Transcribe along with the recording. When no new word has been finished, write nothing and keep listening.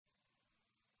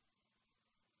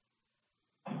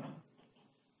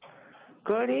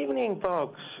Good evening,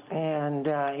 folks. And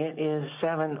it is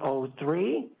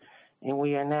 7:03, and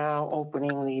we are now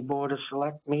opening the Board of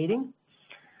Select meeting.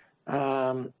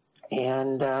 We're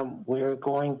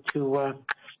going to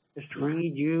just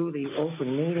read you the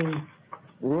open meeting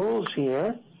rules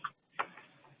here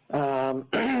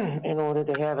in order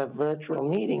to have a virtual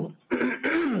meeting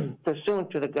pursuant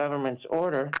to the government's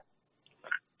order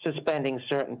suspending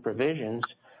certain provisions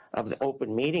of the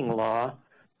open meeting law,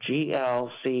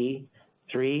 GLC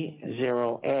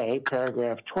 30A,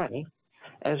 paragraph 20,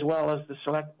 as well as the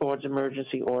Select Board's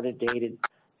emergency order dated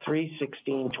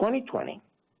 3/16/2020.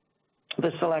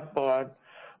 The Select Board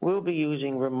will be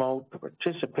using remote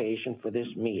participation for this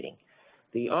meeting.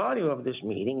 The audio of this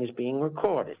meeting is being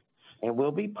recorded and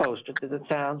will be posted to the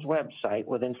town's website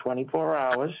within 24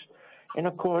 hours in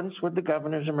accordance with the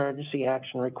governor's emergency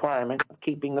action requirement of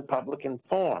keeping the public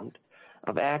informed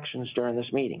of actions during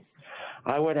this meeting.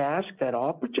 I would ask that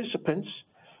all participants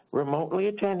remotely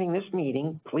attending this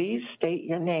meeting please state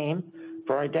your name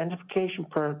for identification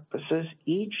purposes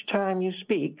each time you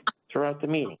speak throughout the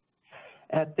meeting.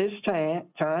 At this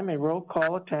time, a roll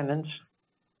call attendance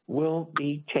will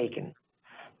be taken.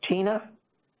 Tina,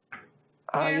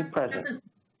 are you present?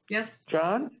 Yes.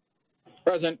 John?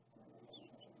 Present.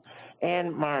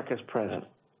 And Mark is present.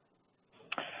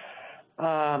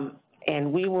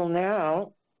 And we will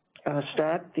now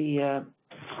start the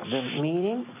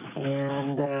meeting,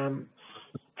 and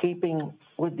keeping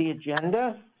with the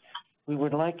agenda, we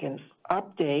would like an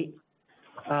update,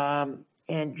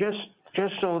 and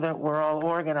just so that we're all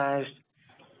organized,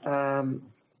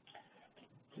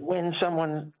 when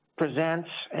someone presents,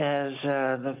 as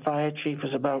the fire chief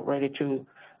is about ready to,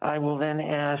 I will then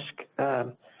ask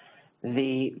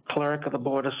the clerk of the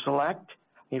Board of Select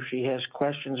if she has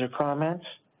questions or comments,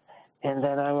 and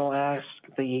then I will ask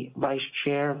the vice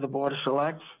chair of the Board of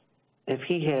Select if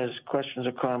he has questions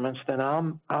or comments. Then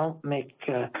I'll make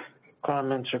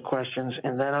comments or questions,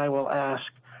 and then I will ask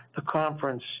the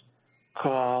conference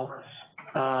call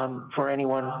for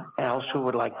anyone else who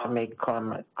would like to make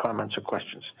comments or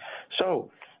questions.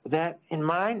 So with that in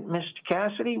mind, Mr.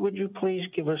 Cassidy, would you please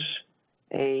give us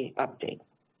a update?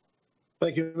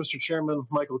 Thank you, Mr. Chairman.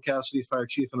 Michael Cassidy, Fire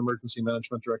Chief and Emergency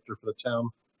Management Director for the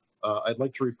town. I'd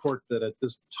like to report that at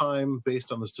this time,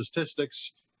 based on the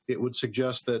statistics, it would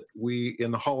suggest that we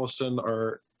in Holliston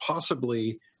are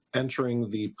possibly entering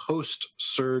the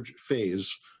post-surge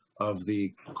phase of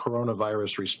the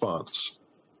coronavirus response.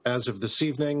 As of this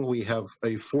evening, we have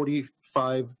a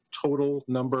 45 total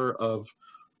number of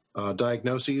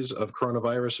diagnoses of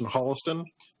coronavirus in Holliston.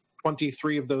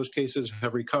 23 of those cases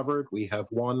have recovered. We have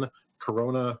one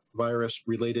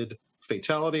coronavirus-related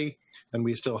fatality, and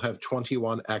we still have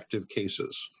 21 active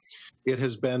cases. It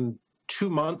has been 2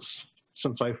 months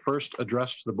since I first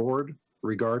addressed the board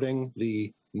regarding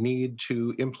the need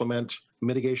to implement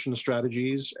mitigation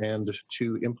strategies and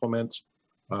to implement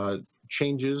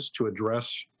changes to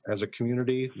address, as a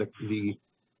community, the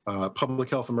public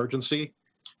health emergency.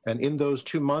 And in those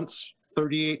 2 months,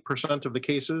 38% of the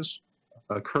cases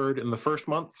occurred in the first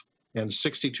month, and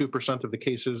 62% of the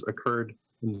cases occurred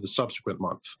in the subsequent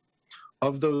month.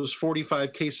 Of those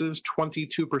 45 cases,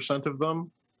 22% of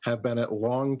them have been at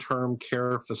long-term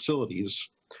care facilities,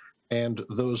 and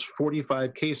those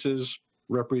 45 cases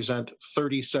represent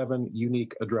 37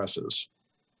 unique addresses.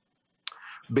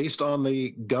 Based on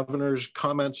the governor's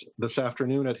comments this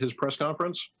afternoon at his press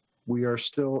conference, we are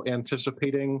still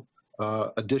anticipating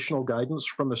additional guidance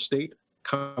from the state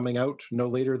coming out no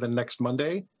later than next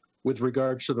Monday with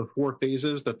regards to the 4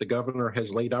 phases that the governor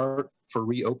has laid out for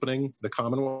reopening the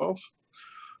Commonwealth.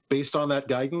 Based on that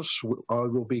guidance,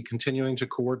 we'll be continuing to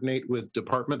coordinate with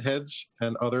department heads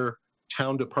and other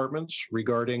town departments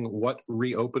regarding what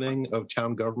reopening of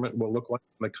town government will look like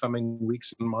in the coming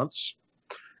weeks and months.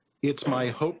 It's my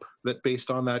hope that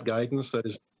based on that guidance, that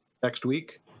is next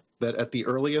week, that at the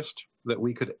earliest that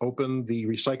we could open the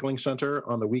recycling center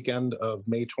on the weekend of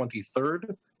May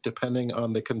 23rd, depending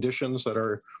on the conditions that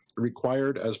are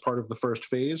required as part of the first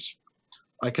phase.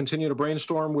 I continue to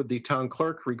brainstorm with the town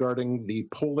clerk regarding the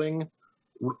polling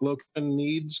location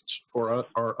needs for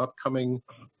our upcoming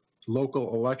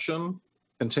local election.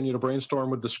 Continue to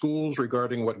brainstorm with the schools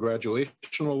regarding what graduation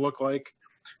will look like.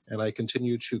 And I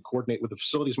continue to coordinate with the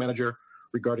facilities manager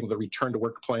regarding the return to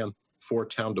work plan for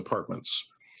town departments.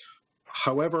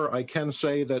 However, I can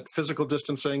say that physical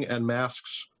distancing and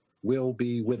masks will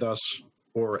be with us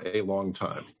for a long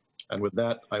time. And with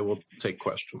that, I will take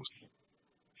questions.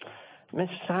 Ms.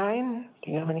 Stein,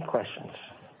 do you have any questions?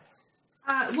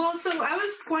 Well, so I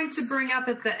was going to bring up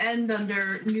at the end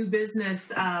under new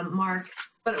business, Mark,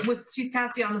 but with Chief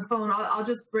Cassidy on the phone, I'll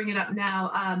just bring it up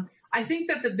now. I think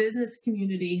that the business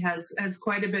community has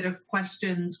quite a bit of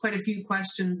questions, quite a few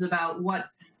questions about what,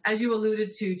 as you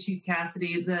alluded to, Chief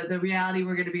Cassidy, the reality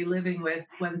we're going to be living with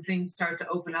when things start to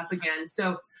open up again.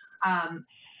 So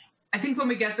I think when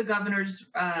we get the governor's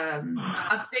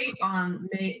update on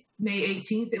May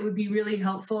 18th, it would be really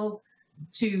helpful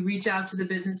to reach out to the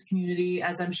business community,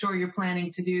 as I'm sure you're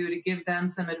planning to do, to give them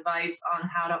some advice on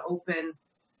how to open.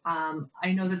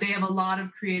 I know that they have a lot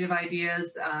of creative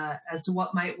ideas as to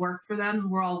what might work for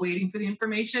them. We're all waiting for the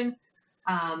information.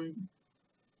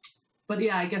 But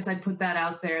yeah, I guess I'd put that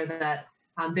out there that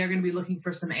they're going to be looking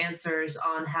for some answers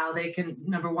on how they can,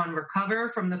 number one, recover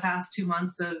from the past 2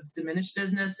 months of diminished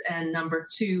business, and number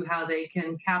two, how they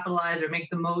can capitalize or make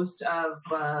the most of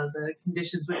the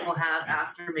conditions which we'll have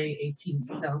after May 18th.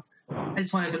 So I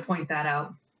just wanted to point that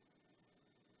out.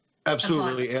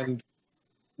 Absolutely. And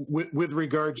with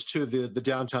regards to the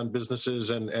downtown businesses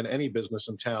and any business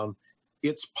in town,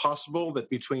 it's possible that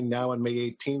between now and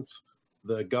May 18th,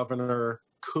 the governor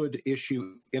could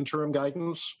issue interim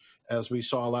guidance, as we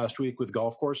saw last week with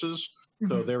golf courses.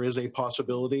 Mm-hmm. So there is a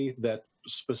possibility that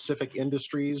specific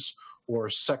industries or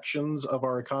sections of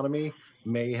our economy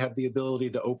may have the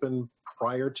ability to open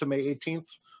prior to May 18th.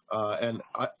 And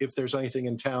if there's anything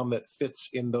in town that fits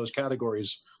in those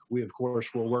categories, we, of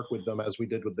course, will work with them as we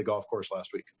did with the golf course last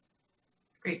week.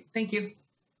 Great. Thank you.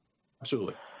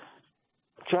 Absolutely.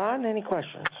 John, any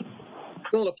questions?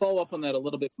 Well, to follow up on that a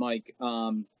little bit, Mike,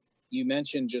 you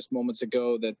mentioned just moments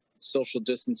ago that social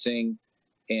distancing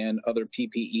and other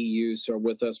PPE use are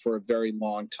with us for a very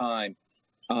long time.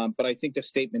 But I think the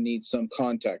statement needs some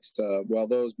context. While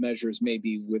those measures may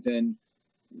be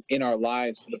in our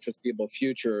lives for the foreseeable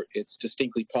future, it's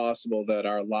distinctly possible that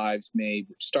our lives may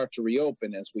start to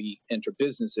reopen as we enter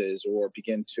businesses or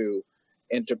begin to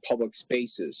enter public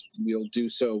spaces. We'll do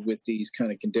so with these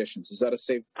kind of conditions. Is that a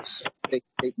safe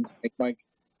statement to make, Mike?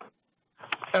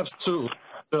 Absolutely.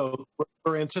 So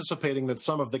we're anticipating that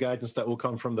some of the guidance that will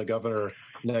come from the governor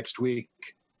next week,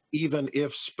 even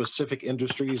if specific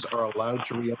industries are allowed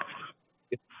to reopen,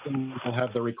 it will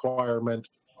have the requirement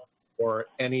for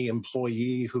any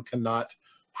employee who cannot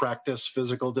practice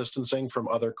physical distancing from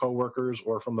other coworkers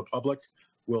or from the public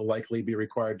will likely be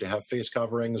required to have face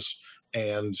coverings.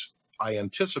 And I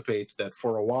anticipate that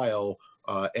for a while,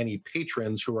 any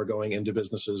patrons who are going into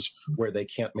businesses where they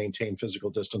can't maintain physical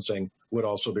distancing would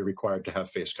also be required to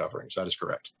have face coverings. That is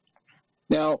correct.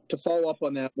 Now, to follow up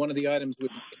on that, one of the items we've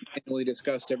continually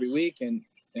discussed every week, and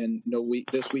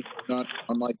this week, not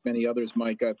unlike many others,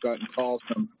 Mike, I've gotten calls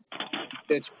from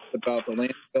pitch about the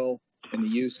landfill and the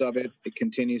use of it. It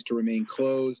continues to remain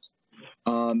closed.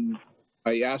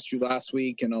 I asked you last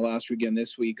week, and I'll ask you again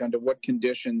this week, under what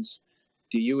conditions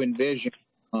do you envision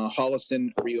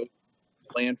Holliston reopening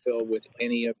landfill with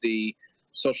any of the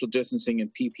social distancing and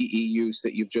PPE use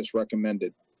that you've just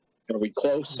recommended? Are we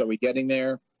close? Are we getting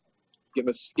there? Give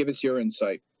us your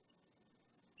insight.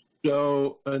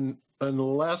 So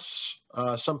unless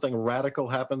something radical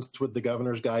happens with the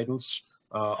governor's guidance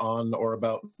on or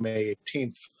about May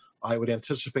 18th, I would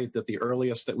anticipate that the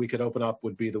earliest that we could open up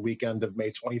would be the weekend of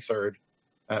May 23rd,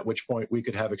 at which point we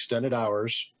could have extended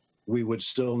hours. We would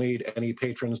still need any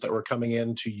patrons that were coming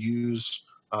in to use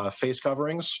face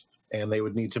coverings, and they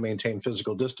would need to maintain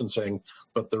physical distancing.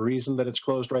 But the reason that it's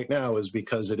closed right now is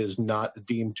because it is not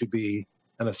deemed to be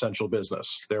an essential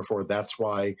business. Therefore, that's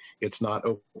why it's not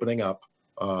opening up,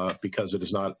 because it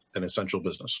is not an essential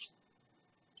business.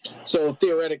 So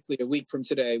theoretically, a week from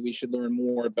today, we should learn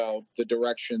more about the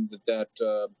direction that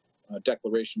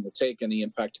declaration will take and the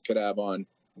impact it could have on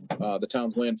the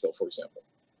town's landfill, for example.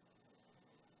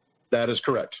 That is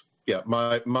correct. Yeah,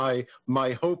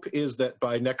 my hope is that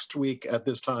by next week at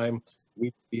this time,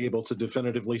 we'd be able to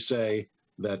definitively say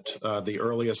that the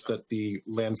earliest that the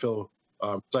landfill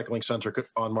recycling center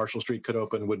on Marshall Street could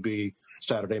open would be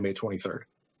Saturday, May 23rd.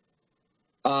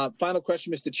 Final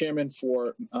question, Mr. Chairman,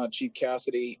 for Chief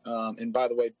Cassidy. And by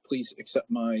the way, please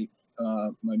accept my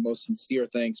most sincere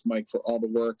thanks, Mike, for all the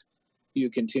work you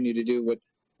continue to do.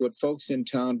 What folks in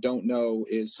town don't know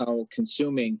is how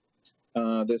consuming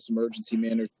this emergency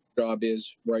manager job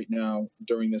is right now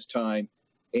during this time.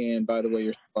 And by the way,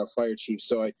 you're our fire chief.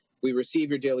 So we receive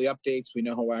your daily updates. We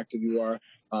know how active you are.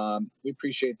 We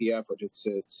appreciate the effort. It's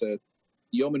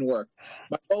yeoman work.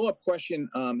 My follow-up question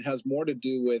has more to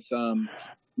do with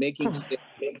making safe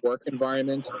work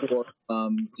environments for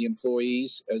the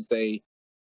employees as they.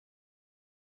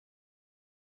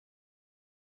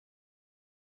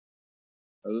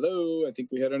 Hello, I think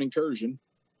we had an incursion.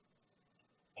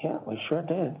 Yeah, we sure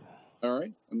did. All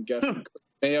right, I'm guessing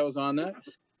Mayo's on that.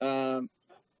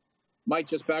 Mike,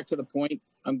 just back to the point,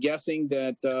 I'm guessing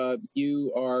that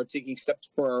you are taking steps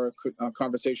for our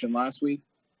conversation last week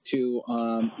to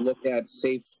look at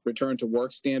safe return to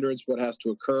work standards, what has to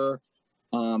occur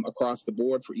across the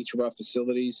board for each of our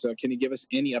facilities. So can you give us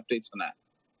any updates on that?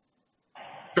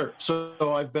 Sure.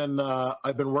 So I've been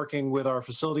working with our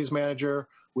facilities manager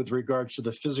with regards to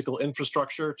the physical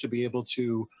infrastructure to be able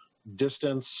to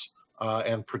distance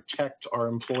and protect our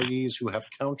employees who have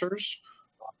counters.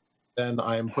 Then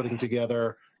I am putting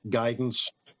together guidance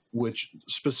which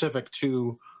specific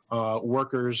to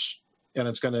workers, and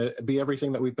it's going to be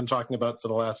everything that we've been talking about for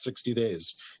the last 60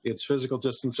 days. It's physical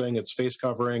distancing, it's face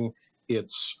covering,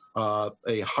 it's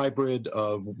a hybrid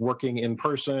of working in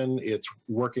person, it's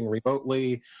working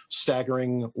remotely,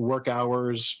 staggering work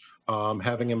hours,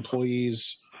 having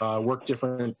employees work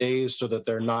different days so that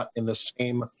they're not in the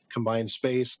same combined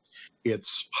space.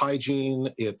 It's hygiene,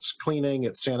 it's cleaning,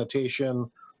 it's sanitation.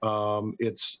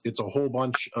 It's a whole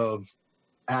bunch of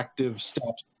active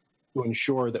steps to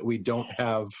ensure that we don't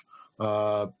have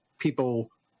people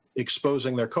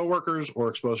exposing their coworkers or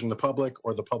exposing the public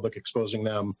or the public exposing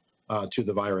them to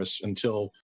the virus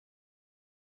until.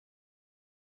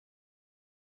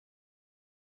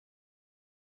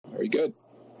 Very good.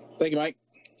 Thank you, Mike.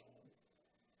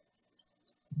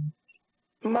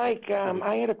 Mike,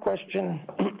 I had a question.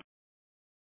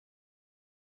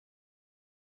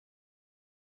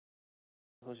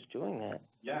 Who's doing that?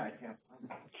 Yeah, I can't.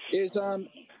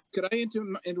 Could I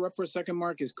interrupt for a second,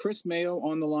 Mark? Is Chris Mayo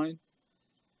on the line?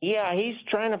 Yeah, he's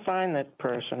trying to find that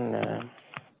person.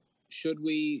 Should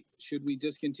we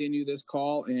discontinue this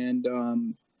call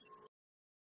and?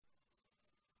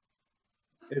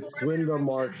 It's Linda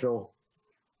Marshall.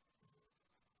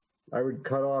 I would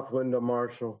cut off Linda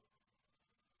Marshall.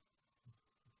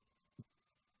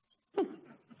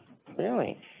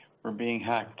 Really? We're being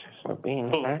hacked. We're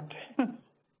being hacked?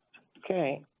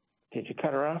 Okay. Did you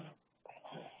cut her off?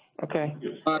 Okay.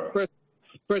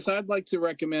 Chris, I'd like to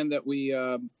recommend that we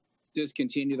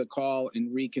discontinue the call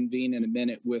and reconvene in a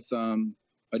minute with a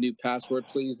new password,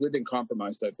 please. We've been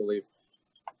compromised, I believe.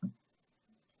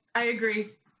 I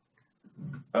agree.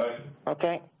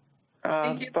 Okay.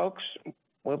 Thank you. Folks,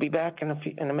 we'll be back in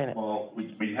a minute. Well,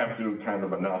 we have to kind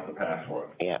of announce the password.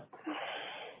 Yeah.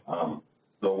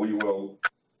 So we will,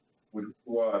 with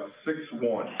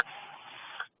 6-1.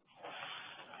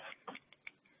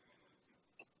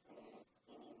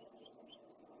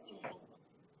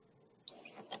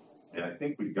 Yeah, I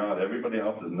think we got everybody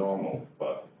else is normal,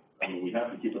 but I mean, we have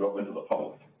to keep it open to the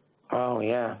public. Oh,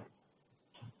 yeah.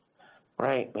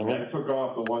 Right. I took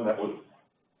off the one that was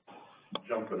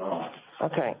jumping off.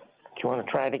 Okay. Do you want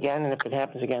to try it again? And if it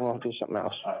happens again, we'll do something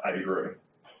else. I agree.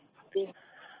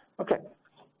 Okay.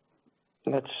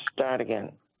 Let's start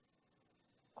again.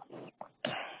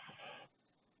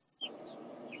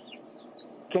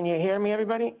 Can you hear me,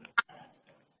 everybody?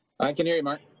 I can hear you,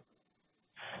 Mark.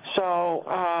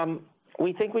 So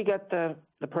we think we got the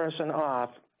person off,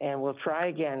 and we'll try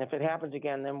again. If it happens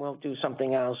again, then we'll do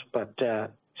something else. But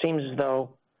seems as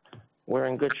though we're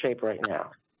in good shape right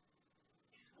now.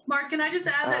 Mark, can I just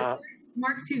add that,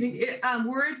 Mark, excuse me,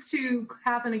 were it to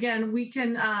happen again, we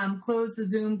can close the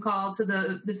Zoom call to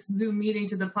this Zoom meeting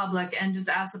to the public and just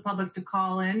ask the public to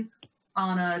call in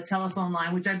on a telephone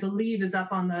line, which I believe is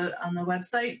up on the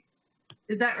website.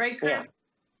 Is that right, Chris? Yeah.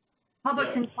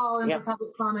 Public can call in for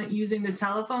public comment using the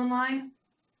telephone line?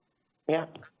 Yeah.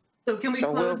 So can we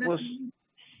close it?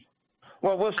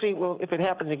 Well, we'll see. Well, if it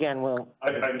happens again, we'll.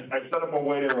 I set up a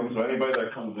waiting room, so anybody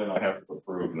that comes in, I have to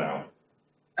approve now.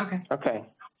 Okay. Okay.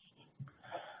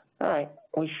 All right.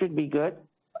 We should be good.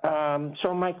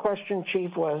 So my question,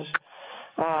 Chief, was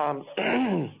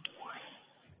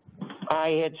I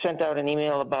had sent out an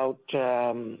email about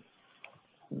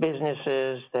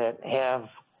businesses that have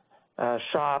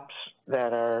shops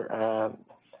that are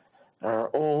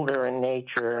older in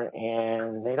nature,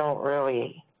 and they don't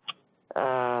really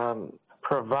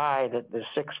provide the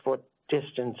 6-foot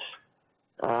distance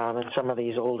in some of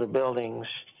these older buildings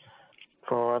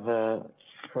for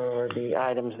the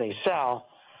items they sell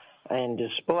and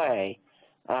display.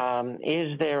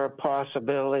 Is there a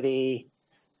possibility,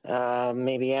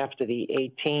 maybe after the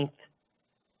 18th,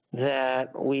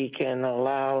 that we can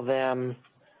allow them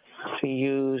to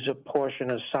use a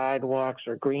portion of sidewalks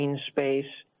or green space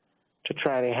to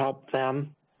try to help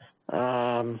them?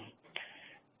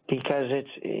 Because it's,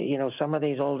 some of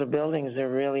these older buildings, they're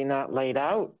really not laid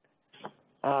out.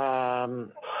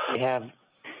 They have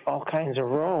all kinds of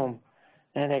room,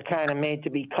 and they're kind of made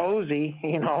to be cozy,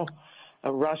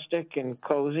 rustic and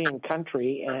cozy and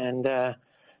country, and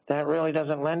that really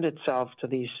doesn't lend itself to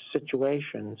these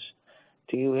situations.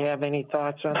 Do you have any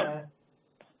thoughts on that?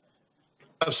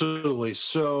 Absolutely.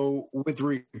 So with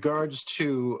regards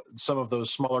to some of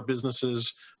those smaller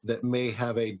businesses that may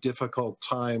have a difficult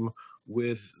time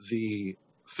with the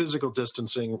physical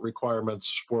distancing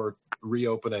requirements for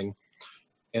reopening,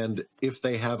 and if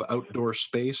they have outdoor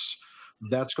space,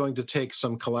 that's going to take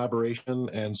some collaboration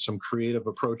and some creative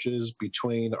approaches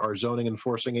between our zoning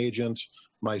enforcing agent,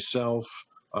 myself,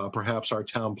 perhaps our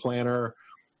town planner,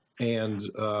 and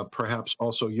perhaps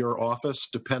also your office,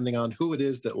 depending on who it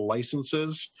is that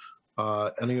licenses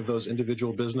any of those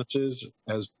individual businesses,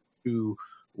 as to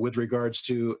with regards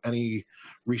to any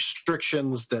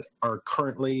restrictions that are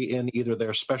currently in either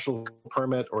their special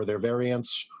permit or their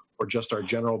variance or just our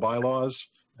general bylaws.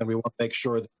 And we want to make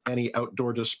sure that any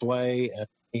outdoor display and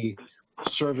any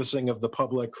servicing of the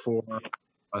public for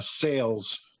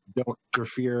sales don't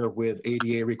interfere with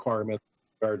ADA requirements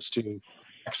in regards to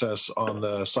access on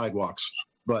the sidewalks.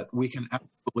 But we can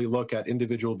absolutely look at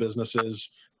individual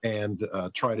businesses and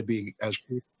try to be as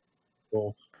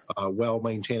critical while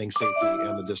maintaining safety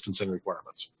and the distancing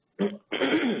requirements.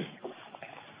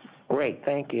 Great,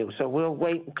 thank you. So we'll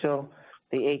wait until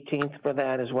the 18th for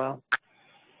that as well.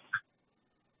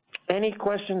 Any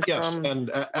questions Yes, from... and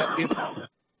if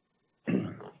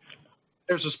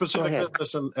there's a specific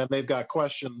business and they've got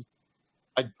questions,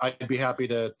 I'd be happy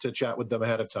to chat with them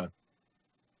ahead of time.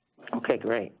 Okay,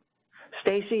 great.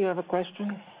 Stacy, you have a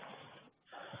question?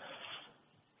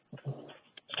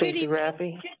 Stacy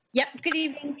Raffi? Yep, good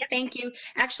evening. Thank you.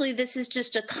 Actually, this is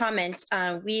just a comment.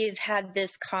 We've had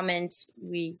this comment,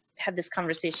 we had this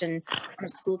conversation in a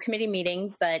school committee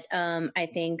meeting, but I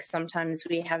think sometimes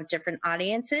we have different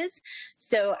audiences.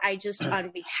 So I just, on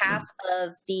behalf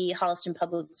of the Holliston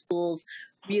Public Schools,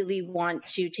 really want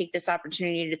to take this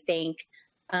opportunity to thank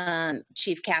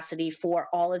Chief Cassidy for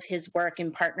all of his work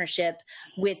in partnership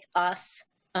with us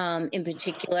in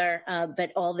particular,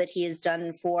 but all that he has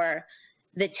done for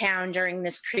the town during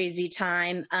this crazy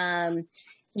time.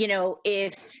 You know,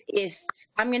 if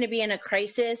I'm going to be in a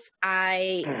crisis,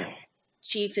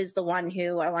 Chief is the one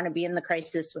who I want to be in the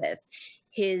crisis with.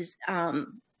 His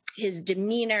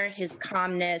demeanor, his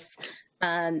calmness.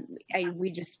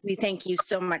 We thank you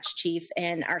so much, Chief,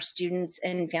 and our students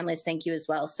and families thank you as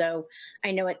well. So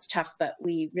I know it's tough, but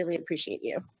we really appreciate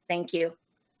you. Thank you.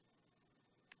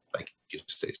 Thank you,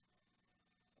 Stacey.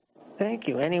 Thank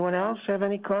you. Anyone else have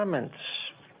any comments?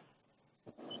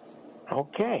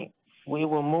 Okay, we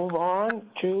will move on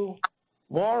to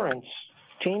warrants.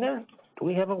 Tina, do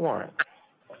we have a warrant?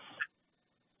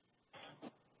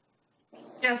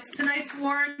 Yes, tonight's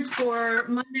warrant for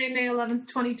Monday, May 11th,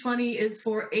 2020 is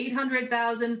for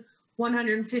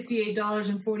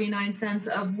 $800,158.49,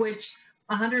 of which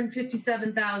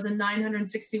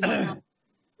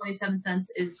 $157,961.27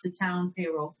 is the town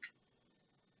payroll.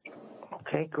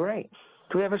 Okay, great.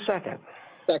 Do we have a second?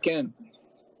 Second.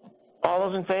 All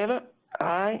those in favor?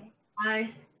 Aye.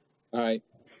 Aye. Aye.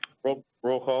 Roll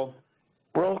call.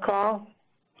 Roll call.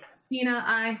 Tina,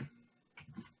 aye.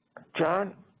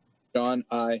 John? John,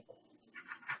 aye.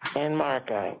 And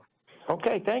Mark, aye.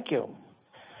 Okay, thank you.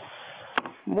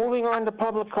 Moving on to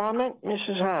public comment,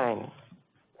 Mrs. Hine.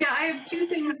 Yeah, I have two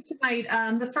things tonight.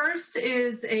 The first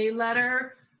is a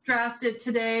letter drafted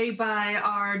today by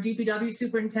our DPW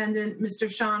superintendent,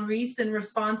 Mr. Sean Reese, in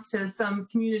response to some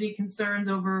community concerns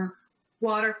over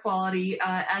water quality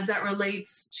as that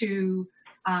relates to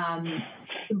some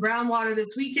groundwater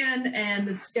this weekend and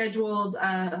the scheduled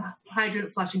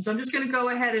hydrant flushing. So I'm just going to go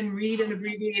ahead and read an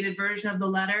abbreviated version of the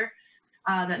letter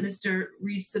that Mr.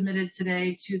 Reese submitted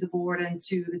today to the board and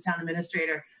to the town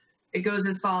administrator. It goes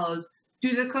as follows.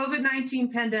 Due to the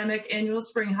COVID-19 pandemic, annual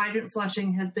spring hydrant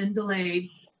flushing has been delayed,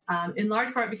 in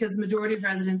large part because the majority of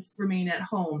residents remain at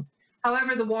home.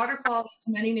 However, the water quality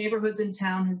to many neighborhoods in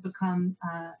town has become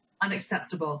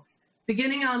unacceptable.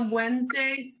 Beginning on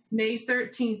Wednesday, May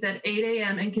 13th at 8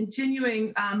 a.m. and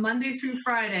continuing Monday through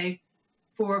Friday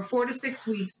for 4 to 6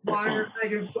 weeks, water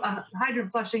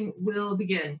hydrant flushing will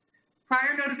begin.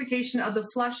 Prior notification of the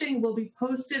flushing will be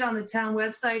posted on the town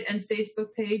website and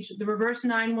Facebook page. The reverse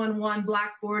 911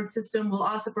 Blackboard system will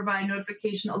also provide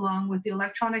notification along with the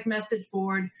electronic message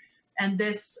board and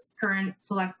this current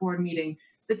select board meeting.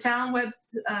 The town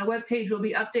webpage will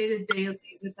be updated daily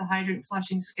with the hydrant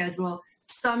flushing schedule.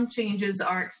 Some changes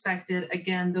are expected.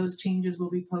 Again, those changes will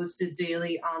be posted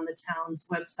daily on the town's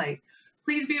website.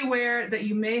 Please be aware that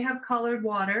you may have colored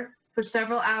water for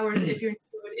several hours if your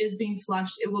neighborhood is being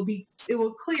flushed. It will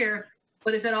clear,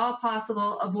 but if at all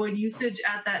possible, avoid usage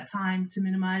at that time to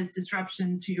minimize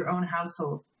disruption to your own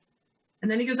household. And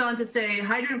then he goes on to say,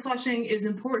 hydrant flushing is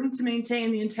important to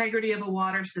maintain the integrity of a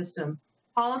water system.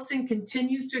 Holliston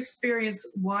continues to experience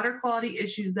water quality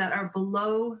issues that are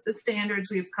below the standards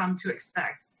we have come to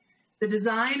expect. The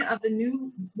design of the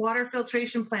new water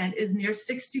filtration plant is near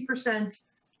 60%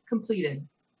 completed.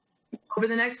 Over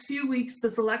the next few weeks, the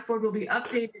Select Board will be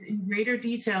updated in greater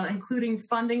detail, including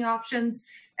funding options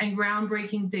and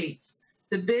groundbreaking dates.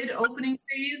 The bid opening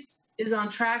phase is on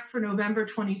track for November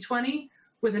 2020,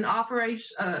 with an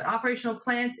operational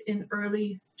plant in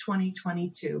early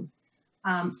 2022.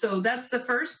 So that's the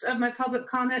first of my public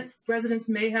comment. Residents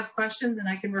may have questions, and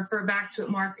I can refer back to it,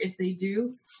 Mark, if they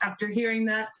do after hearing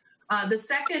that. The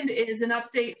second is an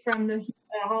update from the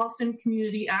Holliston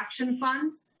Community Action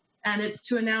Fund, and it's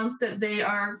to announce that they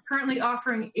are currently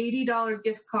offering $80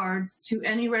 gift cards to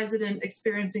any resident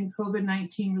experiencing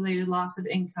COVID-19 related loss of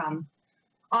income.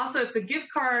 Also, if the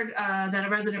gift card that a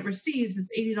resident receives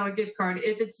is $80 gift card,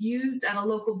 if it's used at a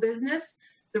local business,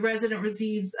 the resident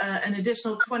receives an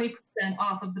additional 20%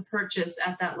 off of the purchase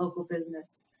at that local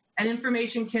business. And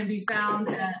information can be found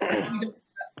at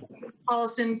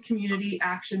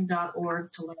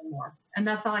HollistonCommunityAction.org to learn more. And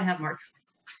that's all I have, Mark.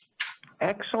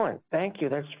 Excellent. Thank you.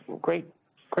 That's a great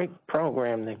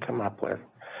program they come up with.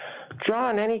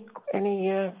 John, any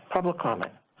public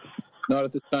comment? Not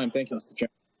at this time. Thank you, Mr.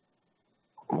 Chairman.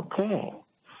 Okay.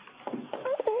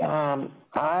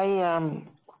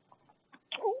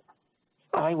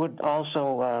 I would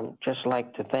also just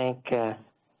like to thank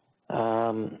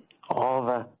all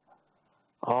the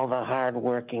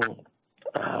hardworking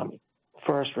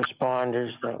first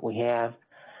responders that we have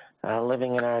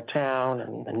living in our town,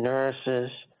 and the nurses,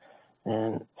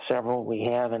 and several we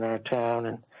have in our town.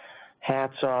 And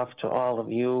hats off to all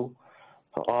of you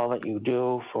for all that you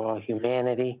do for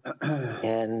humanity.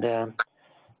 And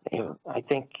I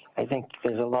think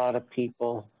there's a lot of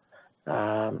people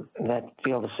that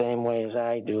feel the same way as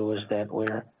I do, is that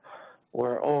we're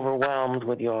overwhelmed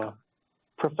with your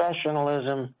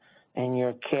professionalism and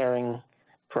your caring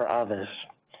for others.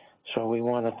 So we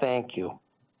want to thank you.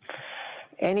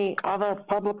 Any other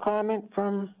public comment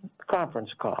from the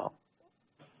conference call?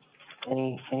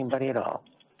 Anybody at all?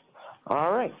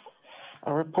 All right.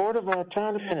 A report of our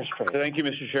town administrator. Thank you,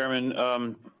 Mr. Chairman.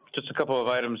 Just a couple of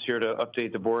items here to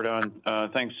update the board on.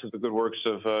 Thanks to the good works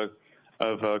of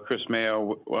Chris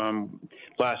Mayo.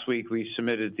 Last week we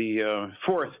submitted the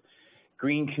fourth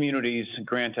Green Communities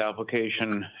grant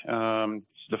application.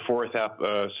 It's the fourth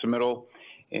submittal,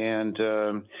 and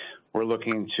we're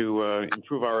looking to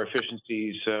improve our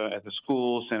efficiencies at the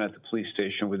schools and at the police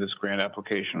station with this grant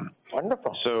application.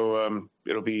 Wonderful. So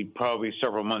it'll be probably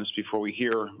several months before we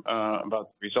hear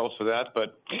about the results of that,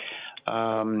 but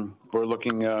we're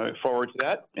looking forward to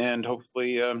that, and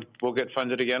hopefully we'll get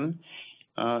funded again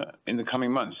in the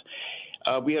coming months.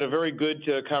 We had a very good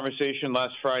conversation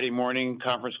last Friday morning,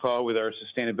 conference call with our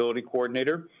sustainability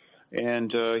coordinator,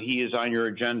 and he is on your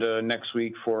agenda next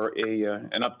week for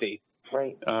an update.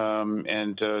 Great.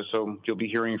 So you'll be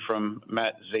hearing from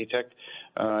Matt Zatek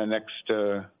next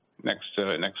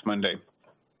Monday.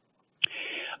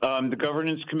 The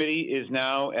governance committee is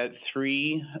now at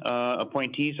 3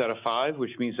 appointees out of 5,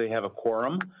 which means they have a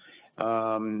quorum.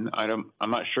 I'm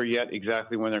not sure yet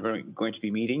exactly when they're going to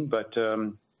be meeting, but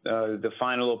the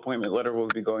final appointment letter will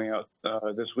be going out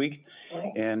this week,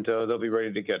 and they'll be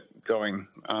ready to get going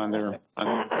on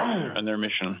their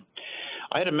mission.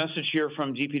 I had a message here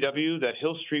from DPW that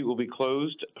Hill Street will be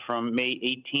closed from May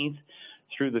 18th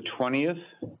through the 20th,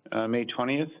 May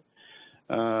 20th.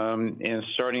 And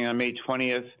starting on May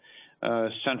 20th,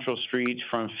 Central Street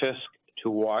from Fisk to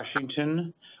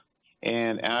Washington,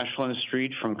 and Ashland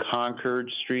Street from Concord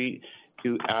Street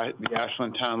to the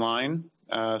Ashland Town Line.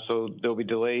 So there'll be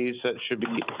delays that should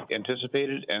be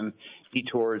anticipated, and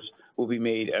detours will be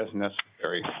made as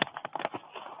necessary.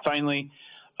 Finally,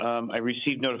 I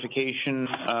received notification,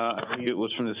 I believe it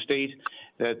was from the state,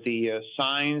 that the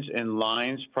Signs and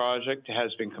Lines project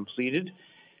has been completed.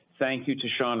 Thank you to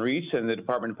Sean Reese and the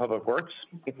Department of Public Works.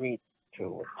 You could read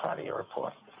to part of your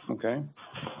report. Okay.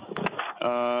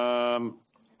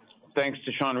 Thanks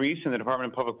to Sean Reese and the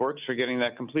Department of Public Works for getting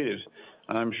that completed.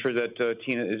 I'm sure that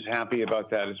Tina is happy about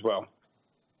that as well.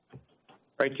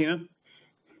 Right, Tina?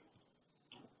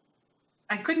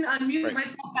 I couldn't unmute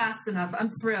myself fast enough.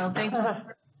 I'm thrilled. Thank you.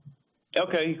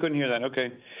 Okay, you couldn't hear that.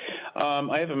 Okay.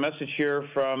 I have a message here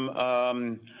from,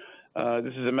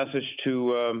 this is a message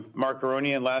to Mark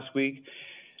Aronian last week.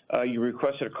 You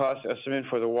requested a cost estimate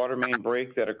for the water main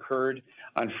break that occurred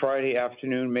on Friday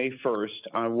afternoon, May 1st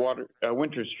on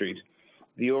Winter Street.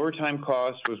 The overtime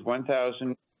cost was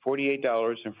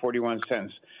 $1,048.41.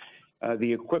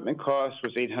 The equipment cost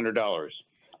was $800.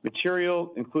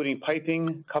 Material, including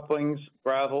piping, couplings,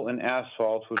 gravel, and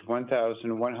asphalt, was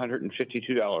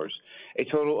 $1,152, a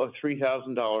total of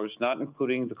 $3,000, not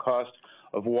including the cost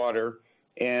of water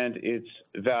and its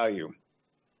value.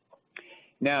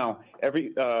 Now,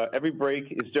 every break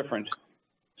is different.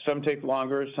 Some take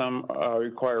longer, some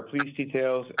require police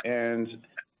details and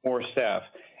more staff.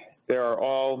 There are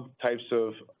all types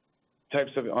of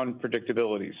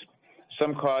unpredictabilities.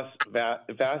 Some cost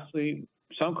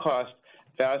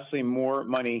vastly more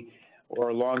money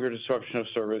or longer disruption of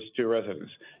service to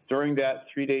residents. During that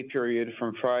 3-day period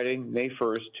from Friday, May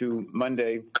 1st to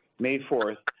Monday, May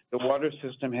 4th, the water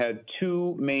system had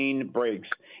 2 main breaks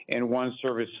and 1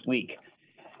 service leak.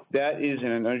 That is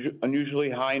an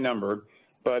unusually high number,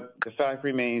 but the fact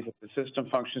remains that the system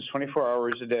functions 24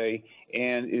 hours a day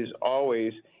and is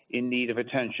always in need of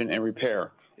attention and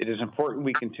repair. It is important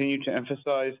we continue to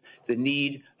emphasize the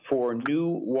need for new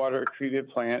water treatment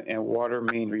plant and water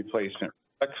main replacement.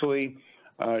 Respectfully,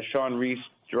 Sean Reese,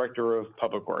 Director of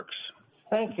Public Works.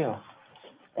 Thank you.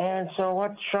 And so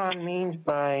what Sean means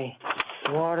by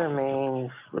water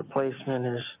main replacement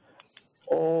is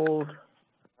old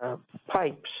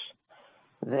pipes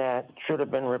that should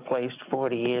have been replaced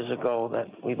 40 years ago that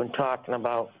we've been talking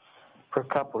about for a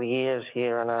couple of years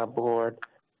here on our board.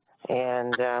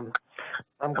 And I'm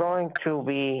going to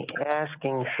be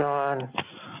asking Sean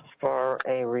for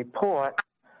a report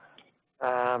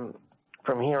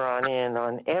from here on in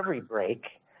on every break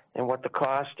and what the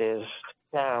cost is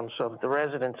down so that the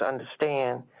residents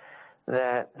understand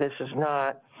that this is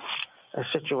not a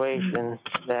situation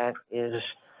that is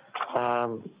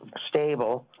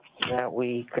stable, that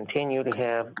we continue to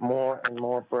have more and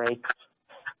more breaks.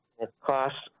 It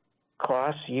costs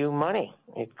you money.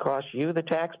 It costs you, the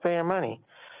taxpayer, money.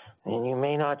 And you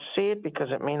may not see it because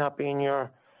it may not be in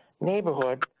your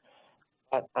neighborhood,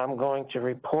 but I'm going to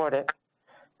report it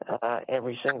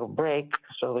every single break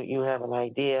so that you have an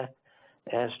idea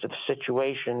as to the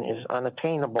situation is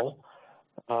unattainable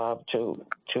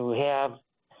to have,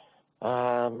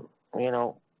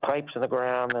 pipes in the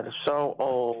ground that are so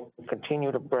old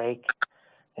continue to break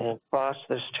and cost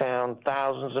this town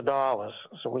thousands of dollars.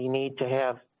 So we need to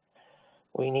have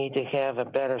a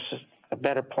better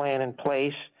plan in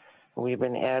place. We've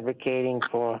been advocating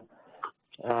for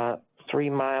 3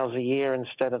 miles a year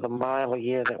instead of the mile a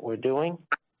year that we're doing,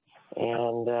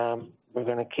 and we're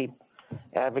going to keep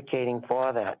advocating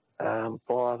for that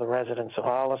for the residents of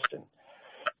Holliston.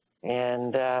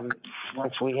 And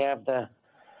once we have the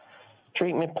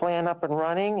treatment plan up and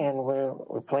running and we're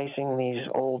replacing these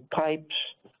old pipes,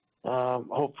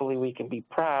 hopefully we can be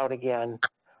proud again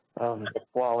of the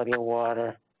quality of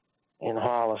water in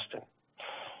Holliston.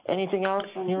 Anything else?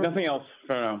 Nothing else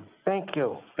for now. Thank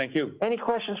you. Thank you. Any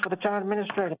questions for the town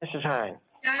administrator, Mrs. Hine?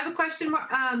 Yeah, I have a question.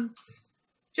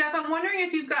 Jeff, I'm wondering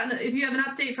if you have an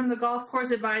update from the Golf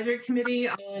Course Advisory Committee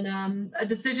on a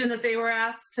decision that they were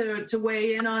asked to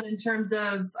weigh in on in terms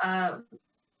of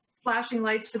flashing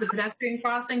lights for the pedestrian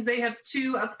crossings. They have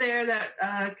 2 up there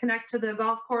that connect to the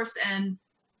golf course, and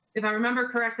if I remember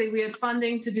correctly, we had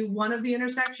funding to do one of the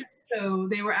intersections, so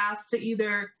they were asked to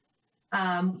either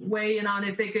weigh in on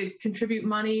if they could contribute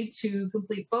money to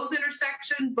complete both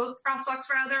intersections, both crosswalks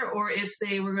rather, or if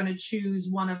they were going to choose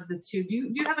one of the 2. Do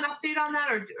you have an update on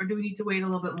that, or do we need to wait a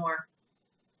little bit more?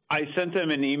 I sent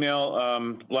them an email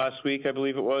last week, I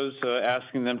believe it was,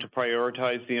 asking them to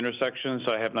prioritize the intersections.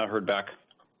 I have not heard back.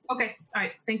 Okay. All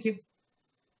right. Thank you.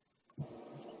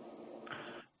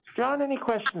 John, any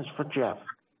questions for Jeff?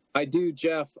 I do,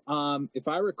 Jeff. If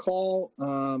I recall,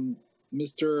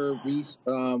 Mr. Reese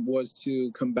was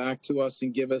to come back to us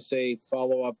and give us a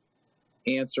follow-up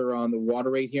answer on the water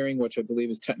rate hearing, which I believe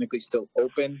is technically still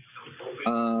open.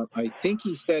 I think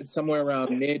he said somewhere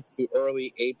around mid to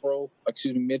early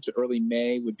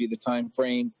May would be the time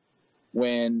frame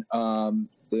when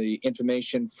the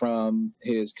information from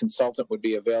his consultant would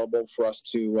be available for us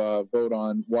to vote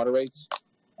on water rates.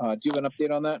 Do you have an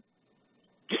update on that?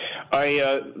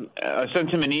 I sent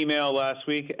him an email last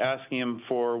week asking him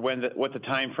for what the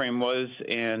time frame was,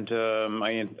 and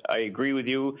I agree with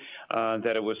you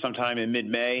that it was sometime in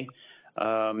mid-May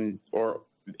or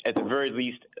at the very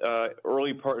least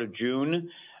early part of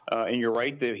June. And you're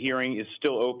right, the hearing is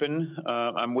still open.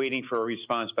 I'm waiting for a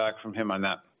response back from him on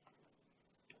that.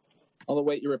 I'll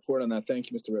await your report on that.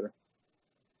 Thank you, Mr. Ritter.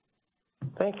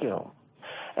 Thank you.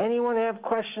 Anyone have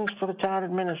questions for the town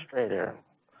administrator?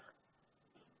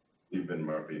 Stephen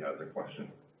Murphy has a question.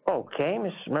 Okay,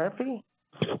 Mrs. Murphy.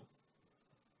 I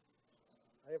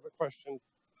have a question.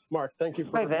 Mark, thank you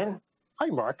for... Hi, Ben. Hi,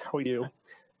 Mark. How are you?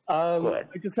 Good. I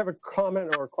just have a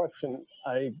comment or a question.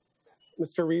 I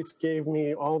Mr. Reese gave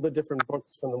me all the different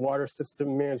books from the Water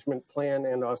System Management Plan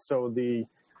and also the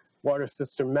Water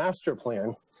System Master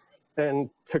Plan. And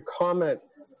to comment,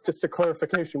 just a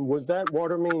clarification, was that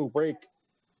water main break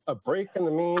a break in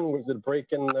the main? Was it a break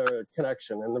in the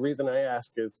connection? And the reason I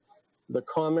ask is the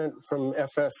comment from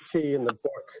FST in the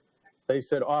book, they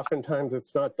said oftentimes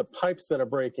it's not the pipes that are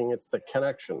breaking, it's the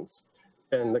connections.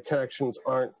 And the connections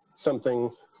aren't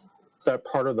something that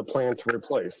part of the plan to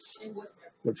replace,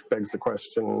 which begs the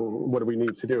question, what do we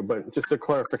need to do? But just a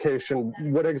clarification,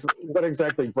 what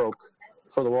exactly broke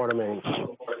for the water mains?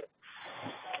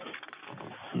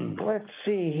 Let's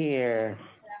see here.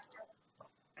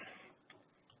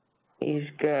 He's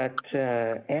got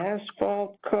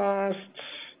asphalt costs.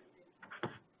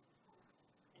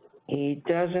 He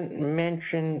doesn't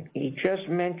mention, he just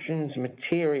mentions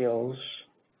materials.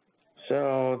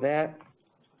 So that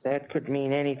could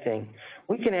mean anything.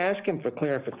 We can ask him for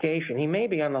clarification. He may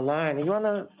be on the line. Are you on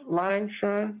the line,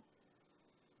 Sean?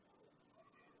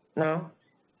 No?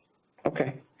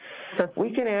 Okay.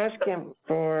 We can ask him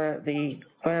for the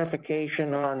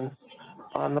clarification on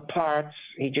the parts.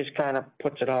 He just kind of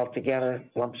puts it all together,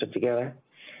 lumps it together.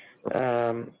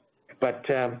 But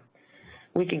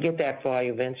we can get that for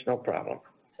you, Vince, no problem.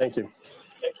 Thank you.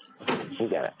 You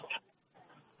got it.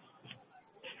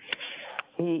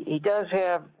 He does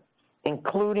have,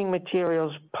 including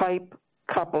materials, pipe,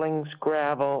 couplings,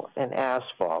 gravel, and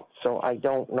asphalt. So I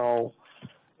don't know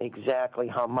exactly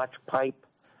how much pipe,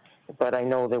 but I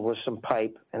know there was some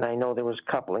pipe, and I know there was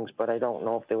couplings, but I don't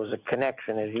know if there was a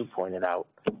connection, as you pointed out.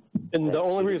 And the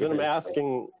only reason I'm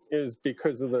asking is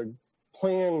because of the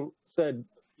plan said,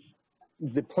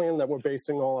 the plan that we're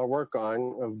basing all our work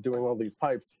on of doing all these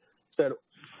pipes said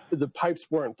the pipes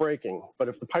weren't breaking. But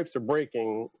if the pipes are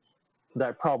breaking,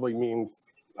 that probably means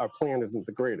our plan isn't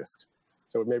the greatest.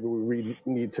 So maybe we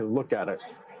need to look at it.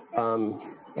 You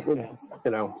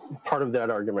know, part of that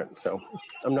argument. So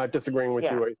I'm not disagreeing with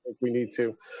you. I think we need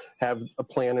to have a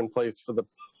plan in place for the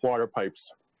water pipes.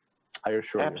 I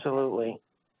assure you. Absolutely.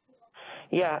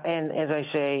 Yeah, and as I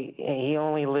say, he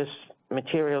only lists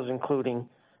materials including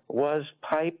was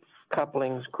pipe,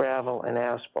 couplings, gravel, and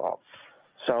asphalt.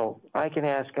 So I can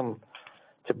ask him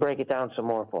to break it down some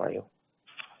more for you.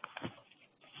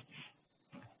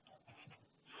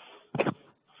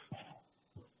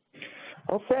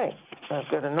 Okay, I've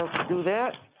got a note to do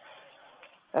that.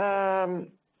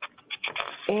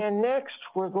 And next,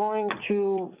 we're going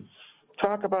to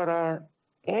talk about our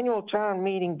annual town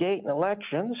meeting date and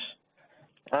elections.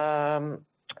 Is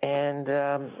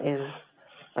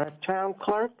our town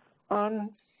clerk on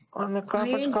the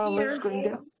conference call? Liz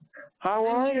Grindell? How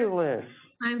are you, Liz?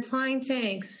 I'm fine,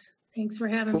 thanks. Thanks for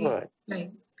having me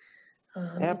tonight.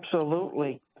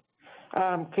 Absolutely.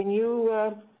 Can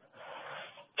you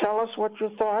tell us what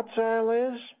your thoughts are,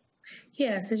 Liz?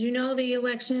 Yes, as you know, the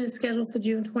election is scheduled for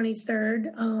June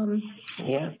 23rd.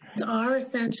 It's are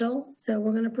essential, so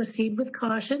we're going to proceed with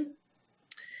caution.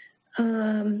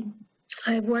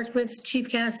 I've worked with Chief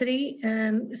Cassidy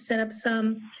and set up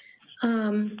some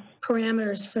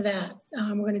parameters for that.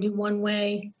 We're going to do one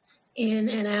way in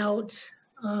and out.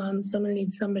 So I'm going to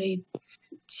need somebody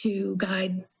to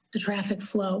guide the traffic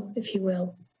flow, if you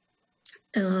will.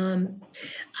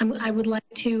 I would like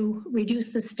to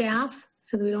reduce the staff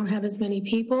so that we don't have as many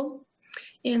people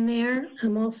in there.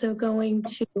 I'm also going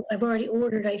to, I've already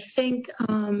ordered, I think,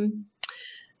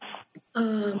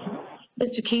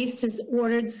 Mr. Keast has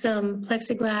ordered some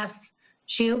plexiglass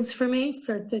shields for me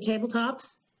for the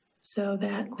tabletops. So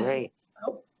that. Great.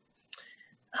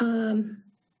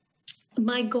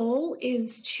 My goal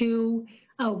is to,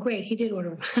 oh, great, he did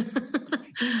order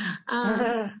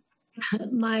them.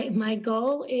 My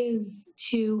goal is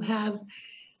to have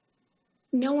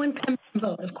no one come and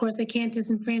vote. Of course, I can't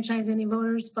disenfranchise any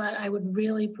voters, but I would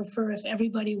really prefer if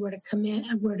everybody were to come in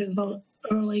and were to vote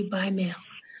early by mail.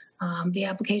 The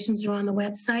applications are on the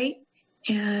website,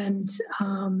 and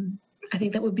I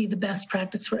think that would be the best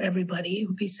practice for everybody. It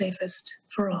would be safest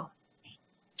for all.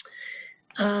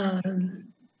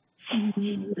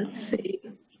 Let's see.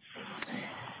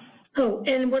 Oh,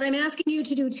 and what I'm asking you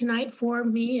to do tonight for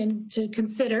me and to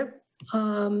consider,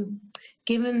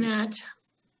 given that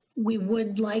we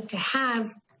would like to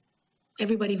have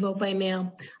everybody vote by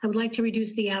mail, I would like to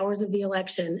reduce the hours of the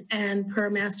election. And per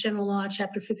Mass General Law,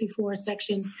 Chapter 54,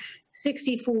 Section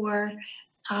 64,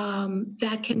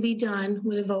 that can be done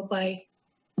with a vote by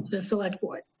the Select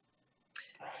Board.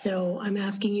 So I'm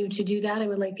asking you to do that. I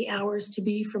would like the hours to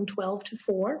be from 12 to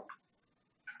 4.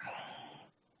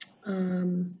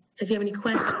 So if you have any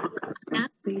questions on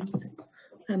that, please,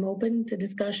 I'm open to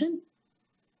discussion.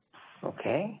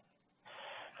 Okay.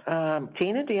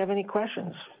 Tina, do you have any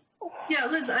questions? Yeah,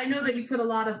 Liz, I know that you put a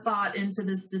lot of thought into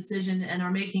this decision and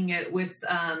are making it with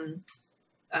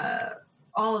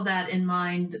all of that in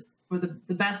mind for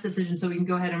the best decision so we can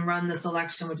go ahead and run this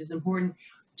election, which is important.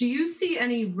 Do you see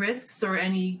any risks or do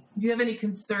you have any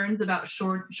concerns about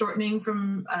shortening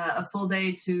from a full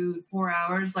day to 4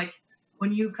 hours? Like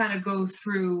when you kind of go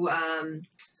through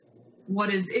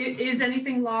is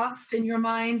anything lost in your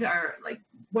mind, or like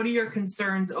what are your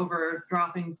concerns over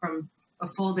dropping from a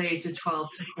full day to 12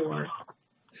 to 4?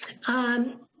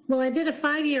 Well, I did a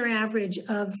 5-year average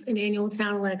of an annual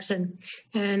town election,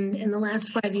 and in the last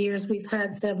 5 years, we've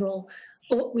had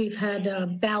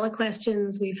ballot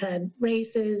questions, we've had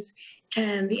races,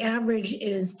 and the average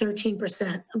is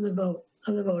 13% of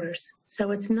the voters.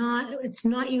 So it's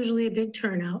not usually a big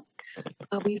turnout.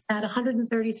 We've had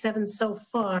 137 so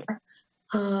far,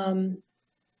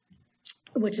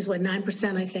 which is what,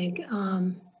 9%, I think,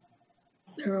 or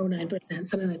 9%,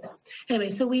 something like that. Anyway,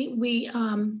 so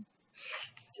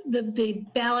the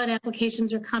ballot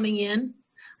applications are coming in.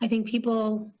 I think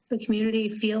the community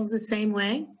feels the same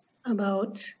way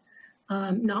about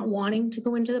not wanting to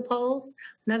go into the polls.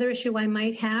 Another issue I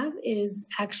might have is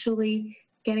actually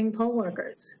getting poll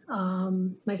workers.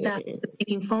 My staff is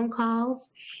making phone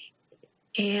calls,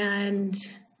 and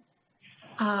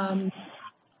a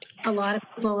lot of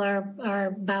people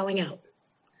are bowing out.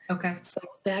 Okay. So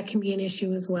that can be an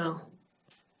issue as well.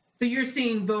 So you're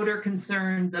seeing voter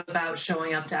concerns about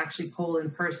showing up to actually poll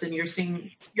in person. You're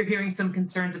hearing some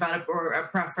concerns about a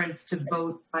preference to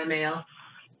vote by mail.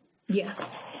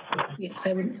 Yes,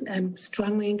 I'm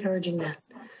strongly encouraging that.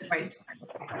 Right.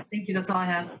 Thank you. That's all I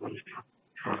have.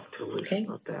 Okay.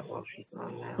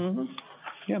 Mm-hmm.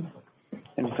 Yeah.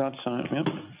 Any thoughts on it? Yeah.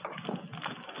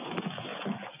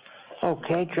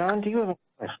 Okay, John, do you have any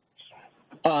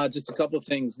questions? Just a couple of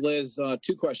things. Liz,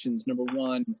 2 questions. Number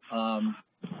one,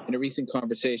 in a recent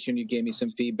conversation, you gave me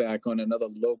some feedback on another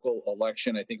local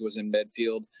election. I think it was in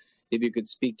Medfield. If you could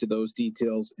speak to those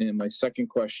details. And my second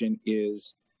question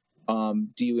is,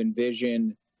 do you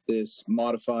envision this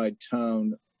modified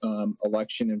town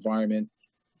election environment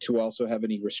to also have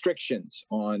any restrictions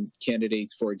on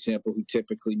candidates, for example, who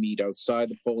typically meet outside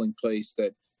the polling place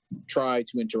that try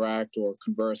to interact or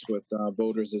converse with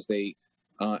voters as they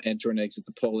enter and exit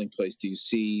the polling place? Do you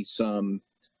see some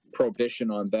prohibition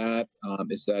on that?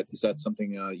 Is that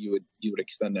something you would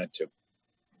extend that to?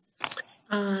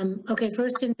 Okay,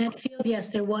 first in Medfield, yes,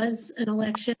 there was an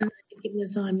election. I think it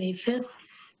was on May 5th,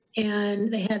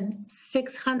 and they had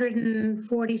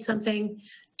 640 something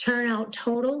turnout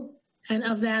total, and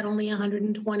of that, only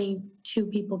 122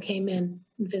 people came in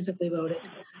and physically voted.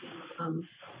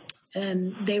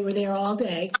 And they were there all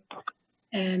day,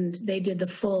 and they did the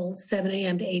full 7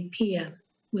 a.m. to 8 p.m.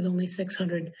 with only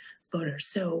 600 voters.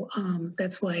 So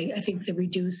that's why I think the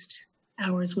reduced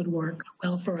hours would work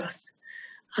well for us.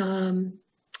 And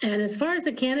as far as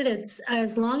the candidates,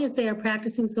 as long as they are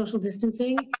practicing social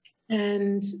distancing,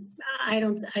 and I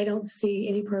don't see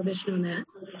any prohibition on that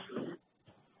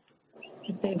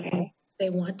if they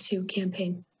want to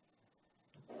campaign.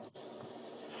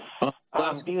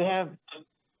 Do you have?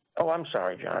 Oh, I'm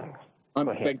sorry, John. Go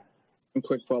ahead. A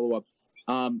quick follow-up.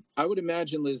 I would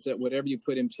imagine, Liz, that whatever you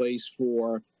put in place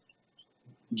for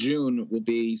June will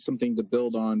be something to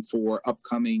build on for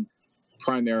upcoming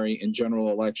primary and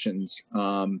general elections.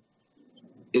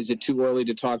 Is it too early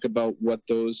to talk about what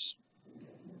those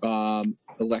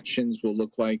elections will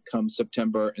look like come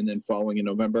September and then following in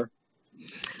November?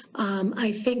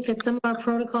 I think that some of our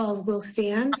protocols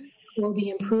will be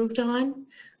improved on.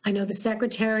 I know the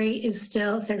Secretary of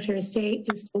State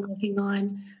is still working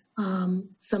on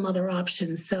some other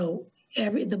options. So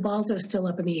the balls are still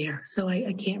up in the air. So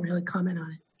I can't really comment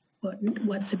on it.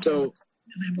 What September?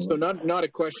 So not a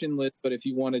question, Liz, but if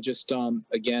you want to just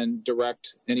again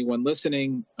direct anyone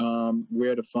listening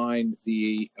where to find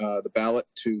the ballot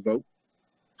to vote.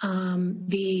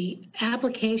 The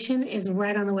application is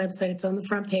right on the website. It's on the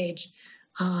front page.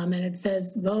 And it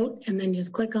says vote, and then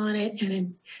just click on it, and it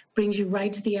brings you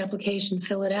right to the application.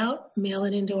 Fill it out, mail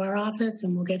it into our office,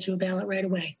 and we'll get you a ballot right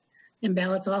away. And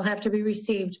ballots all have to be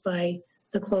received by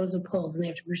the close of polls, and they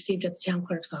have to be received at the town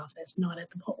clerk's office, not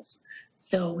at the polls.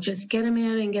 So just get them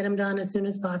in and get them done as soon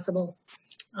as possible.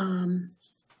 And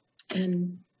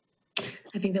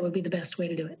I think that would be the best way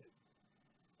to do it.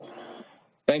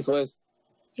 Thanks, Liz.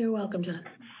 You're welcome, John.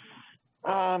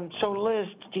 So, Liz,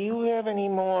 do you have any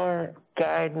more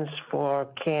guidance for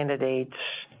candidates?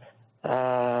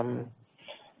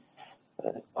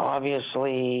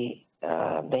 Obviously,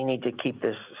 they need to keep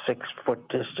this 6-foot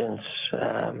distance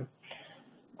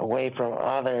away from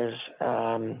others.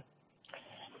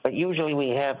 but usually we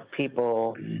have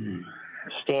people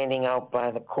standing out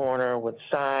by the corner with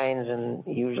signs, and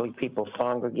usually people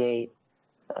congregate.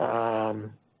 Do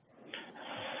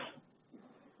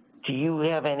you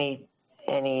have any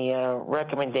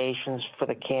recommendations for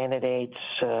the candidates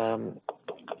so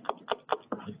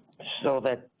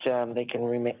that they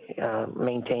can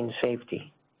maintain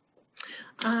safety?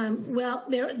 Well,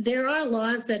 there are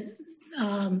laws that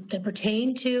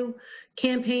pertain to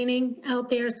campaigning out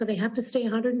there, so they have to stay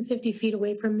 150 feet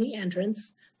away from the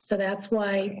entrance. So that's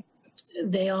why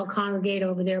they all congregate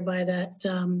over there by that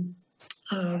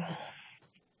what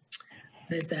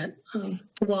is that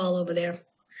wall over there.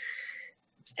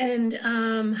 And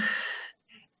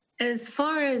as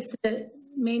far as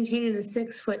maintaining the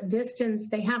 6-foot distance,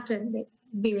 they have to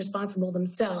be responsible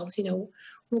themselves. You know,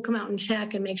 we'll come out and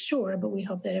check and make sure, but we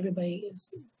hope that everybody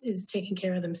is taking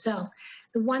care of themselves.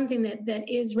 The one thing that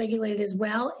is regulated as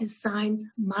well is signs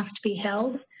must be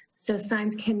held. So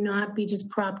signs cannot be just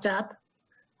propped up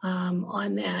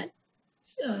on that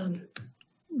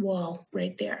wall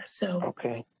right there. So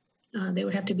okay. They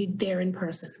would have to be there in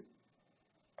person.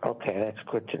 Okay, that's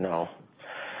good to know.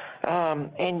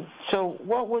 And so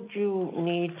what would you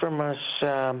need from us?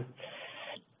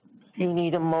 You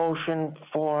need a motion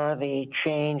for the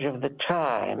change of the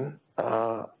time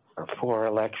for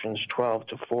elections, 12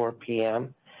 to 4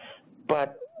 p.m.,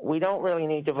 but we don't really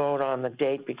need to vote on the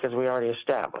date because we already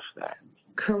established that.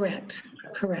 Correct.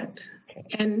 Okay.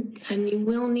 And you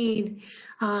will need,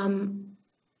 I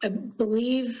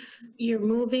believe you're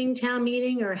moving town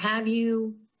meeting, or have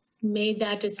you made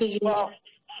that decision? Well,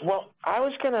 I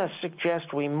was going to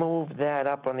suggest we move that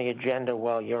up on the agenda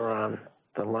while you're on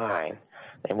the line,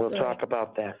 and we'll talk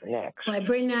about that next. Well, I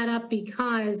bring that up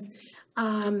because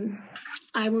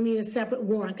I will need a separate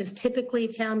warrant, because typically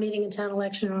town meeting and town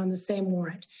election are on the same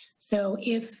warrant. So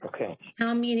if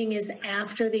town meeting is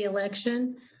after the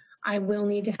election, I will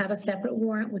need to have a separate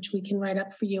warrant, which we can write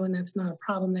up for you, and that's not a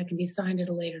problem. That can be signed at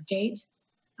a later date.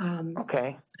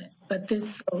 Okay. But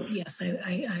this vote, yes,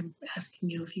 I'm asking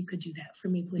you if you could do that for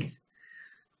me, please.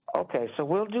 Okay, so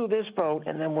we'll do this vote,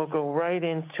 and then we'll go right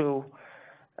into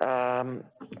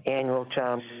annual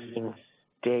town meeting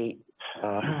date.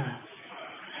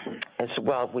 And so,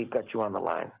 well, we've got you on the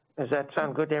line. Does that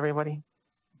sound good to everybody?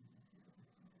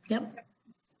 Yep.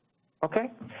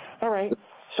 Okay. All right.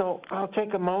 So I'll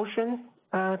take a motion,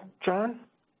 John.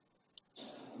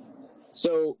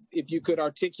 So if you could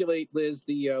articulate, Liz,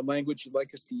 the language you'd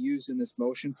like us to use in this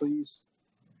motion, please.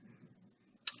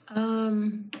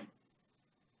 The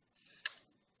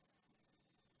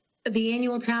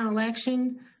annual town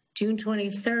election, June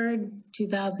 23rd,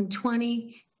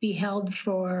 2020, be held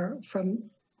from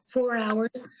 4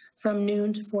 hours from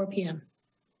noon to 4 p.m.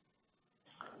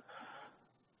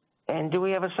 And do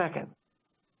we have a second?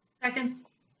 Second.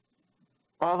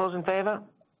 All those in favor?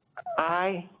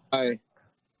 Aye. Aye.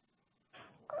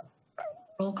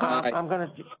 Roll call. I'm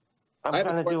gonna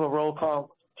do a roll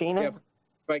call. Tina? Yeah,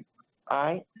 like,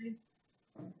 Aye.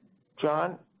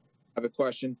 John? I have a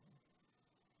question.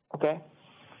 Okay.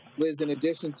 Liz, in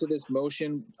addition to this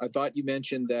motion, I thought you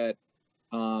mentioned that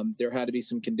there had to be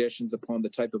some conditions upon the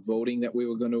type of voting that we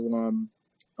were going to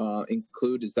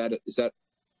include. Is that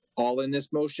all in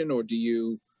this motion, or do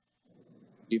you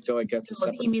feel like that's a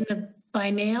separate? You mean by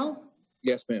mail?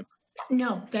 Yes, ma'am.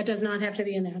 No, that does not have to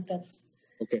be in there. That's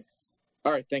okay.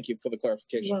 All right. Thank you for the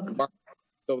clarification. You're welcome. Mark,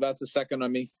 so that's a second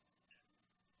on me.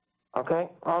 Okay.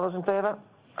 All those in favor?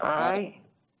 Aye.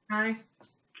 Aye.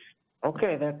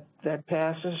 Okay, that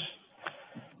passes.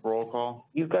 Roll call.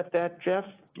 You got that, Jeff?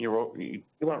 You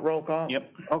want roll call?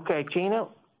 Yep. Okay, Tina,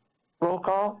 roll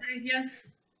call. Yes.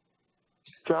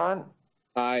 John?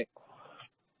 Aye.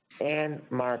 And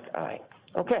Mark, aye.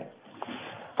 Okay.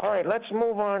 All right, let's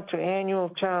move on to annual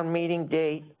town meeting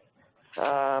date.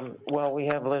 Well, we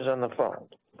have Liz on the phone.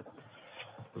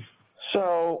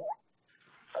 So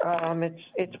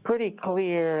it's pretty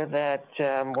clear that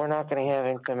we're not going to have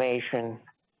information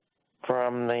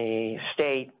from the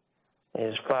state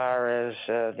as far as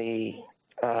the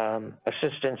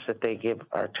assistance that they give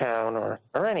our town or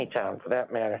any town for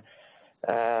that matter.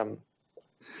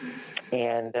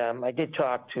 And I did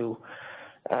talk to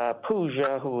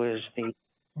Pooja, who is the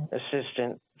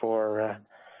assistant for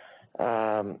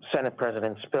Senate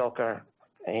President Spilker,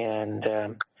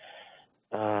 and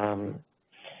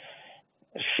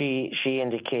she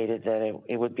indicated that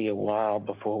it would be a while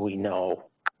before we know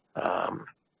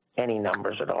any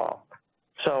numbers at all.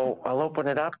 So I'll open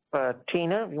it up.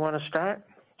 Tina, you want to start?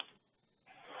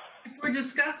 If we're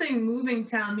discussing moving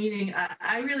town meeting,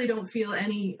 I really don't feel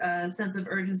any sense of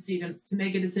urgency to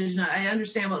make a decision. I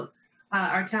understand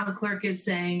our town clerk is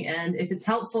saying, and if it's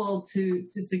helpful to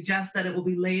suggest that it will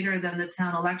be later than the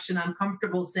town election, I'm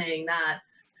comfortable saying that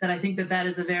I think that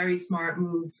is a very smart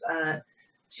move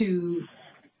to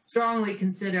strongly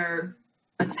consider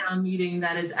a town meeting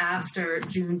that is after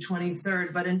June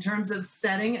 23rd. But in terms of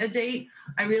setting a date,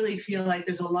 I really feel like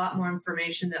there's a lot more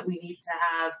information that we need to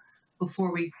have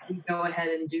before we go ahead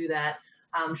and do that.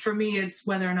 For me, it's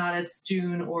whether or not it's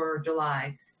June or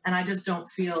July. And I just don't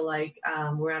feel like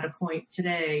we're at a point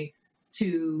today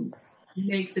to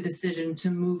make the decision to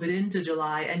move it into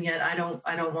July. And yet I don't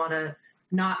want to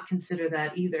not consider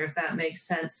that either, if that makes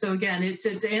sense. So again,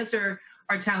 to answer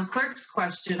our town clerk's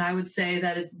question, I would say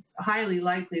that it's highly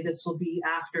likely this will be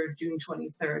after June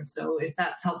 23rd. So if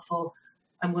that's helpful,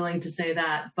 I'm willing to say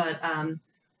that. But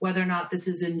whether or not this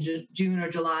is in June or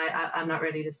July, I'm not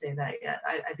ready to say that yet.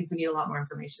 I think we need a lot more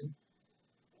information.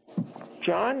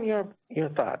 John, your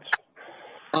thoughts?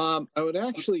 I would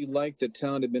actually like the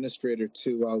town administrator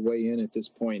to weigh in at this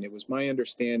point. It was my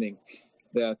understanding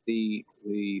that the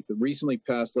recently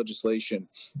passed legislation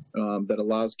that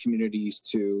allows communities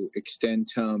to extend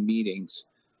town meetings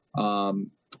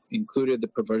included the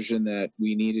provision that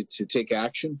we needed to take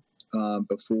action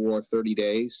before 30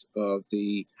 days of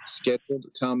the scheduled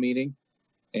town meeting.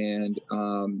 And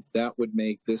that would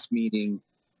make this meeting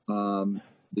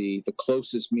the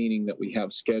closest meeting that we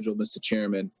have scheduled, Mr.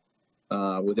 Chairman,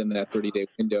 within that 30-day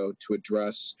window to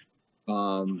address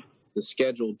the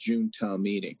scheduled June town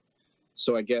meeting.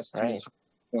 So I guess to this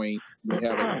point, we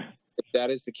have, if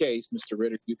that is the case, Mr.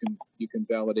 Ritter, you can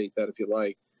validate that if you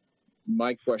like.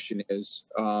 My question is,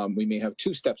 we may have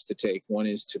two steps to take. One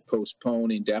is to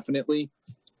postpone indefinitely,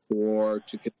 or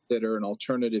to consider an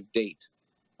alternative date.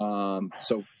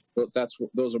 So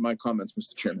those are my comments,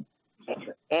 Mr. Chairman.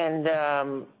 And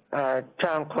our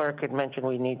town clerk had mentioned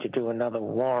we need to do another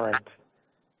warrant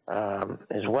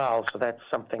as well, so that's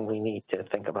something we need to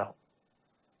think about.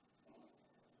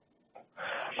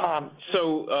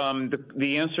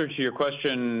 The answer to your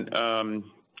question,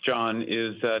 John,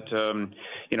 is that,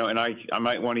 and I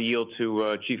might want to yield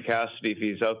to Chief Cassidy if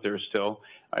he's out there still,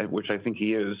 which I think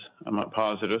he is. I'm not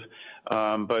positive.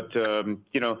 But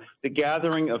the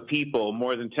gathering of people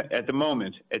more than at the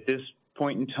moment, at this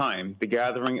point in time, the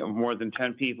gathering of more than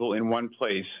 10 people in one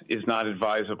place is not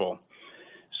advisable.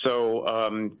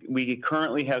 So we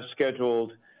currently have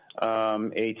scheduled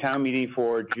a town meeting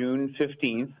for June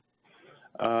 15th.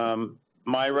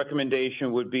 My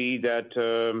recommendation would be that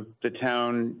the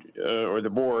town or the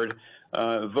board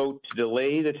vote to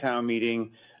delay the town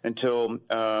meeting until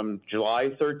July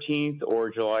 13th or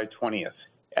July 20th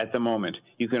at the moment.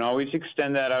 You can always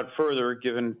extend that out further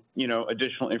given,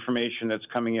 additional information that's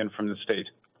coming in from the state.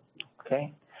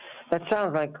 Okay. That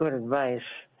sounds like good advice.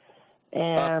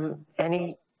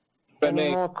 Any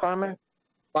more comments?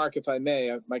 Mark, if I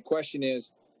may, my question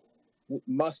is,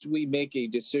 must we make a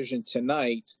decision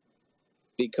tonight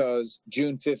because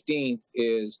June 15th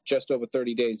is just over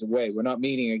 30 days away? We're not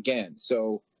meeting again.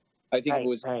 So I think it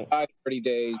was 30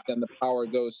 days, then the power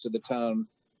goes to the town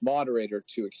moderator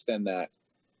to extend that.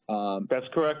 That's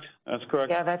correct. That's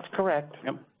correct. Yeah, that's correct.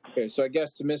 Yep. Okay, so I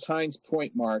guess to Ms. Hines'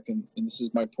 point, Mark, and this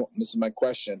is my point, this is my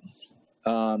question.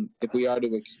 If we are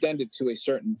to extend it to a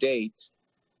certain date,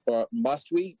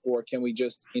 must we, or can we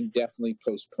just indefinitely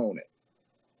postpone it?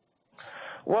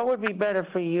 What would be better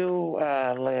for you,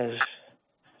 Liz,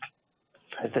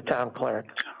 as the town clerk?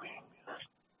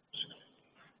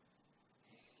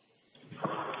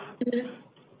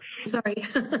 Sorry.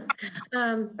 That's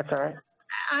all right.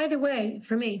 Either way,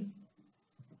 for me.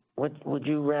 Would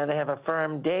you rather have a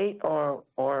firm date,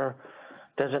 or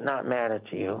does it not matter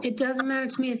to you? It doesn't matter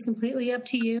to me. It's completely up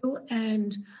to you.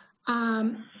 And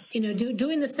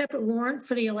doing the separate warrant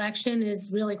for the election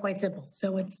is really quite simple.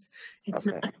 So it's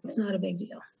not a big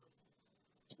deal.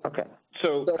 Okay.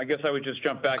 So I guess I would just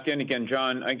jump back in again,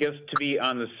 John. I guess to be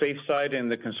on the safe side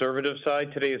and the conservative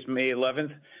side, today is May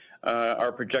 11th.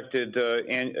 Our projected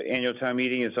annual town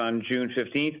meeting is on June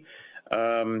 15th.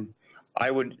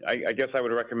 I guess I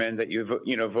would recommend that you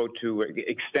vote to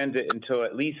extend it until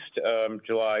at least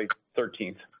July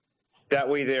 13th. That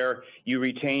way, you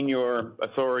retain your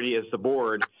authority as the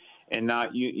board, and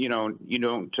not you don't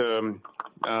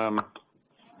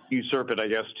usurp it, I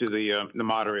guess, to the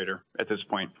moderator at this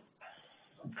point.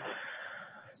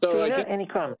 So Tina, any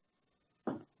comments?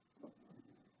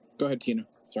 Go ahead, Tina.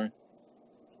 Sorry.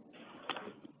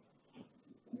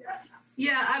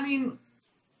 Yeah, I mean,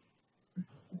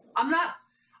 I'm not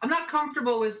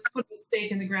comfortable with putting a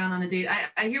stake in the ground on a date.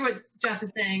 I hear what Jeff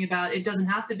is saying about it doesn't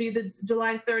have to be the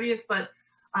July 30th, but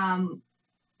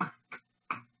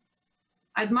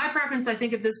My preference, I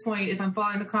think, at this point, if I'm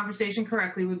following the conversation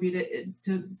correctly, would be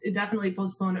to definitely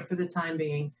postpone it for the time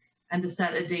being and to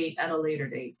set a date at a later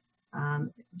date.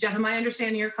 Jeff, am I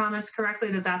understanding your comments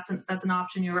correctly, that that's an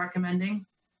option you're recommending?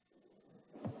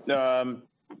 Yeah,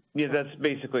 that's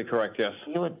basically correct, yes.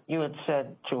 You had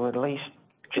said to at least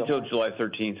until July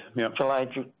 13th. Yeah.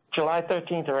 July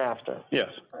 13th or after. Yes.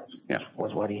 Yeah.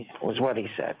 Was what he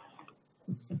said.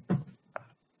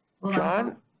 Well,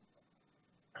 John?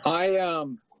 I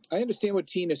understand what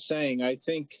Tina's saying. I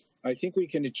think we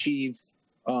can achieve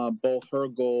both her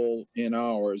goal and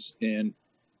ours, and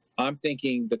I'm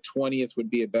thinking the 20th would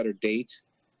be a better date,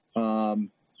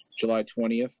 July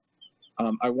 20th.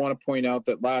 I want to point out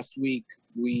that last week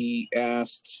we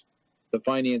asked the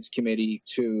Finance Committee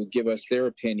to give us their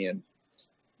opinion,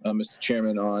 Mr.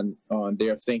 Chairman, on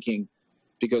their thinking,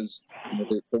 because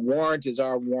the warrant is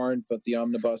our warrant, but the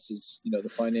omnibus is, the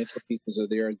financial pieces are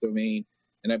their domain.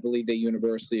 And I believe they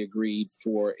universally agreed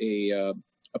for a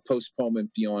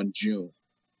postponement beyond June.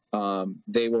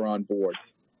 They were on board.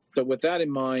 So with that in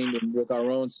mind, and with our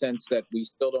own sense that we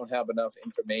still don't have enough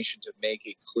information to make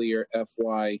a clear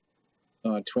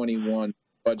FY21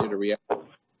 budget a reality,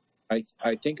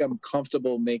 I think I'm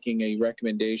comfortable making a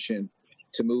recommendation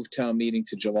to move town meeting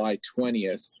to July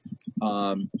 20th,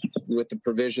 with the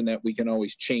provision that we can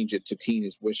always change it to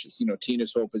Tina's wishes.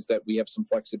 Tina's hope is that we have some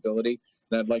flexibility,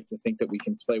 and I'd like to think that we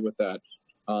can play with that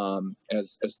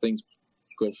as things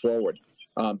go forward.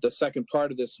 The second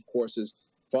part of this, of course, is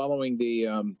following the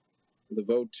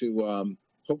vote to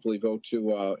hopefully vote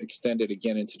to extend it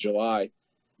again into July.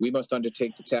 We must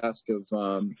undertake the task of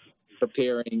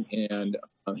preparing and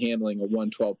handling a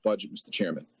 1/12 budget, Mr.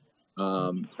 Chairman.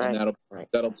 And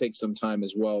that'll take some time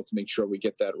as well to make sure we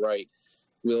get that right.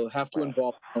 We'll have to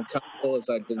involve council, as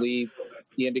I believe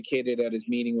he indicated at his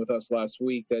meeting with us last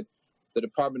week, that the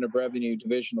Department of Revenue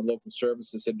Division of Local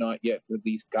Services had not yet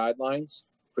released guidelines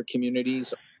for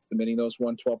communities submitting those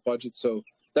 1/12 budgets. So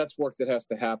that's work that has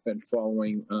to happen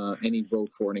following any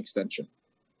vote for an extension.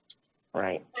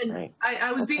 Right. And right.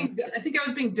 I think I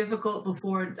was being difficult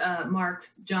before, Mark,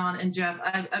 John, and Jeff.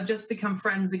 I've just become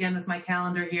friends again with my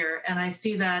calendar here, and I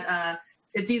see that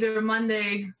it's either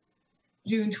Monday,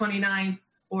 June 29th,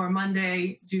 or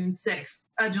Monday, July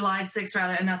 6th,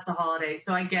 rather, and that's the holiday.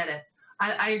 So I get it.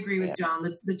 I agree with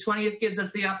John. The 20th gives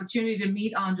us the opportunity to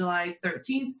meet on July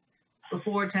 13th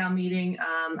before town meeting.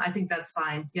 I think that's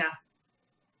fine. Yeah.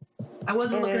 I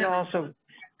wasn't looking at also.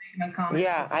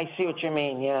 Yeah, I see what you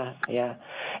mean. Yeah.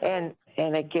 And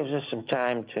it gives us some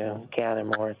time to gather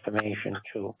more information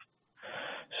too.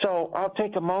 So I'll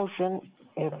take a motion,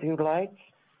 if you'd like,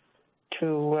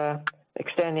 to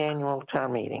extend the annual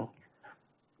town meeting.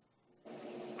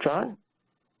 John?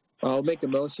 I'll make a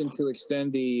motion to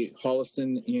extend the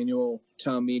Holliston annual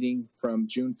town meeting from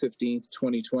June 15th,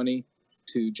 2020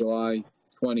 to July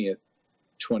 20th,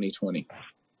 2020.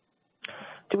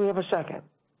 Do we have a second?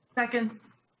 Second.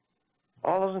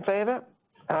 All those in favor?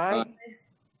 Aye.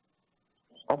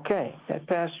 Okay, that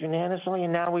passed unanimously,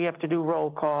 and now we have to do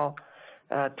roll call.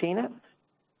 Tina?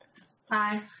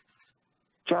 Aye.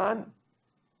 John?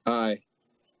 Aye.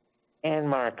 And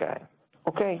Mark, aye.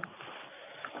 Okay.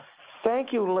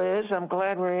 Thank you, Liz. I'm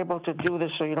glad we're able to do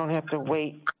this so you don't have to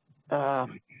wait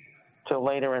till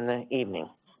later in the evening.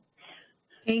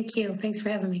 Thank you. Thanks for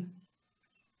having me.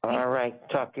 All right.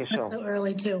 Talk to you soon. So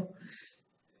early, too.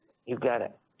 You got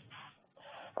it.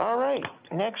 All right.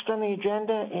 Next on the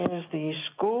agenda is the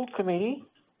school committee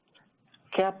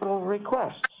capital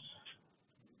requests.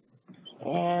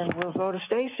 And we'll go to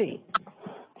Stacy.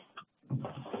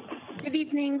 Good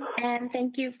evening, and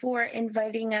thank you for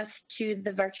inviting us to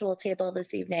the virtual table this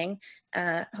evening.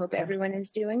 Hope everyone is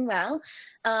doing well.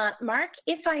 Mark,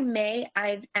 if I may,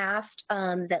 I've asked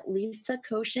that Lisa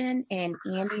Koshin and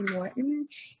Andy Morton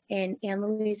and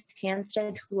Anne-Louise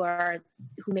Hanstead, who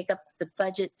make up the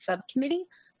budget subcommittee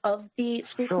of the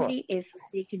school committee, if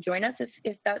they could join us,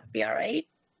 if that would be all right.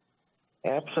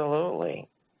 Absolutely.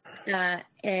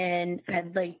 And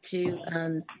I'd like to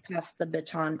pass the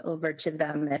baton over to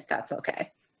them, if that's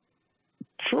okay.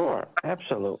 Sure,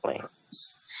 absolutely.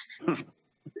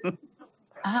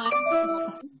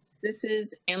 Hi, this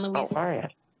is Anne-Louise. How are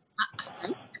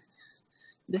you?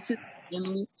 This is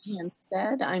Anne-Louise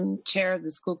Hanstead. I'm chair of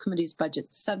the school committee's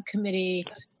budget subcommittee.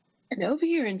 And over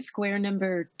here in square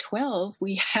number 12,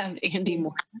 we have Andy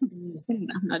Morton. I'm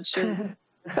not sure.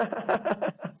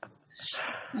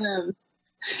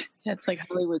 That's like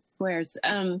Hollywood Squares.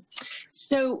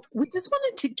 So we just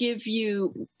wanted to give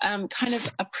you kind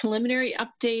of a preliminary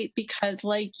update because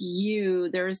like you,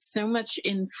 there's so much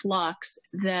in flux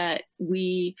that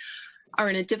we are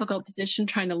in a difficult position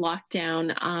trying to lock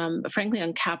down, frankly,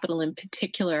 on capital in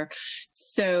particular.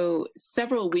 So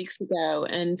several weeks ago,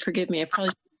 and forgive me, I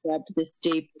probably grabbed this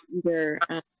date, either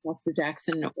Dr.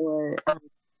 Jackson or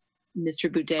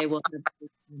Mr. Boudet will have,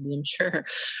 I'm sure,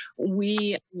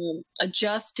 we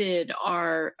adjusted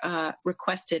our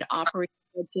requested operating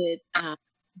budget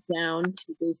down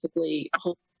to basically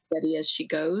hold steady as she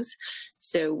goes.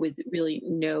 So with really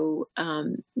no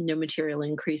material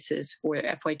increases for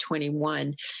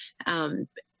FY21.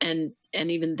 And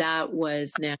even that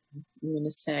was now, I'm going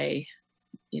to say,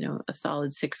 a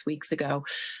solid 6 weeks ago.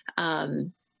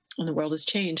 And the world has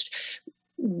changed.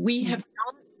 We have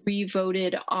not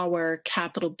revoted our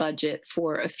capital budget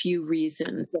for a few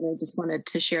reasons, and I just wanted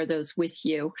to share those with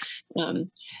you.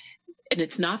 And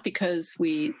it's not because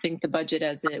we think the budget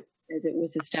as it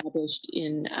was established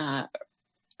in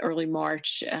early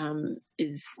March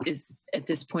is at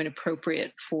this point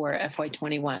appropriate for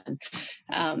FY21.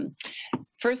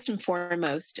 First and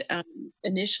foremost,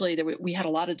 initially we had a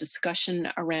lot of discussion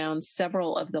around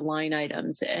several of the line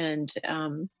items, and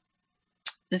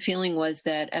the feeling was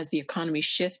that as the economy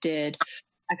shifted,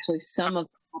 actually some of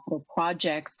the capital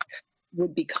projects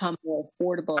would become more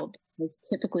affordable, because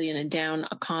typically in a down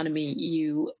economy,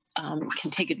 you can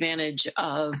take advantage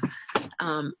of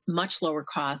much lower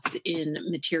costs in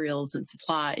materials and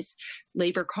supplies.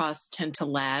 Labor costs tend to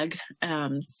lag.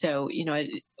 So, I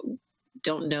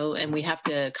don't know, and we have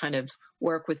to kind of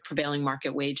work with prevailing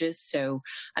market wages. So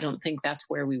I don't think that's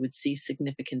where we would see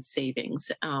significant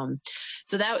savings.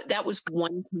 So that was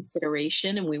one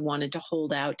consideration, and we wanted to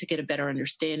hold out to get a better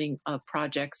understanding of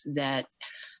projects that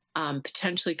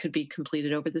potentially could be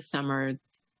completed over the summer,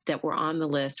 that were on the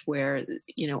list where,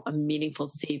 a meaningful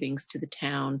savings to the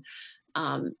town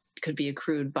could be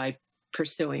accrued by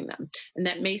pursuing them. And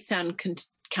that may sound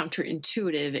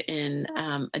counterintuitive in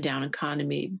a down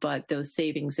economy, but those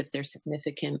savings, if they're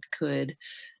significant, could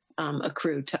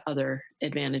accrue to other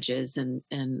advantages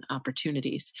and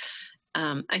opportunities.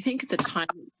 I think at the time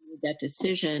of that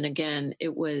decision, again,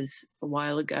 it was a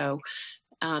while ago,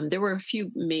 there were a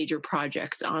few major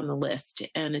projects on the list.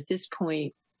 And at this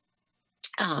point,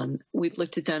 we've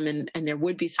looked at them, and there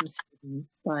would be some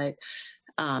savings, but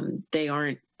they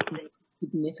aren't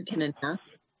significant enough,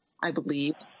 I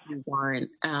believe, to warrant,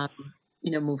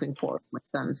 moving forward with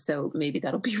them. So maybe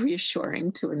that'll be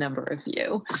reassuring to a number of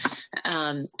you.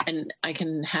 And I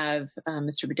can have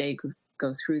Mr. Boudet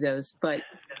go through those. But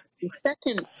the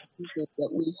second reason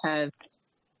that we have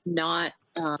not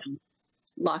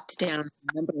locked down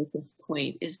a number at this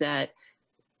point is that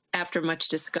after much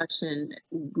discussion,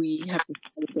 we have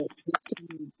decided that we still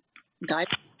need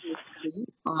guidance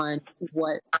on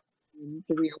what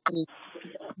the reopening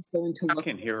is going to look like.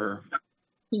 I can hear her.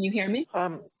 Can you hear me?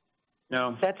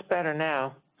 No. That's better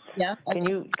now. Yeah. Okay. Can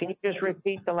you just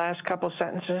repeat the last couple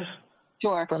sentences?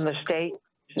 Sure. From the state?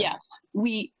 Yeah.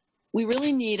 We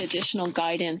really need additional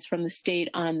guidance from the state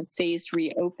on the phased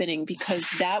reopening, because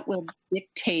that will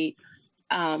dictate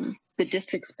the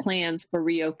district's plans for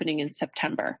reopening in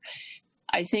September.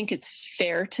 I think it's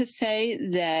fair to say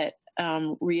that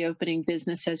reopening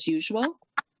business as usual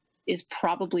is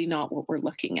probably not what we're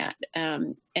looking at.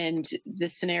 And the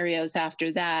scenarios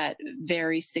after that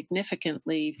vary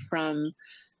significantly from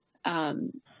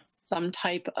some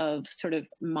type of sort of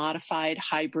modified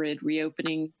hybrid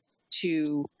reopening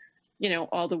to,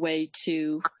 all the way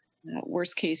to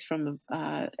worst case from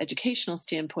an educational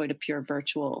standpoint, a pure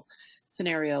virtual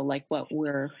scenario like what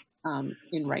we're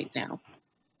in right now.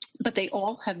 But they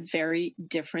all have very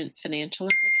different financial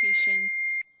implications.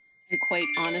 And quite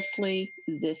honestly,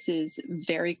 this is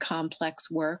very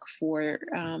complex work for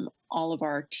all of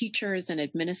our teachers and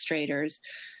administrators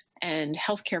and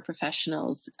healthcare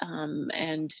professionals.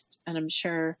 And I'm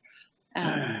sure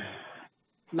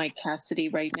Mike Cassidy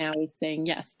right now is saying,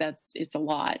 yes, it's a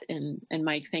lot. And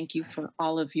Mike, thank you for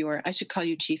all of I should call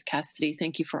you Chief Cassidy.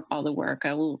 Thank you for all the work.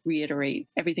 I will reiterate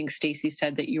everything Stacy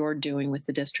said that you're doing with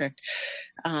the district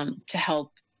to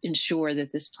help ensure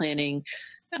that this planning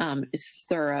is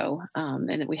thorough and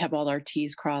that we have all our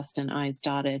T's crossed and I's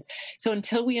dotted. So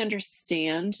until we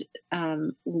understand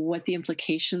what the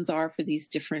implications are for these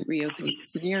different reopening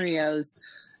scenarios,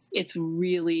 it's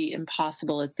really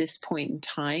impossible at this point in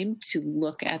time to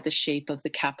look at the shape of the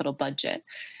capital budget.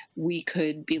 We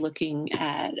could be looking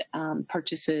at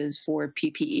purchases for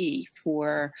PPE,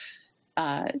 for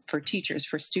teachers,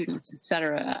 for students, et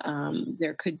cetera.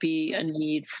 There could be a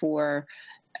need for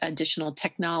additional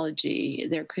technology.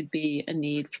 There could be a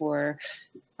need for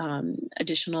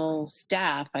additional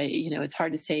staff. It's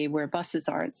hard to say where buses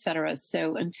are, et cetera.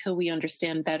 So until we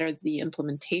understand better the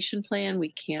implementation plan,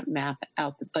 we can't map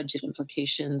out the budget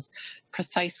implications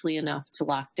precisely enough to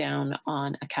lock down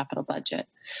on a capital budget.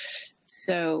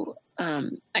 So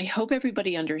I hope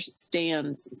everybody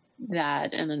understands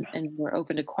that, and we're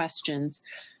open to questions.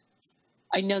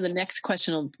 I know the next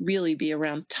question will really be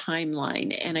around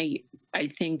timeline, and I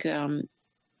think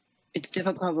it's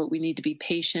difficult, but we need to be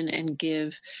patient and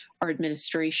give our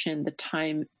administration the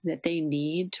time that they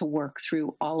need to work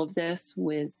through all of this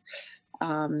with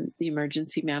the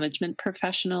emergency management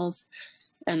professionals.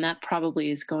 And that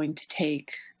probably is going to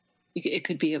take, it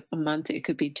could be a month, it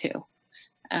could be 2.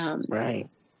 Right.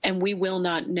 And we will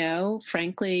not know,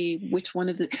 frankly, which one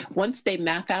of once they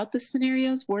map out the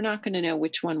scenarios, we're not going to know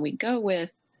which one we go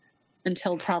with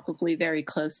until probably very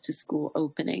close to school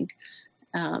opening.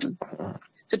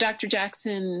 So Dr.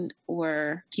 Jackson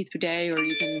or Keith Boudet or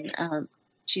even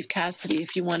Chief Cassidy,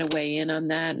 if you want to weigh in on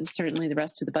that, and certainly the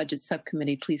rest of the budget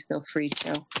subcommittee, please feel free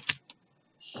to.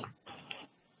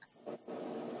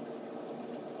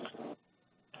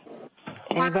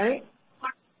 Anybody?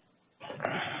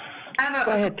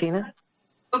 Go ahead, Tina.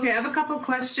 Okay, I have a couple of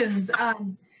questions.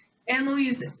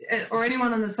 Anne-Louise, or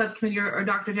anyone on the subcommittee, or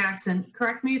Dr. Jackson,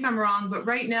 correct me if I'm wrong, but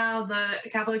right now the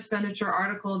capital expenditure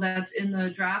article that's in the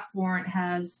draft warrant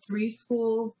has 3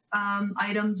 school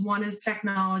items. One is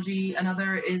technology,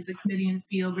 another is the committee and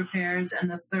field repairs, and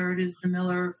the third is the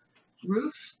Miller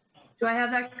roof. Do I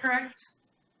have that correct?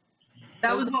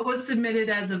 That was what was submitted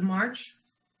as of March?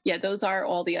 Yeah, those are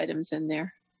all the items in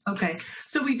there. Okay,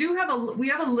 so we have a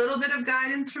little bit of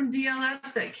guidance from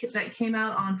DLS that came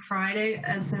out on Friday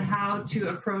as to how to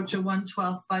approach a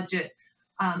 1/12 budget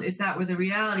if that were the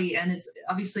reality. And it's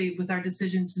obviously with our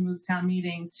decision to move town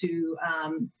meeting to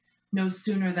no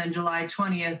sooner than July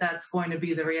 20th, that's going to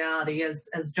be the reality, as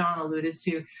John alluded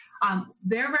to.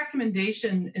 Their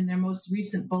recommendation in their most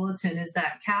recent bulletin is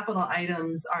that capital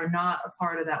items are not a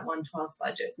part of that 1/12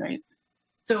 budget. Right.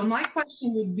 So my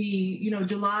question would be,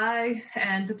 July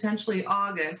and potentially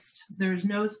August, there's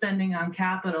no spending on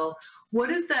capital. What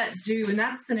does that do in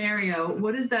that scenario?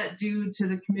 What does that do to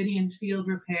the committee and field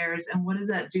repairs? And what does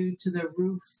that do to the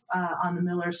roof on the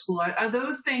Miller School? Are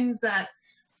those things that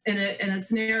in a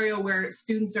scenario where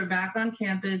students are back on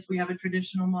campus, we have a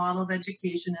traditional model of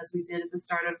education as we did at the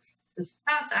start of this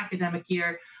past academic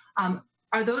year,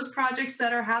 are those projects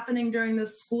that are happening during the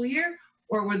school year?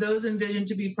 Or were those envisioned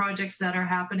to be projects that are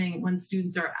happening when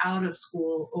students are out of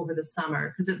school over the summer?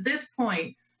 Because at this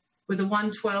point, with a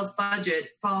 1/12 budget,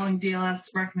 following DLS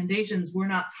recommendations, we're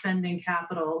not spending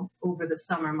capital over the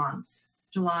summer months,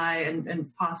 July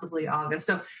and possibly August.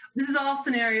 So this is all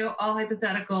scenario, all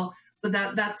hypothetical, but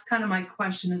that's kind of my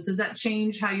question is, does that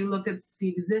change how you look at the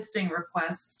existing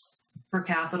requests for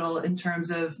capital in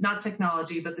terms of not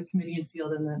technology, but the committee and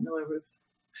field and the Miller roof?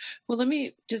 Well, let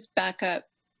me just back up.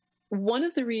 One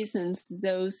of the reasons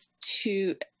those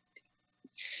two,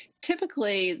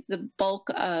 typically the bulk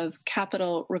of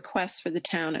capital requests for the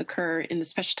town occur in the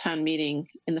special town meeting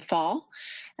in the fall.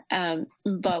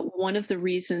 But one of the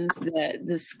reasons that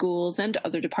the schools and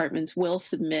other departments will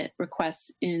submit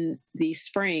requests in the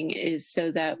spring is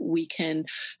so that we can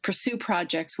pursue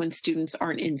projects when students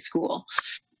aren't in school.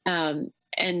 And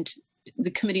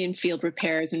the committee and field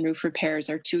repairs and roof repairs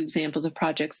are 2 examples of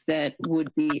projects that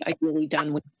would be ideally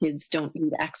done when kids don't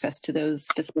need access to those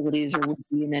facilities or would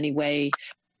be in any way,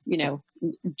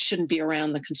 shouldn't be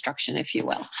around the construction, if you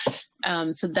will.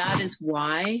 So that is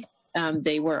why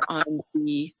they were on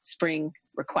the spring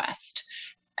request.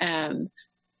 I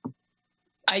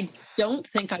don't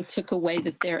think I took away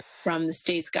that from the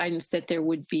state's guidance that there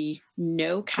would be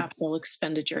no capital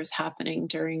expenditures happening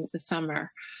during the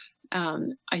summer.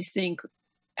 I think,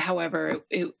 however,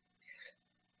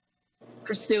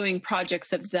 pursuing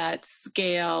projects of that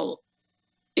scale,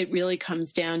 it really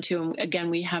comes down to, and again,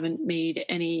 we haven't made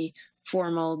any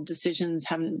formal decisions,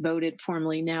 haven't voted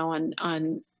formally now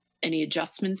on any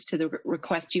adjustments to the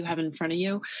request you have in front of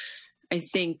you. I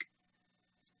think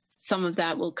some of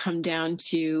that will come down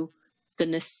to the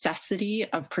necessity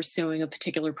of pursuing a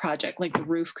particular project. Like the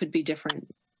roof could be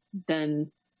different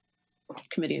than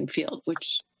committee and field,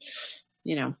 which,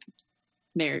 that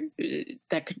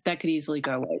could easily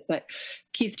go away. But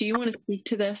Keith, do you want to speak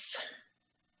to this?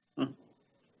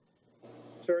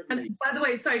 Certainly. And by the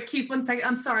way, sorry, Keith, 1 second.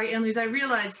 I'm sorry, Annalise. I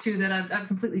realized too that I've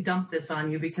completely dumped this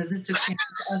on you because this just came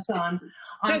to us on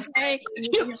okay.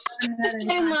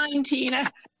 In line, Tina.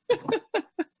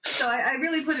 So I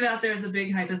really put it out there as a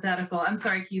big hypothetical. I'm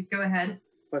sorry, Keith. Go ahead.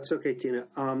 That's okay, Tina.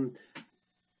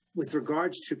 with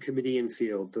regards to committee and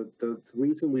field, the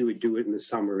reason we would do it in the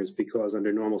summer is because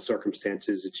under normal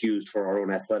circumstances, it's used for our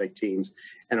own athletic teams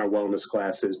and our wellness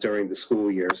classes during the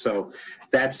school year. So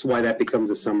that's why that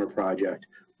becomes a summer project.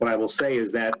 What I will say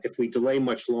is that if we delay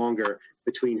much longer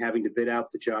between having to bid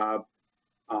out the job,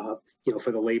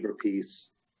 for the labor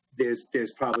piece,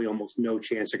 there's probably almost no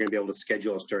chance they're going to be able to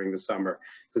schedule us during the summer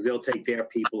because they'll take their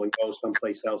people and go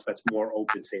someplace else that's more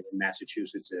open, say, than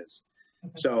Massachusetts is.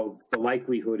 Okay. So the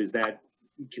likelihood is that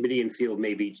committee and field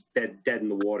may be dead in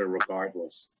the water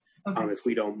regardless, okay, if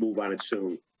we don't move on it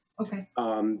soon. Okay.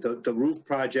 The roof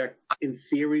project, in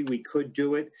theory, we could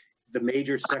do it. The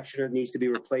major section that needs to be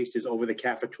replaced is over the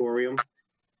cafetorium.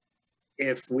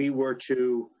 If we were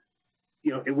to,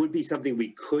 it would be something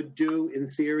we could do in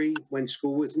theory when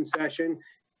school was in session.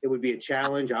 It would be a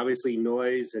challenge, obviously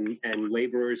noise and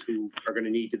laborers who are going to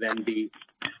need to then be,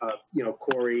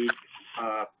 quarried,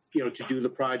 to do the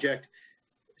project.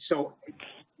 So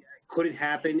could it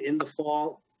happen in the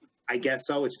fall? I guess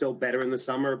so. It's still better in the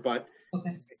summer, but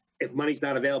okay, if money's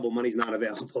not available, money's not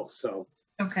available. So.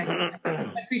 Okay.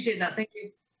 I appreciate that. Thank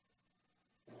you.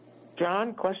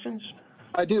 John, questions?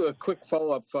 I do. A quick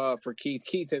follow-up for Keith.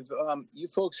 Keith, have you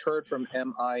folks heard from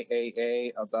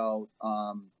MIAA about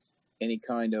any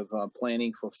kind of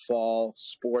planning for fall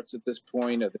sports at this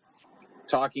point? Are they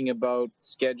talking about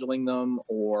scheduling them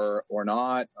or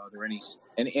not? Are there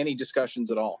any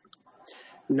discussions at all?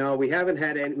 No, we haven't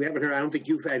had any. We haven't heard. I don't think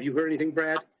have you heard anything,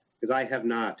 Brad? Because I have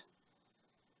not.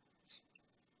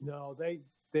 No,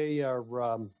 they are.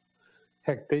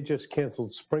 Heck, they just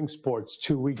canceled spring sports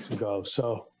 2 weeks ago,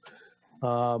 so.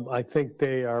 I think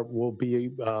will be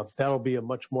that'll be a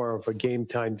much more of a game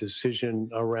time decision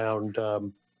around,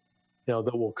 that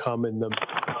will come in the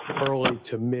early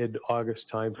to mid August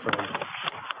timeframe.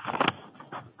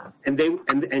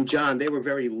 And John, they were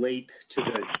very late to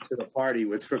the party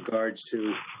with regards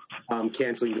to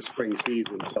canceling the spring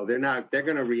season. So they're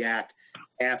going to react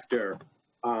after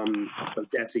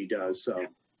what Desi does. So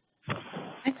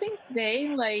I think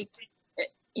they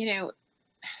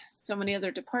so many other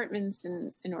departments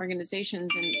and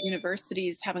organizations and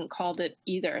universities haven't called it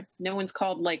either. No one's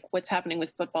called what's happening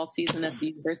with football season at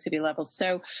the university level.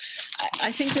 So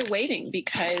I think they're waiting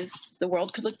because the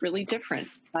world could look really different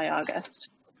by August.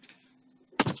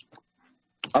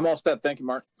 I'm all set. Thank you,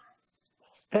 Mark.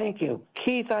 Thank you.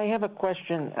 Keith, I have a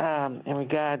question in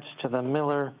regards to the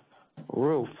Miller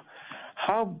roof.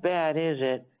 How bad is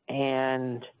it?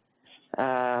 And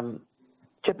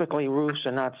typically roofs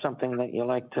are not something that you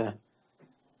like to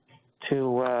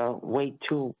wait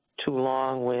too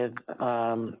long with.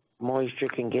 Moisture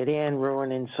can get in,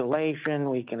 ruin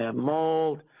insulation. We can have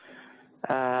mold.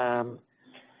 How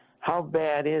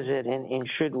bad is it? And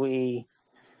should we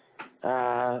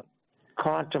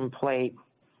contemplate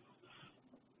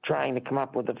trying to come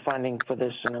up with the funding for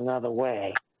this in another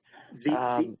way?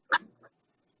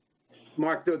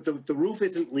 Mark, the roof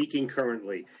isn't leaking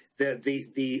currently.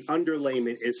 The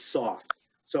underlayment is soft.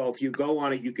 So if you go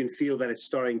on it, you can feel that it's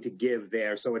starting to give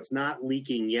there. So it's not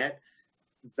leaking yet.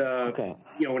 Okay.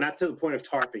 We're not to the point of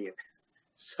tarping it.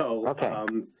 So, okay.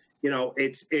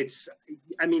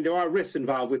 There are risks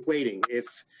involved with waiting.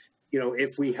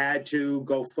 If we had to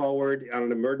go forward on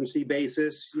an emergency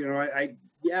basis, there's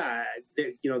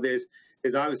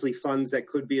obviously funds that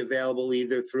could be available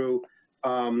either through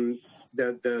the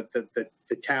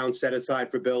town set aside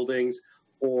for buildings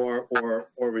or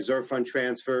reserve fund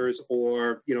transfers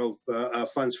or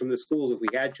funds from the schools if we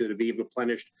had to be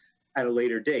replenished at a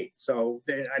later date. So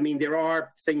there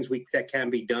are things that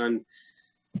can be done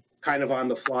kind of on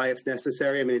the fly if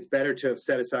necessary. It's better to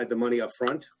set aside the money up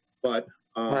front, but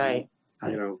right.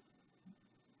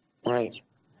 Right.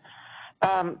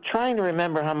 Trying to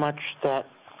remember how much that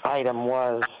item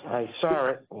was. I saw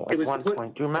it at one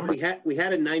point. Do you remember? We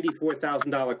had a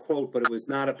 $94,000 quote, but it was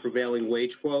not a prevailing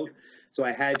wage quote. So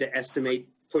I had to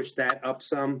push that up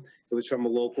some. It was from a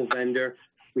local vendor.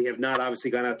 We have not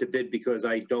obviously gone out to bid because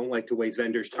I don't like to waste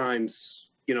vendors' times,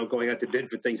 going out to bid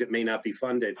for things that may not be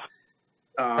funded.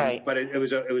 Right. But it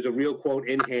was a real quote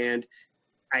in hand.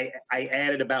 I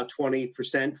added about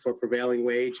 20% for prevailing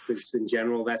wage because in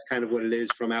general, that's kind of what it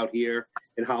is from out here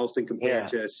in Holliston compared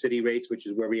to city rates, which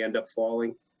is where we end up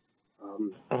falling.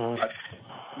 Mr.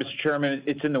 Chairman,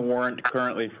 it's in the warrant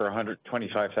currently for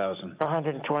 $125,000.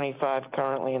 125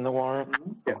 currently in the warrant?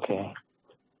 Yes. Okay.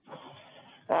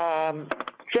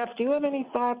 Jeff, do you have any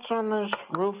thoughts on this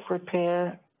roof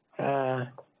repair?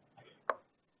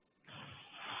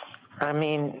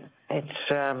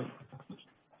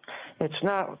 It's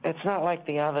not like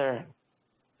the other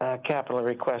capital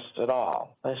requests at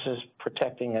all. This is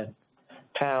protecting a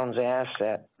town's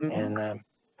asset, and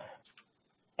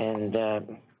And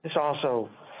this also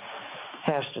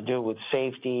has to do with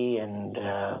safety and.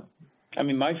 I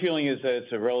mean, my feeling is that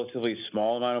it's a relatively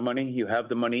small amount of money. You have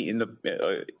the money in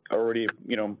the already,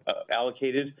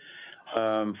 allocated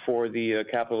for the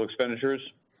capital expenditures.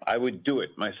 I would do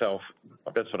it myself.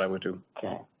 That's what I would do.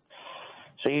 Okay.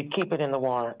 So you'd keep it in the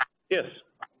warrant? Yes.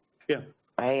 Yeah.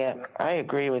 I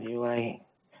agree with you. I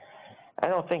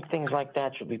don't think things like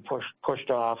that should be pushed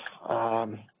off.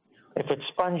 If it's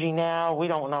spongy now, we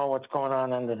don't know what's going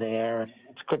on under there. It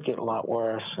could get a lot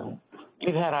worse. And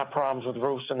we've had our problems with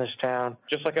roofs in this town.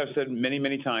 Just like I've said many,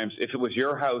 many times, if it was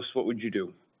your house, what would you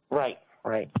do? Right.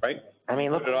 Right? I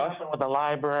mean, look what happened with the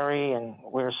library, and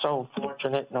we're so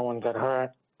fortunate no one got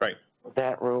hurt. Right. With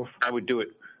that roof. I would do it.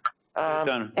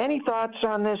 Done. Any thoughts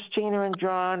on this, Tina and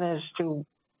John, as to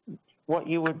what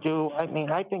you would do? I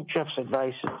mean, I think Jeff's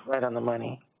advice is right on the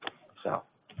money. So.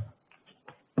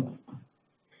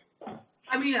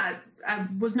 I mean, I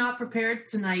was not prepared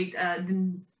tonight.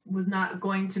 Was not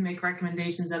going to make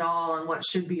recommendations at all on what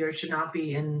should be or should not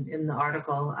be in the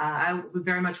article. I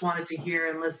very much wanted to hear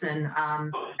and listen.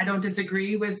 I don't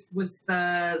disagree with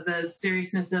the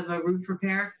seriousness of a roof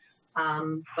repair,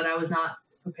 but I was not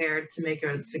prepared to make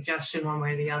a suggestion one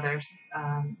way or the other.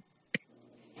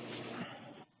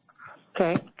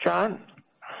 Okay, John?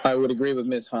 I would agree with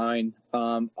Ms. Hine.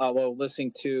 Although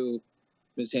listening to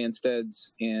Ms.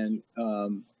 Hanstead's and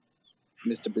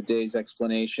Mr. Bidet's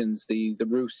explanations, the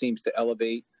roof seems to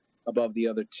elevate above the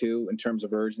other two in terms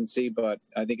of urgency, but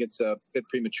I think it's a bit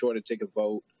premature to take a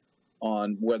vote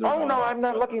on whether. Oh, no, I'm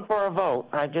not looking for a vote.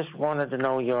 I just wanted to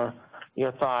know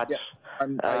your thoughts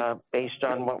based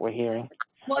on what we're hearing.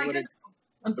 Well,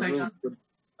 I'm sorry, John.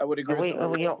 I would agree.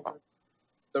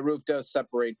 The roof does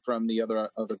separate from the other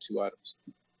two items.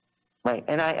 Right,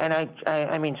 and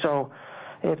I mean, so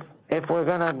if we're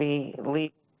going to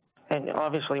be and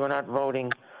obviously we're not voting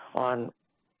on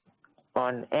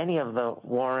any of the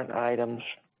warrant items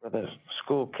for the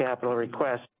school capital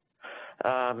request.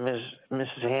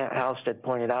 Mrs. Halstead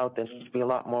pointed out there needs to be a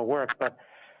lot more work, but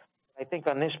I think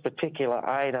on this particular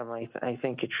item, I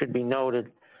think it should be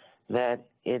noted that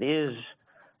it is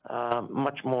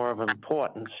much more of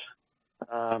importance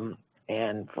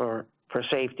and for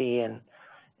safety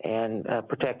and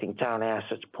protecting town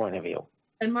assets point of view.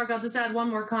 And Mark, I'll just add one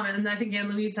more comment, and I think Ann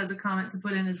Louise has a comment to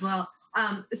put in as well.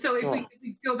 So if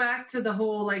we go back to the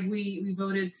whole, like we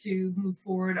voted to move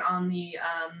forward on the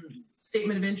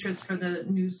statement of interest for the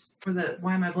news for the,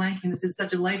 why am I blanking? This is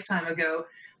such a lifetime ago.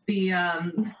 The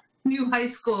new high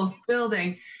school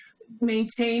building,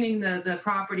 maintaining the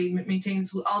property, maintaining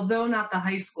school, although not the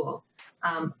high school.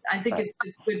 I think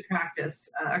it's good practice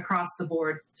across the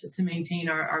board to maintain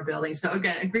our building. So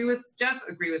again, agree with Jeff,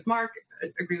 agree with Mark,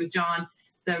 agree with John.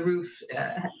 The roof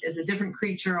is a different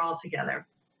creature altogether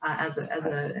as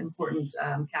an important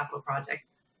capital project.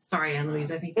 Sorry, Ann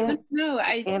Louise, I think. Ann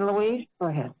Louise, go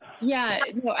ahead. Yeah,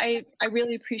 no, I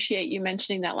really appreciate you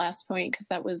mentioning that last point, because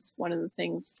that was one of the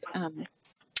things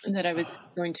that I was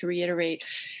going to reiterate.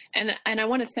 And I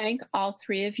want to thank all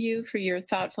three of you for your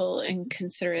thoughtful and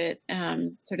considerate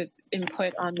sort of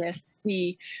input on this.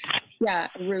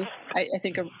 Roof, I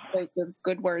think those are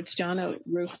good words, John. A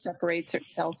roof separates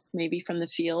itself maybe from the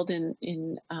field in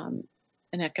an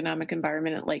economic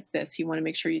environment like this. You want to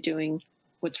make sure you're doing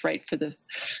what's right for the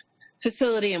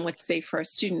facility and what's safe for our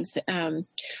students.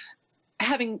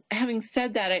 Having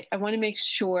said that, I want to make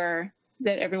sure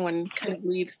that everyone kind of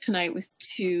leaves tonight with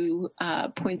two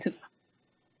points of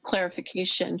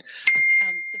clarification.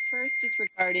 The first is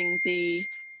regarding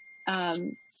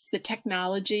the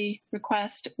technology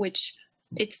request, which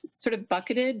it's sort of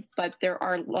bucketed, but there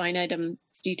are line item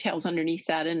details underneath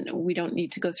that, and we don't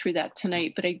need to go through that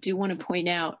tonight. But I do want to point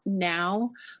out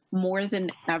now, more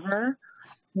than ever,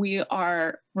 we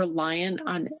are reliant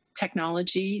on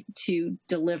technology to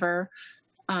deliver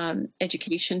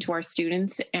education to our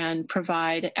students and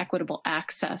provide equitable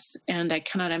access. And I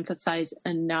cannot emphasize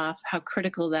enough how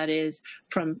critical that is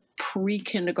from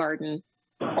pre-kindergarten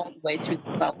all the way through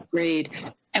the 12th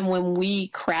grade. And when we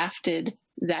crafted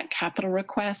that capital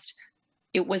request,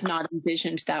 it was not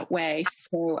envisioned that way.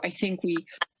 So I think we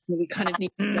kind of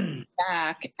need to go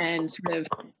back and sort of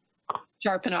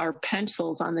sharpen our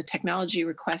pencils on the technology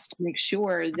request to make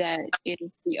sure that if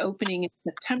the opening in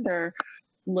September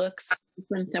looks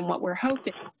different than what we're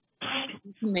hoping,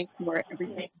 we can make sure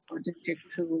everything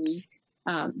digitally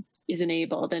is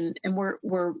enabled. And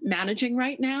we're managing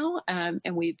right now, and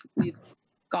we've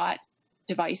got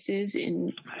devices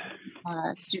in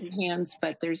student hands,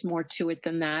 but there's more to it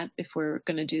than that if we're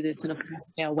going to do this in a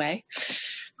full-scale way.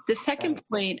 The second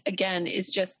point, again, is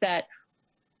just that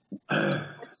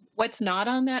What's not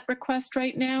on that request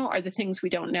right now are the things we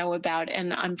don't know about,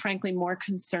 and I'm frankly more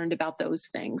concerned about those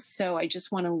things. So I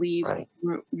just want to leave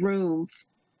room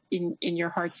in your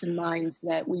hearts and minds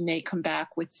that we may come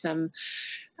back with some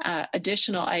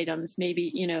additional items.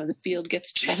 Maybe, the field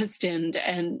gets jettisoned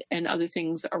and other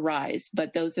things arise,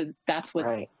 but that's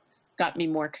what's got me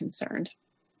more concerned.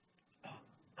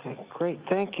 Okay, great,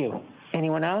 thank you.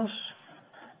 Anyone else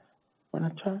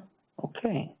want to talk?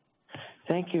 Okay,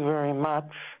 thank you very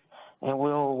much, and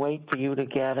we'll wait for you to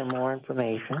gather more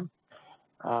information.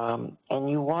 And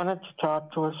you wanted to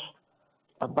talk to us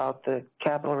about the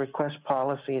capital request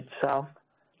policy itself.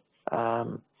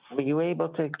 Were you able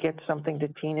to get something to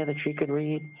Tina that she could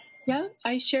read? Yeah,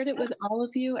 I shared it with all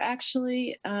of you,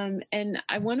 actually. And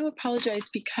I want to apologize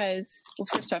because, well,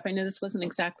 first off, I know this wasn't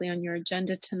exactly on your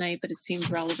agenda tonight, but it seemed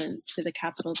relevant to the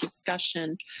capital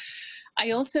discussion. I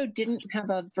also didn't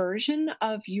have a version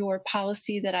of your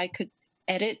policy that I could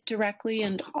edit directly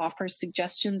and offer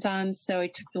suggestions on, so I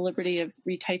took the liberty of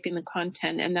retyping the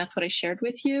content, and that's what I shared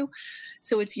with you.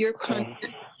 So it's your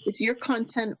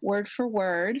content, word for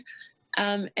word.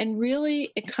 And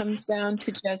really, it comes down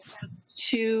to just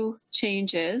two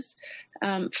changes.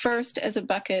 First, as a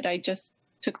bucket, I just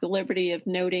took the liberty of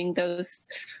noting those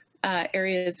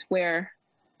areas where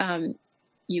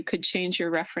you could change your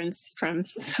reference from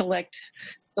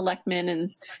selectmen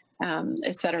and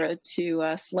et cetera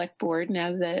to select board,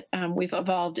 now that we've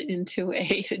evolved into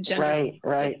a agenda.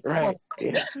 Right.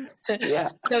 Yeah.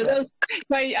 So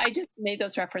I just made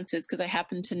those references because I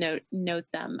happened to note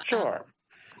them. Sure.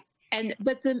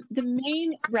 But the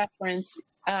main reference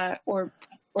or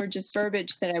just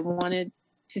verbiage that I wanted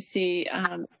to see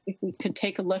if we could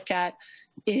take a look at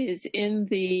is in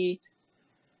the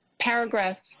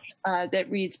paragraph that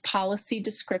reads policy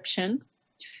description.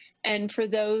 And for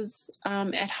those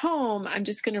at home, I'm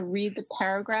just going to read the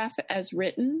paragraph as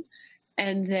written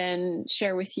and then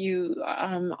share with you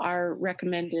our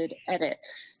recommended edit.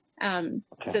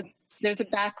 So there's a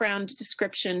background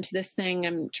description to this thing.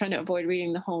 I'm trying to avoid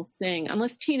reading the whole thing.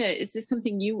 Unless, Tina, is this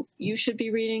something you should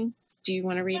be reading? Do you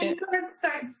want to read it?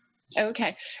 Sorry.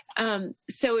 Okay.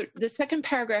 So the second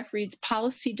paragraph reads,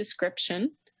 policy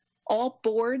description. All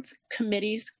boards,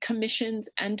 committees, commissions,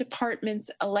 and departments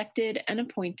elected and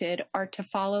appointed are to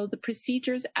follow the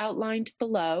procedures outlined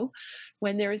below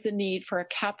when there is a need for a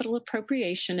capital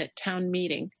appropriation at town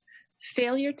meeting.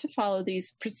 Failure to follow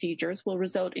these procedures will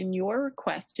result in your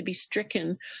request to be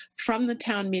stricken from the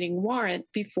town meeting warrant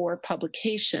before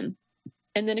publication.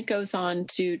 And then it goes on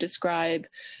to describe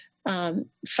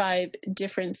 5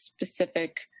 different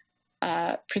specific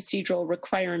procedural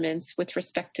requirements with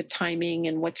respect to timing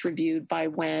and what's reviewed by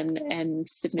when and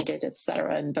submitted, et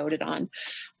cetera, and voted on.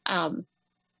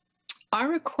 Our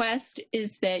request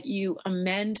is that you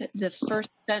amend the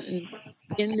first sentence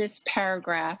in this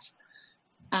paragraph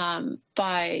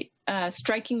by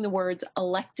striking the words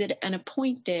elected and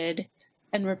appointed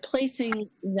and replacing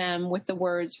them with the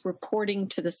words reporting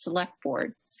to the select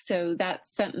board. So that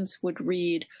sentence would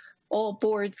read, all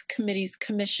boards, committees,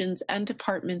 commissions, and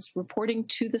departments reporting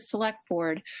to the select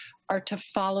board are to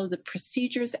follow the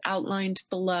procedures outlined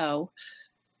below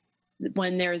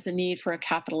when there is a need for a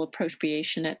capital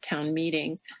appropriation at town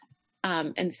meeting,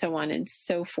 and so on and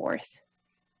so forth.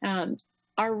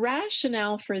 Our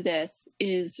rationale for this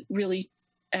is really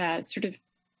sort of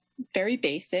very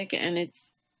basic, and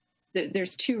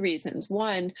there's 2 reasons.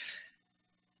 One,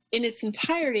 in its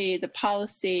entirety, the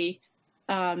policy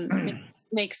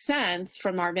makes sense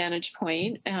from our vantage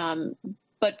point,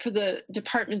 but for the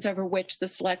departments over which the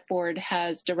select board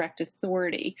has direct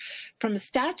authority. From a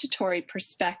statutory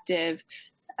perspective,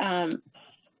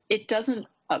 it doesn't,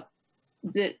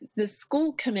 the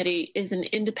school committee is an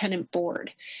independent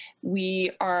board.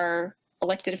 We are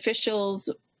elected officials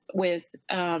with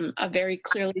a very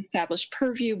clearly established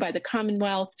purview by the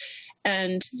Commonwealth,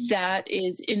 and that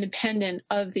is independent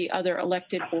of the other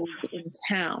elected boards in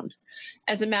town.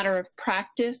 As a matter of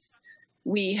practice,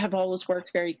 we have always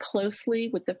worked very closely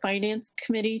with the Finance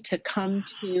Committee to come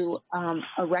to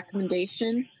a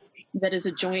recommendation that is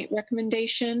a joint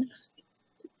recommendation.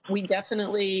 We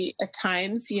definitely, at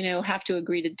times, have to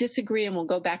agree to disagree, and we'll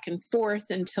go back and forth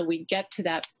until we get to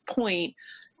that point.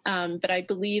 But I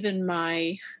believe in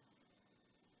my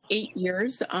 8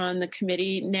 years on the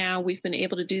committee now, we've been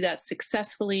able to do that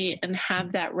successfully and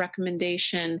have that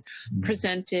recommendation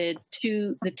presented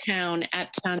to the town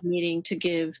at town meeting to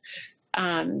give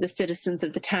the citizens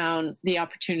of the town the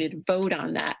opportunity to vote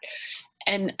on that.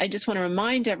 And I just want to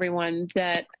remind everyone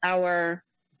that our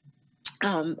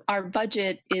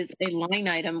budget is a line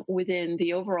item within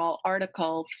the overall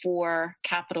article for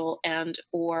capital and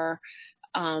or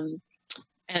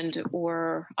and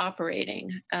or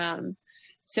operating.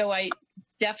 So I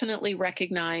definitely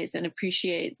recognize and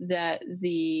appreciate that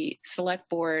the select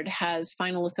board has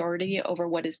final authority over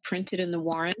what is printed in the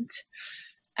warrant.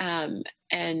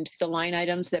 And the line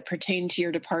items that pertain to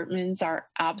your departments are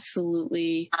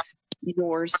absolutely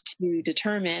yours to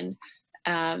determine.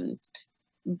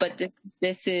 But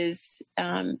this is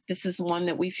one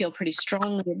that we feel pretty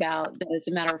strongly about, that as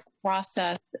a matter of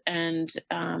process and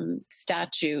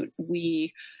statute,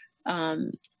 we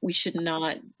should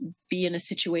not be in a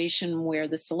situation where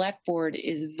the select board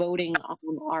is voting on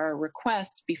our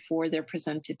requests before they're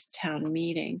presented to town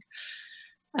meeting.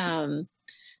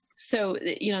 So,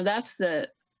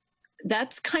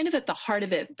 that's kind of at the heart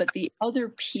of it. But the other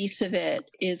piece of it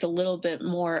is a little bit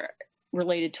more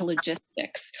related to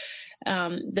logistics.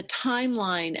 The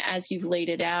timeline, as you've laid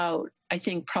it out, I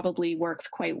think probably works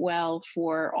quite well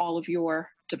for all of your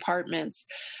departments.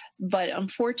 But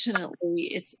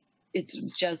unfortunately, it's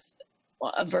just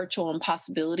a virtual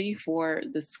impossibility for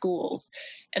the schools.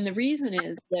 And the reason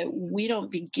is that we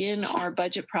don't begin our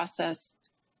budget process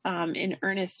in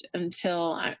earnest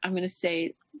until, I'm going to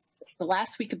say, the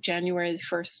last week of January, the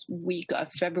first week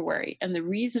of February. And the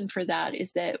reason for that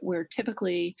is that we're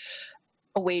typically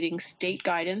awaiting state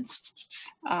guidance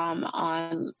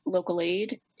on local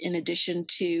aid, in addition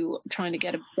to trying to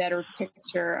get a better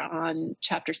picture on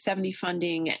Chapter 70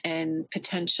 funding and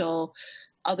potential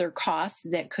other costs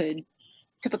that could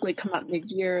typically come up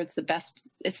mid-year. It's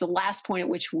the last point at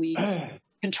which we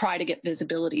can try to get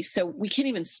visibility. So we can't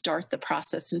even start the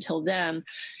process until then.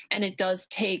 And it does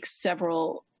take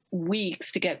several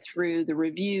weeks to get through the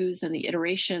reviews and the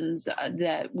iterations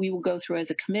that we will go through as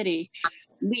a committee,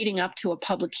 leading up to a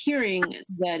public hearing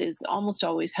that is almost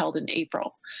always held in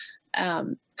April.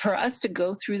 For us to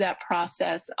go through that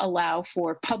process, allow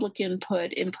for public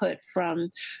input from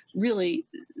really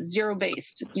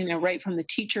zero-based, right from the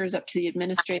teachers up to the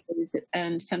administrators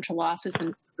and central office,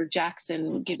 and for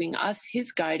Jackson giving us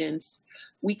his guidance,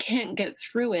 we can't get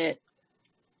through it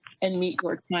and meet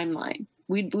your timeline.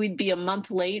 We'd be a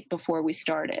month late before we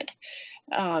started.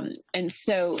 And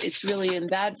so it's really in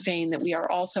that vein that we are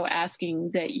also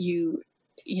asking that you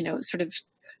sort of,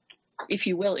 if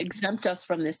you will, exempt us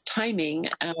from this timing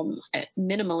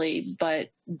minimally, but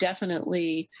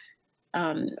definitely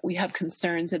we have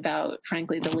concerns about,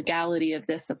 frankly, the legality of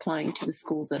this applying to the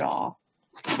schools at all.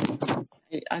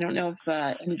 I don't know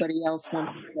if anybody else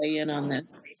wants to weigh in on this.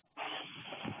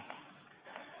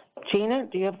 Tina,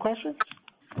 do you have questions?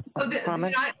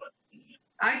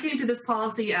 I came to this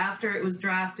policy after it was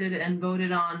drafted and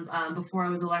voted on before I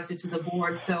was elected to the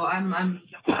board. So I'm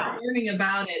learning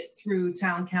about it through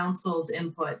town council's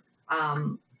input.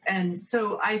 And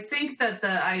so I think that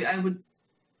I would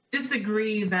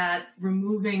disagree that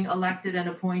removing elected and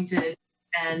appointed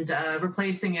and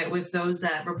replacing it with those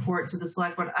that report to the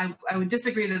select board, I would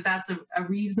disagree that that's a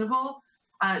reasonable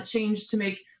change to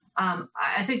make.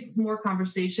 I think more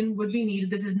conversation would be needed.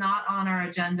 This is not on our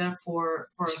agenda for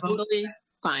a vote. Totally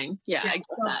fine. Yeah, I get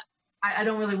that. I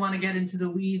don't really want to get into the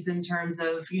weeds in terms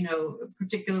of,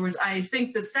 particular words. I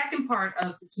think the second part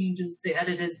of the changes, the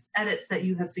edits that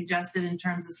you have suggested in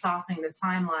terms of softening the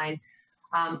timeline,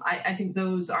 I think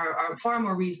those are far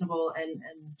more reasonable and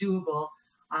doable.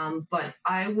 But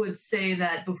I would say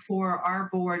that before our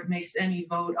board makes any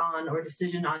vote on or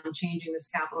decision on changing this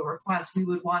capital request, we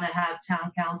would want to have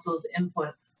town council's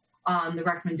input on the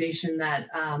recommendation that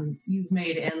you've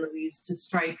made, Anne Louise, to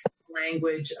strike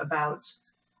language about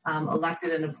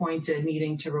elected and appointed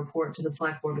needing to report to the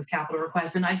select board with capital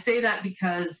requests. And I say that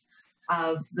because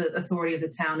of the authority of the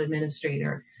town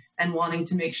administrator and wanting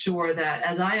to make sure that,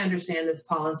 as I understand this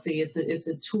policy, it's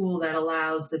a tool that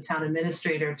allows the town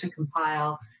administrator to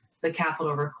compile the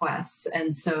capital requests.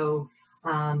 And so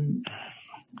I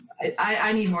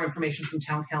need more information from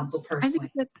town council personally. I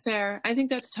think that's fair. I think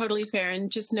that's totally fair. And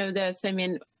just know this, I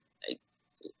mean,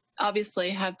 obviously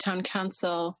have town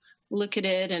council look at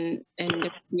it and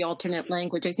the alternate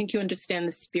language. I think you understand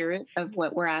the spirit of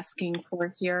what we're asking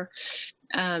for here.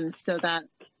 So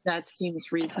that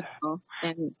seems reasonable.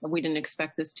 And we didn't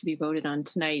expect this to be voted on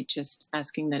tonight, just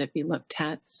asking that it be looked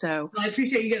at. So I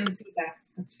appreciate you getting the feedback.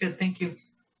 That's good. Thank you.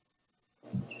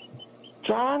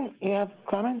 John, you have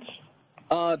comments?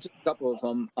 Just a couple of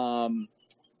them.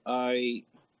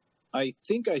 I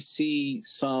think I see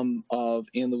some of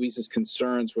Anne Louise's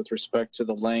concerns with respect to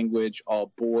the language,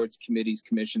 all boards, committees,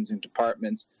 commissions, and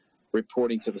departments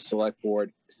reporting to the select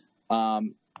board.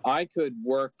 I could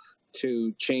work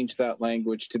to change that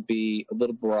language to be a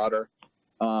little broader,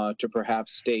 to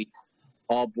perhaps state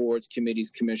all boards,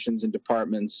 committees, commissions, and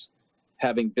departments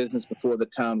having business before the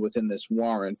town within this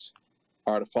warrant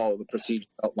are to follow the procedure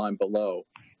outlined below.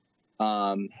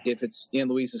 If it's Ann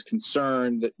Louise's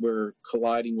concern that we're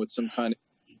colliding with some kind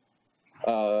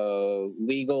of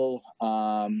legal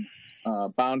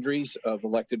boundaries of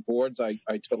elected boards, I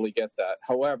totally get that.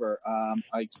 However,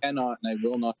 I cannot and I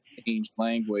will not change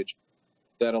language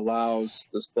that allows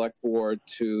the select board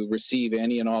to receive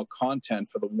any and all content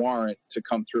for the warrant to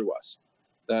come through us.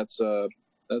 That's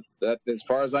as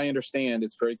far as I understand,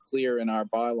 it's very clear in our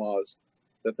bylaws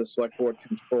that the select board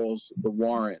controls the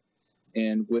warrant.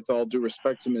 And with all due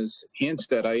respect to Ms.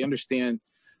 Hanstead, I understand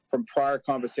from prior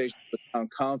conversations with town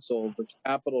council, the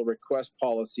capital request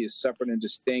policy is separate and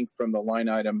distinct from the line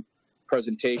item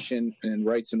presentation and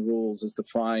rights and rules as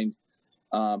defined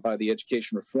by the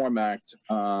Education Reform Act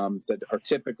that are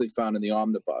typically found in the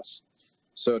omnibus.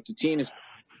 So to Tina's,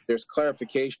 there's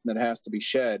clarification that has to be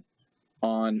shed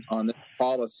on this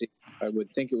policy. I would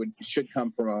think it should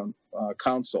come from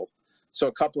council. So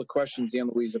a couple of questions, Ann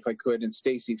Louise, if I could, and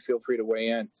Stacy, feel free to weigh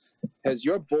in. Has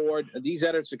your board, these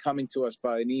edits are coming to us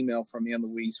by an email from Ann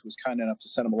Louise, who was kind enough to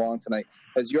send them along tonight.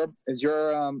 Has your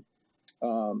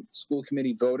school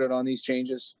committee voted on these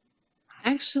changes?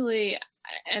 Actually,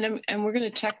 and we're going to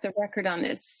check the record on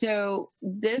this. So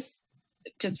this,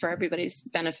 just for everybody's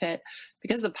benefit,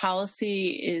 because the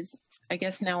policy is, I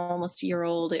guess, now almost a year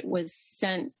old, it was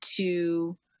sent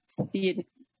to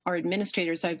our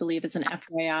administrators, I believe, as an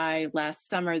FYI last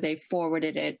summer. They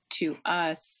forwarded it to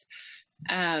us.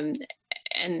 So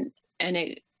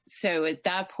at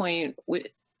that point,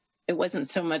 it wasn't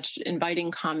so much inviting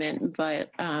comment,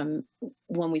 but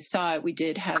when we saw it, we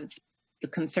did have the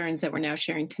concerns that we're now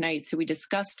sharing tonight. So we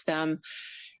discussed them,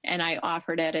 and I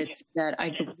offered edits that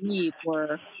I believe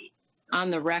were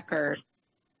on the record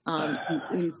in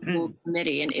the school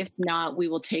committee. And if not, we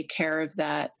will take care of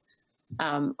that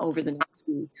over the next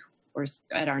week, or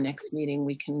at our next meeting.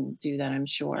 We can do that, I'm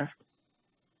sure.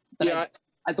 But yeah,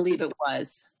 I believe it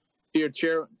was. To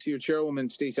your chairwoman,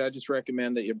 Stacey, I just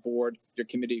recommend that your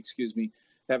committee,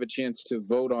 have a chance to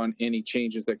vote on any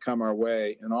changes that come our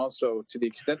way. And also, to the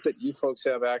extent that you folks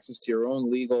have access to your own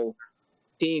legal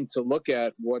team to look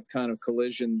at what kind of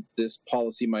collision this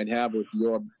policy might have with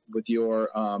your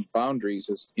boundaries,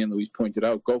 as Ann Louise pointed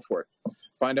out, go for it.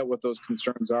 Find out what those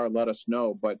concerns are, let us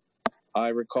know. But I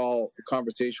recall a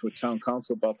conversation with town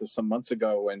council about this some months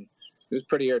ago, and it was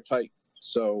pretty airtight.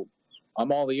 So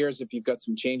I'm all ears if you've got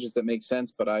some changes that make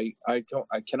sense, but I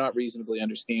cannot reasonably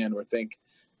understand or think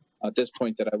at this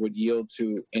point that I would yield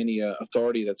to any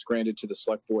authority that's granted to the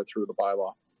select board through the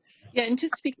bylaw. Yeah, and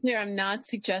just to be clear, I'm not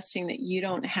suggesting that you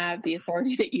don't have the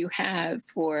authority that you have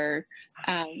for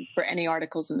any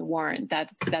articles in the warrant.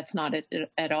 That's not it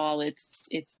at all. It's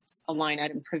a line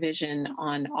item provision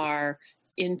on our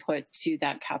input to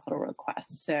that capital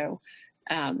request. So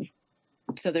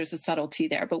there's a subtlety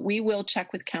there, but we will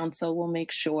check with council. I'll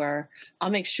make sure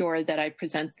that I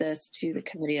present this to the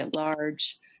committee at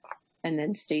large, and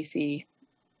then Stacy,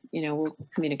 will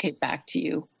communicate back to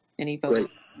you any voting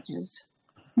changes.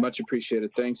 Much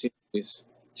appreciated. Thanks, Elise.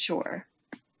 Sure.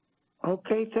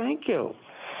 Okay, thank you.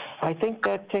 I think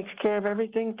that takes care of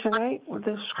everything tonight with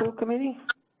the school committee.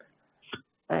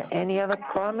 Any other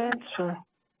comments?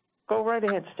 Go right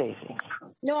ahead, Stacy.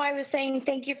 No, I was saying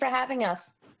thank you for having us.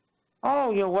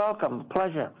 Oh, you're welcome.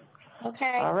 Pleasure.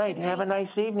 Okay. All right. Have a nice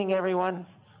evening, everyone.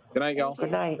 Good night, y'all. Good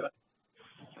night.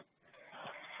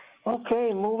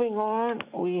 Okay, moving on.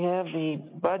 We have the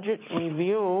budget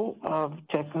review of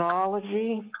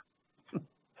technology,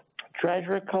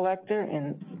 treasurer collector,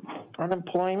 and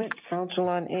unemployment, council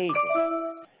on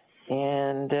aging.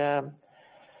 And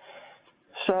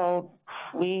so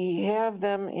we have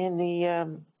them in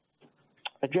the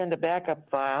agenda backup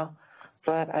file,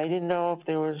 but I didn't know if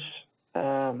there was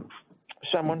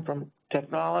someone from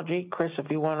technology. Chris,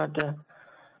 if you wanted to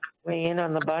weigh in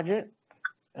on the budget.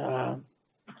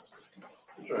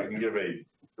 Sure, I can give a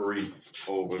brief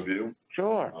overview.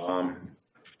 Sure.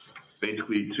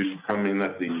 Basically, to come in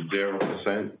at the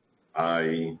 0%,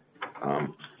 I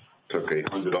took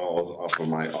 $100 off of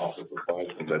my office supplies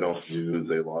since I don't use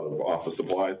a lot of office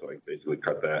supplies, so I basically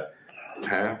cut that in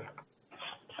half.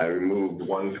 I removed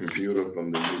one computer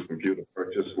from the new computer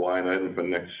purchase line item for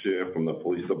next year from the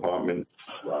police department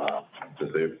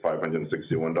to save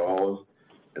 $561.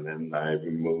 And then I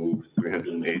removed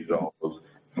 $380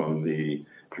 from the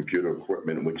computer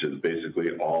equipment, which is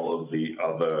basically all of the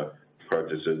other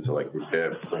purchases, like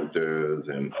repair printers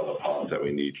and other parts that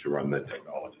we need to run the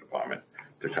technology department,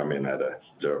 to come in at a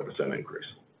 0% increase.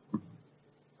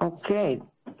 Okay.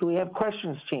 Do we have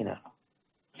questions, Tina?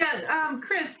 Yeah,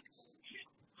 Chris,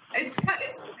 it's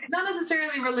not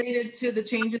necessarily related to the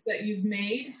changes that you've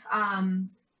made,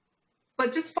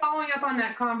 But just following up on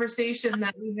that conversation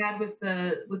that we had with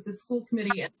the school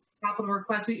committee and capital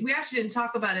requests, we actually didn't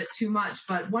talk about it too much,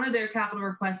 but one of their capital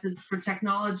requests is for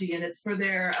technology, and it's for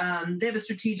their, they have a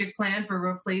strategic plan for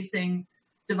replacing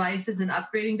devices and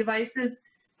upgrading devices.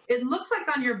 It looks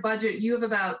like on your budget, you have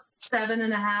about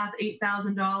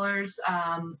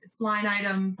 $8,000. It's line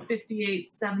item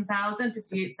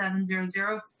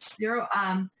 58700.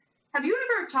 Have you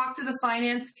ever talked to the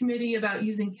finance committee about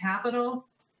using capital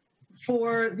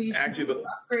for these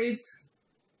upgrades?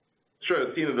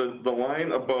 Sure, Tina, the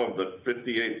line above the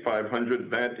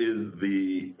 58,500, that is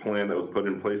the plan that was put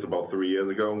in place about 3 years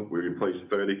ago. We replaced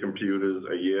 30 computers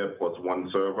a year plus one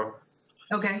server.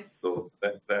 Okay. So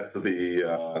that's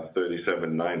the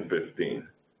 37,915.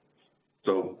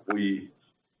 So the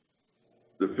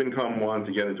FinCom wanted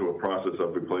to get into a process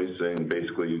of replacing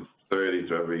basically 30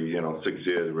 to every 6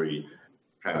 years. We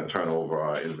kind of turn over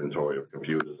our inventory of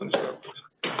computers and servers.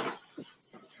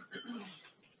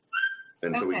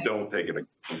 And so we don't take it from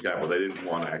capital. They didn't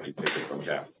want to actually take it from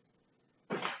capital.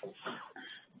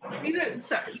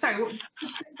 Sorry,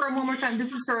 just for one more time.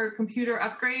 This is for computer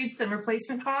upgrades and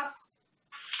replacement costs?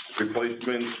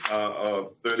 Replacement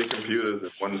of 30 computers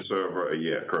and one server a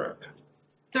year, correct.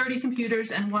 30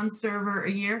 computers and one server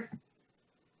a year?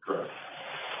 Correct.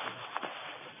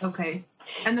 Okay.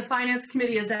 And the finance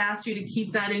committee has asked you to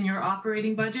keep that in your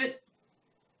operating budget?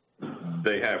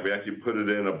 They have. We actually put it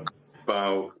in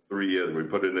about 3 years. We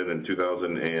put it in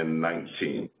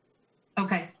 2019.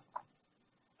 Okay.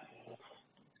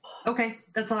 Okay,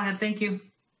 that's all I have. Thank you.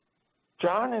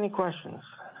 John, any questions?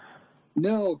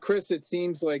 No, Chris, it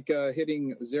seems like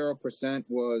hitting 0%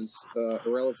 was a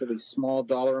relatively small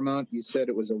dollar amount. You said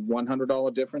it was a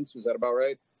 $100 difference. Was that about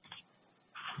right?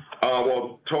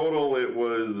 Well, total it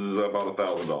was about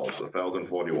 $1,000,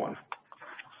 $1,041.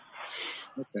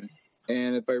 Okay.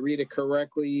 And if I read it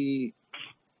correctly,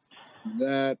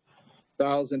 that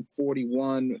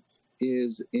 1,041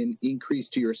 is an increase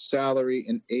to your salary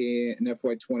in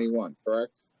FY21,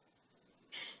 correct?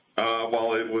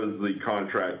 Well, it was the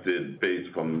contracted base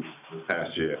from the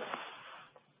past year.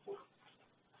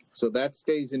 So that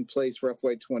stays in place for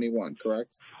FY21,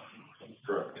 correct?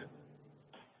 Correct.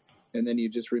 And then you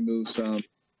just remove some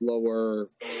lower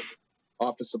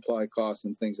office supply costs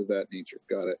and things of that nature.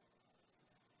 Got it.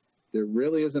 There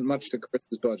really isn't much to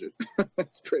Chris's budget.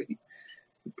 It's pretty.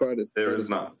 There is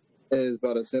not. It is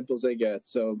about as simple as they get.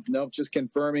 So, nope, just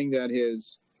confirming that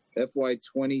his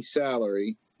FY20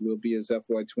 salary will be his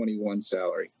FY21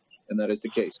 salary. And that is the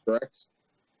case, correct?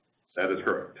 That is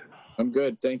correct. I'm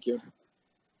good. Thank you.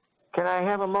 Can I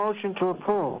have a motion to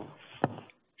approve?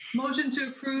 Motion to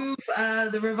approve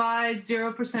the revised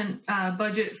 0%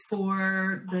 budget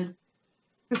for the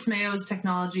Chris Mayo's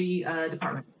technology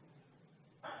department.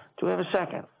 Do we have a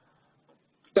second?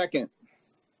 Second.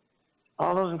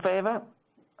 All those in favor?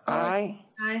 Aye.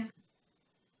 Aye.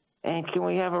 And can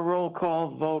we have a roll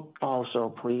call vote also,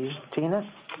 please? Tina?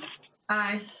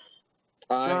 Aye.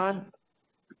 Aye. John?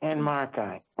 And Mark,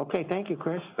 aye. Okay, thank you,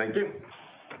 Chris. Thank you.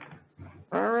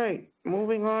 All right,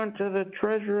 moving on to the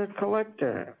treasurer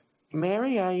collector.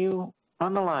 Mary, are you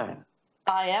on the line?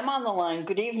 I am on the line.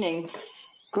 Good evening.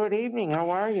 Good evening.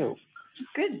 How are you?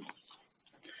 Good.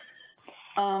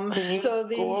 Can you go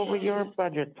over your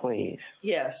budget, please?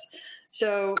 Yes.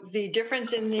 So the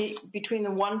difference between the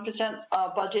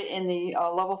 1% budget and the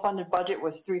level funded budget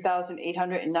was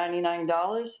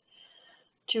 $3,899.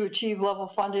 To achieve level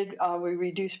funded, we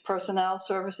reduced personnel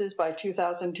services by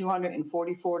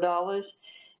 $2,244,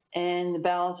 and the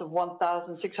balance of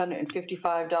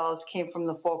 $1,655 came from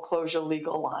the foreclosure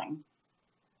legal line.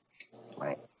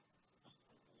 Right.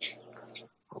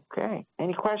 Okay.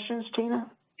 Any questions, Tina?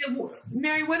 Yeah,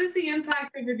 Mary, what is the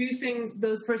impact of reducing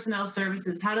those personnel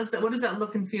services? What does that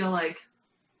look and feel like?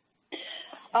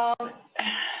 All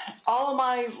of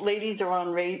my ladies are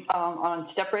on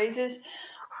step raises.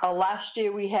 Last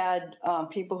year we had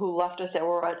people who left us that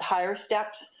were at higher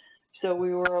steps, so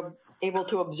we were able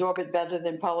to absorb it better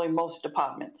than probably most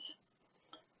departments.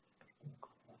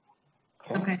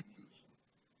 Okay.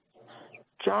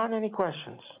 John, any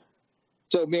questions?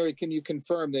 So, Mary, can you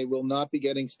confirm they will not be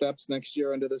getting steps next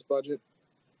year under this budget?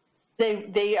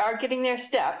 They are getting their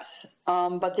steps,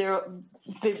 but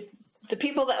the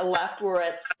people that left were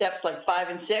at steps like 5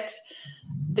 and 6.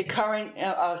 The current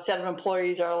set of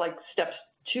employees are like steps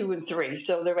 2 and 3,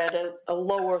 so they're at a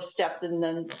lower step than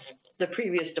the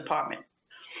previous department.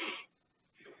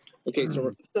 Okay,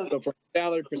 so from a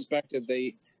salary perspective,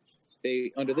 they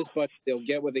under this budget they'll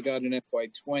get what they got in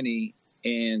FY20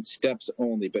 and steps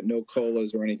only, but no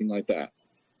COLAs or anything like that.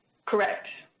 Correct.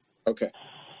 Okay.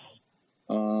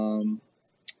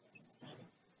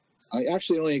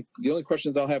 The only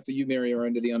questions I'll have for you, Mary, are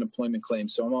under the unemployment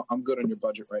claims. So I'm good on your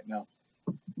budget right now.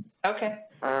 Okay.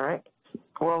 All right.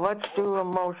 Well, let's do a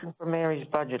motion for Mary's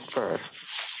budget first.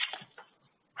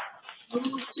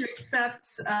 Move to accept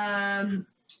the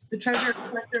treasurer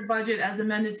collector budget as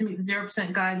amended to meet the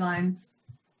 0% guidelines.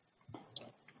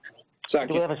 Second.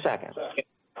 Do we have a second?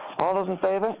 All those in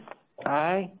favor?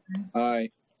 Aye. Aye.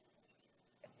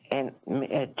 And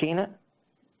Tina?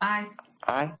 Aye.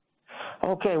 Aye.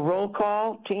 Okay, roll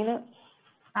call. Tina?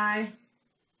 Aye.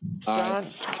 John?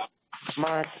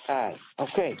 Mark? Aye.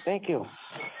 Okay, thank you.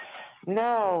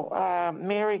 Now,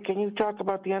 Mary, can you talk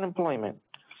about the unemployment?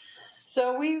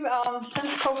 So we've, since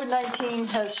COVID-19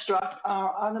 has struck,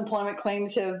 our unemployment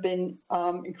claims have been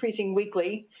increasing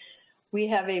weekly. We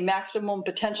have a maximum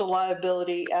potential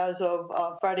liability as of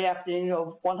Friday afternoon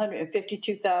of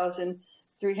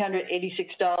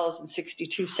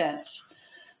 $152,386.62.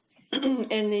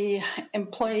 In the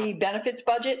employee benefits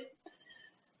budget,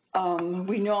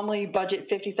 we normally budget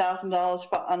 $50,000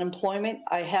 for unemployment.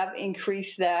 I have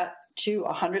increased that to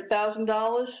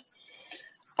 $100,000.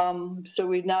 So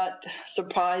we're not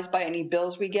surprised by any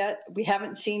bills we get. We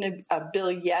haven't seen a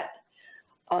bill yet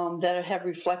that have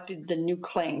reflected the new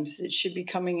claims. It should be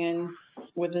coming in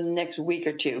within the next week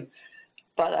or two.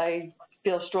 But I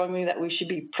feel strongly that we should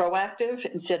be proactive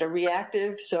instead of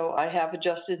reactive. So I have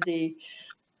adjusted the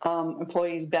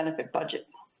employees benefit budget,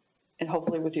 and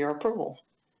hopefully with your approval.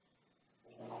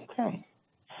 Okay.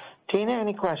 Tina,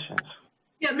 any questions?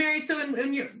 Yeah, Mary, so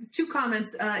in your two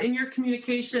comments, in your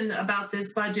communication about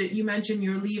this budget, you mentioned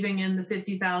you're leaving in the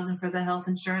 $50,000 for the health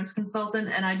insurance consultant.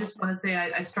 And I just want to say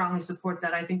I strongly support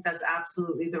that. I think that's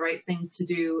absolutely the right thing to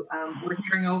do. We're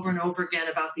hearing over and over again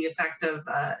about the effect of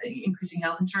increasing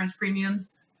health insurance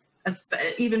premiums,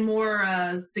 even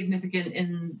more significant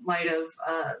in light of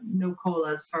no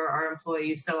COLAs for our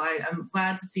employees. So I'm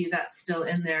glad to see that still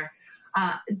in there.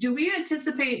 Do we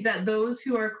anticipate that those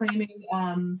who are claiming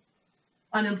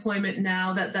unemployment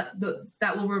now,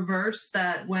 that will reverse,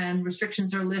 that when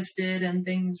restrictions are lifted and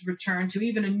things return to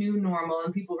even a new normal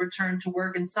and people return to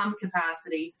work in some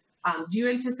capacity, do you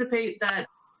anticipate that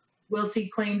we'll see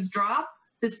claims drop?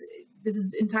 This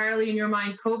is entirely in your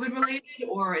mind COVID related,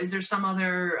 or is there some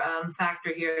other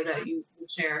factor here that you would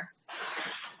share?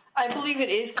 I believe it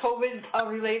is COVID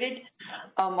related.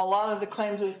 A lot of the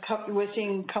claims we're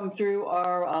seeing come through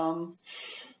are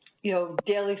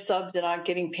daily subs that aren't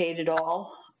getting paid at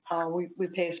all. We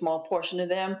pay a small portion of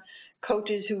them.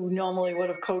 Coaches who normally would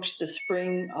have coached the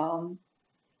spring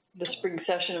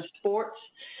session of sports.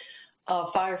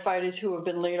 Firefighters who have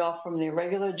been laid off from their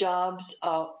regular jobs.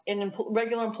 And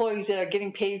regular employees that are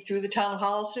getting paid through the town of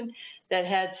Holliston that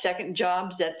had second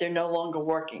jobs that they're no longer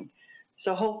working.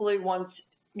 So hopefully once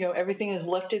everything is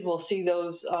lifted, we'll see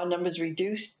those numbers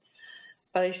reduced.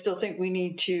 But I still think we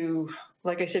need to,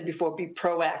 like I said before, be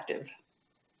proactive.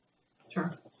 Sure.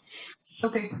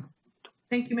 Okay.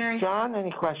 Thank you, Mary. John,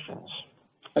 any questions?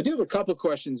 I do have a couple of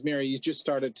questions, Mary. You just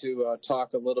started to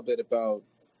talk a little bit about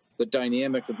the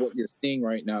dynamic of what you're seeing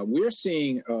right now. We're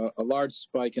seeing a large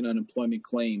spike in unemployment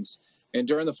claims. And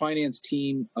during the finance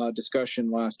team discussion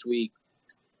last week,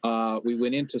 we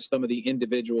went into some of the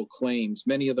individual claims.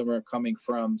 Many of them are coming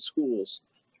from schools.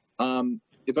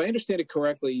 If I understand it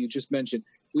correctly, you just mentioned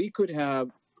we could have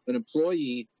an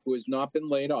employee who has not been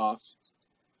laid off,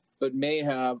 but may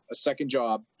have a second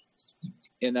job,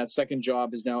 and that second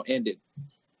job is now ended.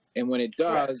 And when it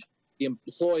does, the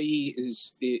employee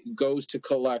goes to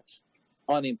collect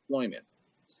unemployment.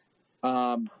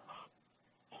 How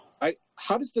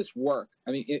does this work?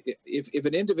 I mean, if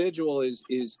an individual is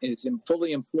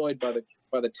fully employed by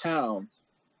the town,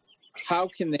 how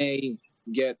can they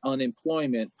get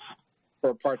unemployment for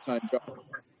a part-time job?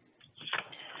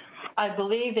 I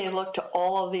believe they look to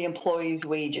all of the employees'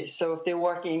 wages. So if they're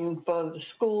working for the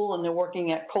school and they're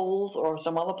working at Kohl's or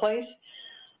some other place,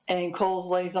 and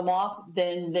Kohl's lays them off,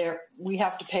 then we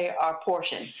have to pay our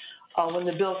portion. When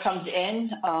the bill comes in,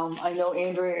 I know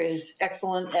Andrea is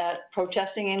excellent at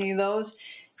protesting any of those,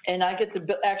 and I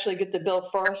actually get the bill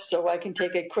first, so I can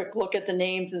take a quick look at the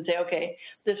names and say, okay,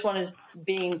 this one is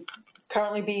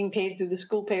currently being paid through the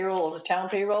school payroll or the town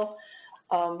payroll.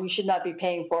 We should not be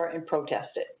paying for it and protest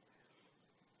it.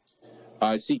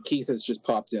 I see Keith has just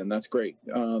popped in. That's great.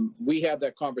 We had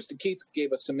that conversation. Keith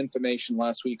gave us some information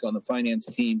last week on the finance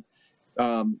team.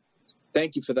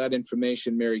 Thank you for that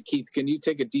information, Mary. Keith, can you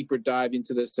take a deeper dive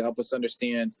into this to help us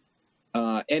understand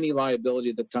any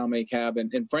liability that the town may have?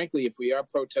 And frankly, if we are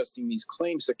protesting these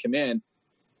claims that come in,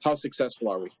 how successful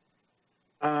are we?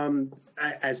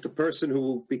 As the person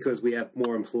who, because we have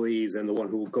more employees and the one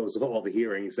who goes to all the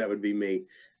hearings, that would be me.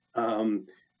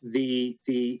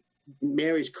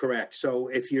 Mary's correct. So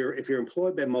if you're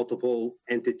employed by multiple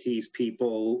entities,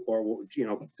 people, or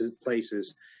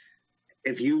places,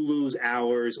 if you lose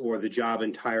hours or the job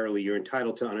entirely, you're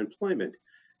entitled to unemployment.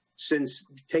 Since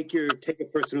take a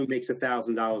person who makes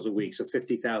 $1,000 a week, so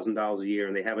 $50,000 a year,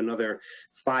 and they have another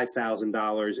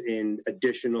 $5,000 in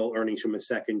additional earnings from a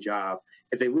second job.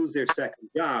 If they lose their second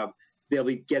job, they'll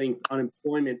be getting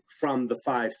unemployment from the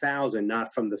 $5,000,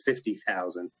 not from the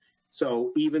 $50,000.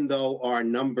 So even though our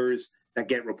numbers that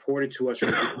get reported to us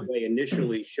from the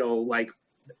initially show like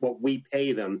what we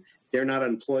pay them, they're not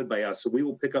employed by us. So we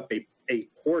will pick up a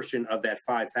portion of that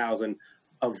 $5,000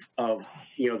 of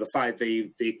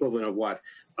the equivalent of what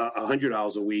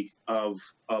 $100 a week of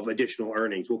additional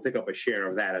earnings. We'll pick up a share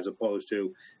of that as opposed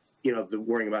to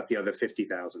worrying about the other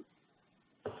 $50,000.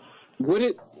 Would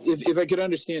it, if I could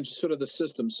understand sort of the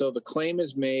system, so the claim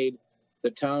is made,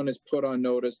 the town is put on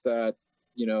notice that,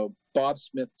 Bob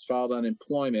Smith's filed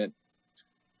unemployment.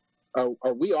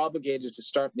 Are we obligated to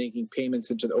start making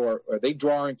payments or are they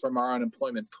drawing from our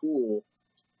unemployment pool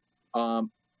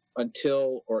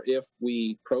until or if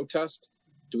we protest?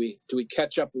 Do we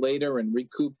catch up later and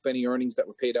recoup any earnings that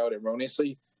were paid out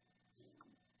erroneously?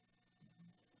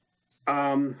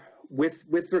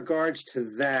 With regards to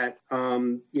that,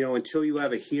 until you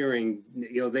have a hearing,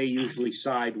 they usually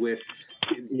side with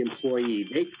the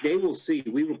employee. They will see.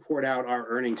 We report out our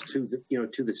earnings to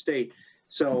the state,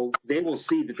 so they will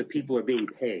see that the people are being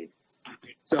paid.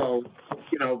 So,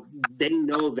 they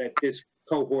know that this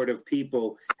cohort of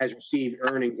people has received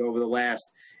earnings over the last.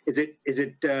 Is it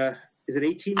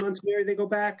 18 months, Mary? They go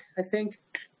back, I think.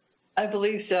 I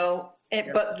believe so.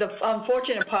 But the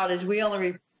unfortunate part is we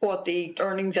only report the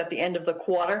earnings at the end of the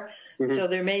quarter. Mm-hmm. So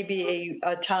there may be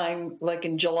a time like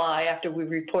in July after we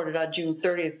reported our June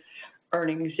 30th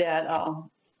earnings that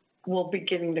we'll be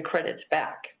getting the credits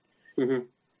back. Mm-hmm.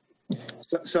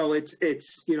 So it's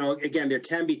again, there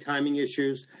can be timing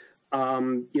issues.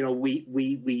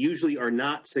 We usually are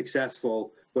not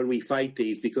successful when we fight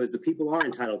these because the people are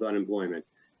entitled to unemployment.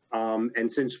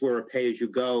 And since we're a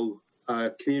pay-as-you-go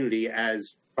community,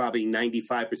 as probably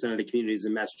 95% of the communities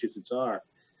in Massachusetts are,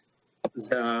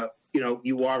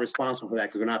 you are responsible for that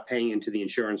because we're not paying into the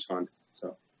insurance fund.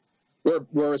 So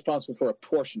we're responsible for a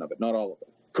portion of it, not all of it.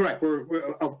 Correct.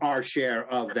 We're of our share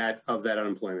of that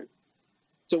unemployment.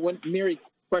 So Mary,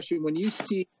 question: when you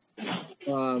see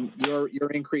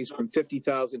your increase from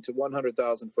 50,000 to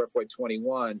 100,000 for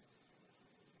FY21,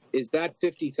 is that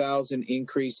 50,000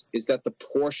 increase? Is that the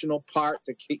portional part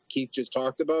that Keith just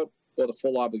talked about, or the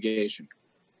full obligation?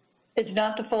 It's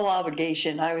not the full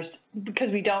obligation. Because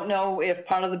we don't know if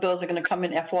part of the bills are going to come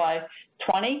in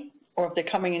FY20 or if they're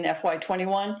coming in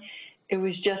FY21. It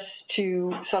was just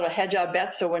to sort of hedge our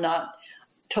bets so we're not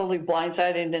totally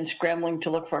blindsided and then scrambling to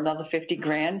look for another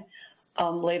 $50,000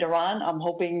 later on. I'm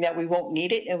hoping that we won't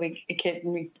need it and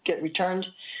we get returned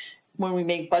when we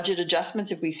make budget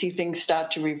adjustments if we see things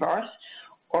start to reverse,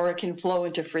 or it can flow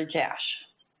into free cash.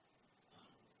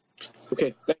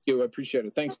 Okay, thank you. I appreciate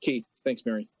it. Thanks, Keith. Thanks,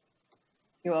 Mary.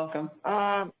 You're welcome.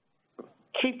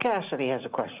 Chief Cassidy has a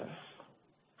question.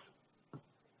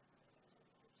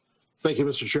 Thank you,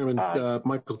 Mr. Chairman.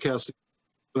 Michael Cassidy,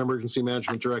 Emergency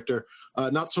Management Director.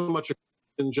 Not so much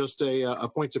just a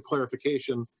point of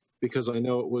clarification, because I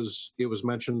know it was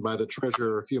mentioned by the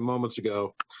treasurer a few moments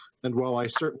ago. And while I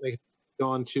certainly have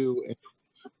gone to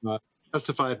and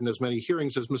testified in as many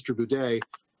hearings as Mr. Boudet,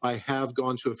 I have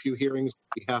gone to a few hearings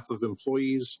on behalf of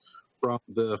employees from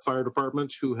the fire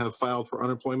department who have filed for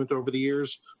unemployment over the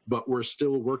years, but we're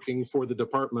still working for the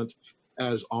department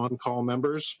as on-call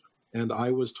members. And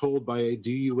I was told by a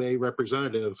DUA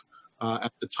representative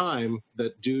at the time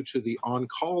that due to the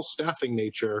on-call staffing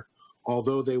nature,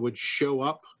 although they would show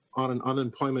up on an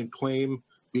unemployment claim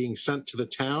being sent to the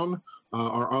town,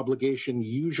 our obligation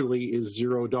usually is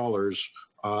 $0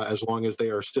 as long as they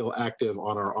are still active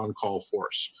on our on-call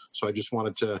force. So I just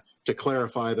wanted to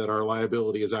clarify that our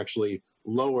liability is actually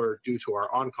lower due to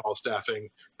our on-call staffing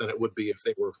than it would be if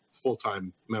they were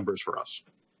full-time members for us.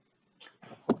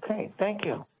 Okay, thank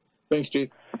you. Thanks, Chief.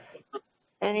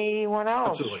 Anyone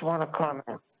else Absolutely. want to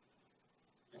comment?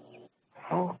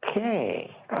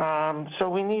 Okay, so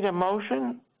we need a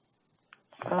motion.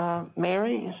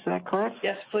 Mary, is that correct?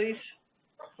 Yes, please.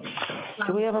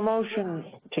 Do we have a motion,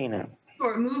 Tina?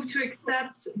 Sure. Move to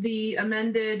accept the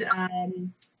amended, I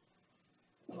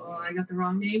got the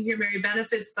wrong name here, Mary,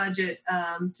 benefits budget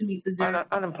to meet the zero.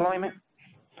 Unemployment?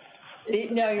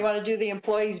 No, you want to do the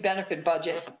employees' benefit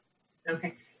budget.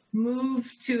 Okay.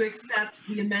 Move to accept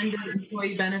the amended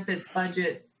employee benefits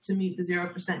budget to meet the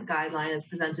 0% guideline as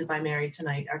presented by Mary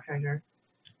tonight, our treasurer.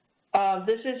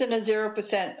 This isn't a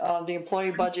 0%. The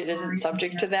employee budget isn't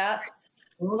subject to that.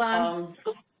 Hold on.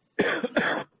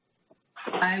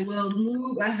 I will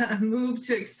move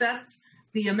to accept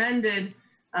the amended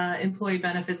employee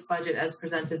benefits budget as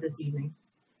presented this evening.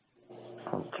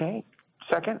 Okay.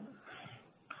 Second?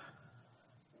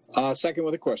 Second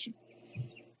with a question.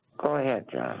 Go ahead,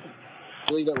 John. I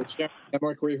believe that was Sharon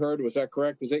Emmerich we heard. Was that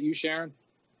correct? Was that you, Sharon?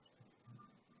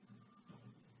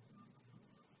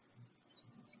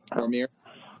 Or Amir?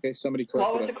 Okay, somebody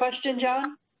corrected What was the question,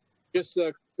 John? Just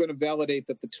going to validate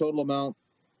that the total amount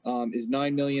is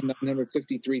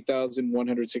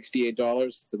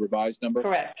 $9,953,168, the revised number?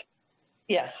 Correct.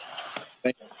 Yes.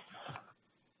 Thank you.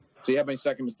 So you have my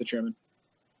second, Mr. Chairman.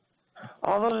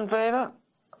 All those in favor?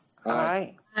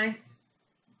 Aye. Aye.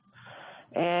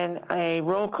 And a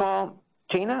roll call.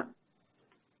 Tina?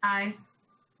 Aye.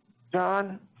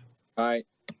 John? Aye.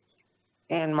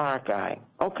 And Mark, aye.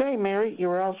 Okay, Mary,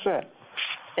 you're all set.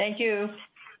 Thank you.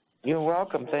 You're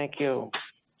welcome. Thank you.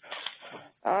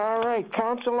 All right,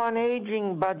 Council on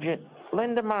Aging budget.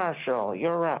 Linda Marshall,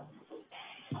 you're up.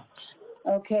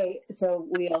 Okay, so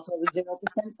we also have a 0%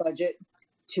 budget.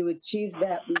 To achieve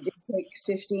that, we did take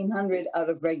 $1,500 out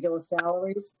of regular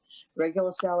salaries.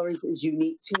 Regular salaries is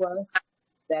unique to us.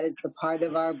 That is the part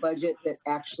of our budget that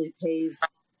actually pays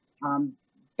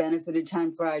benefited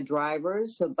time for our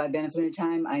drivers. So by benefited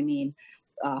time, I mean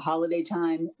holiday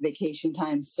time, vacation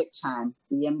time, sick time.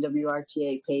 The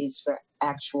MWRTA pays for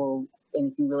actual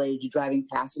anything related to driving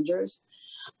passengers.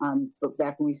 But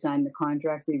back when we signed the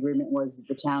contract, the agreement was that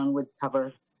the town would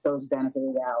cover those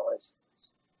benefited hours.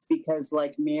 Because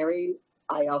like Mary,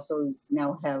 I also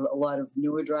now have a lot of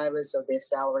newer drivers, so their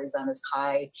salaries aren't as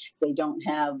high. They don't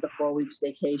have the 4 weeks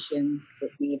vacation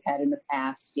that we've had in the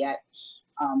past yet.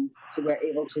 So we're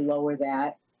able to lower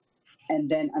that. And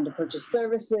then under purchase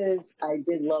services, I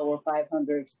did lower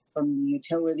 $500 from the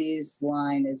utilities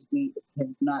line as we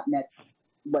have not met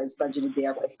was budgeted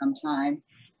there for some time.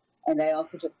 And I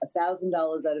also took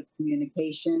 $1,000 out of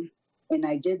communication. And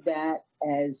I did that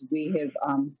as we have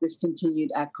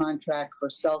discontinued our contract for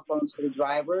cell phones for the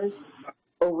drivers.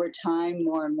 Over time,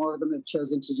 more and more of them have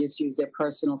chosen to just use their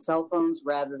personal cell phones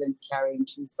rather than carrying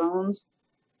two phones.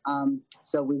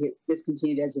 So we have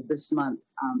discontinued as of this month,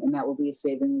 and that will be a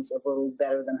savings of a little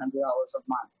better than $100 a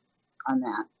month on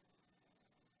that.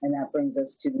 And that brings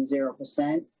us to the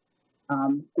 0%.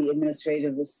 The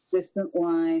administrative assistant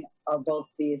line are both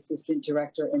the assistant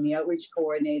director and the outreach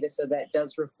coordinator, so that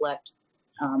does reflect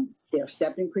their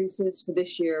step increases for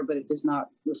this year, but it does not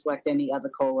reflect any other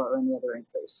COLA or any other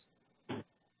increase.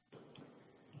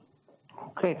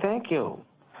 Okay, thank you.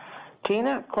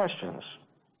 Tina, questions?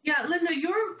 Yeah, Linda,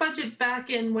 your budget back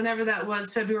in whenever that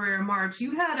was, February or March,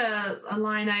 you had a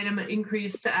line item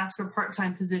increase to ask for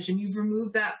part-time position. You've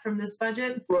removed that from this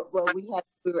budget? Well, we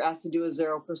were asked to do a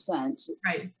 0%.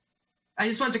 Right. I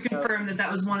just want to confirm that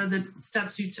that was one of the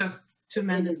steps you took to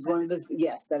amend this.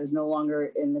 Yes, that is no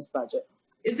longer in this budget.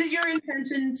 Is it your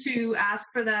intention to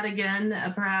ask for that again,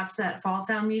 perhaps at Fall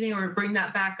Town meeting, or bring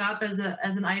that back up as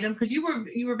an item? Because you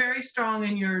were very strong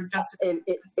in your justification.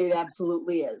 It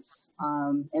absolutely is.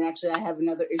 And actually, I have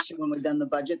another issue when we've done the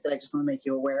budget that I just want to make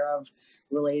you aware of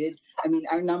related. I mean,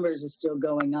 our numbers are still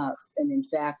going up. And in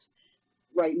fact,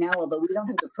 right now, although we don't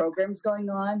have the programs going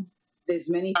on,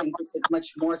 there's many things that take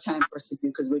much more time for us to do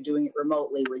because we're doing it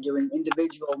remotely. We're doing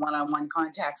individual one-on-one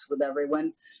contacts with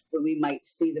everyone when we might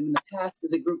see them in the past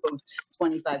as a group of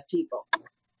 25 people.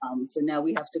 So now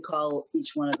we have to call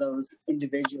each one of those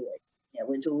individually. Yeah,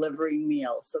 we're delivering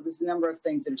meals. So there's a number of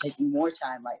things that are taking more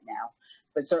time right now,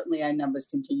 but certainly our numbers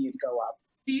continue to go up.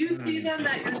 Do you see then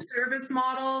that your service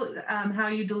model, how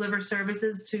you deliver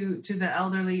services to the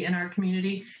elderly in our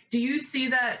community, do you see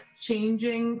that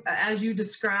changing as you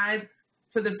describe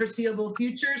for the foreseeable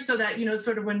future so that,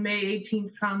 sort of when May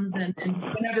 18th comes and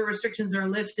whenever restrictions are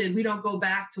lifted, we don't go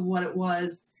back to what it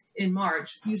was in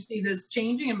March? Do you see this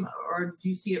changing or do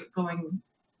you see it going?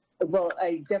 Well,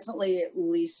 I definitely, at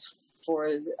least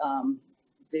for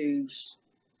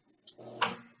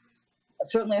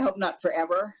certainly I hope not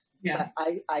forever. Yeah. But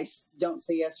I don't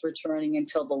see us returning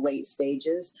until the late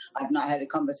stages. I've not had a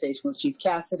conversation with Chief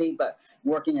Cassidy, but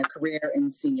working a career in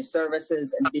senior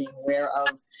services and being aware of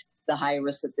the high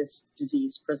risk that this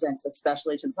disease presents,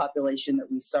 especially to the population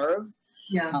that we serve.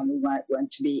 Yeah. We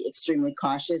want to be extremely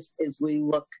cautious as we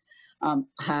look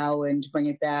how and to bring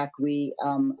it back. We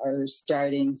are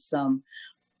starting some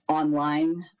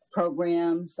online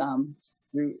programs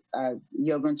through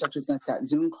yoga instructors going to start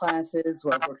Zoom classes.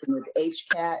 We're working with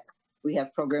HCAT. We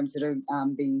have programs that are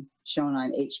being shown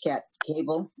on HCAT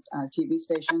cable TV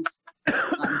stations.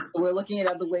 So we're looking at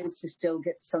other ways to still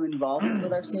get some involvement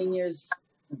with our seniors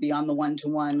beyond the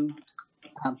one-to-one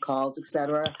calls,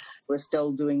 etc. We're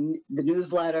still doing the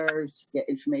newsletter to get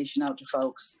information out to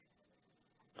folks.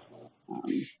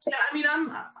 Yeah, I mean,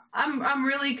 I'm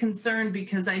really concerned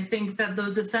because I think that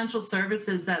those essential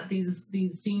services that these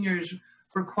seniors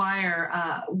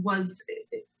require was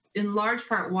in large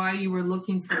part why you were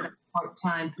looking for that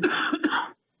part-time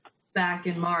position back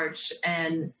in March.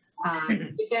 And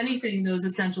if anything, those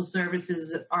essential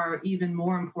services are even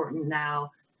more important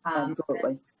now.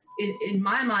 Absolutely. In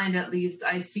my mind, at least,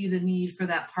 I see the need for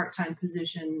that part-time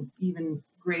position even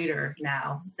greater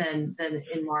now than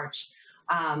in March.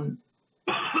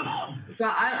 So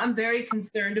I'm very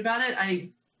concerned about it. I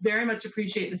very much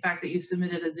appreciate the fact that you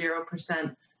submitted a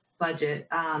 0% budget.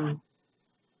 And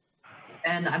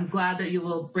I'm glad that you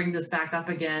will bring this back up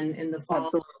again in the fall.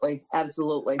 Absolutely.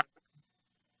 Absolutely.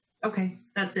 Okay,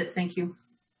 that's it. Thank you.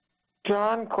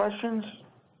 John, questions?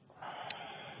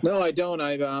 No, I don't.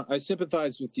 I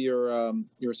sympathize with your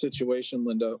situation,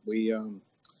 Linda.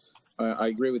 I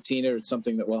agree with Tina. It's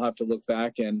something that we'll have to look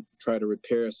back and try to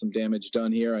repair some damage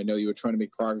done here. I know you were trying to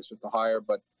make progress with the hire,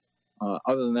 but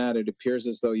other than that, it appears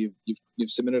as though you've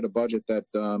submitted a budget that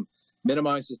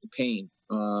minimizes the pain,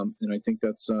 and I think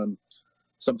that's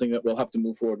something that we'll have to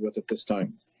move forward with at this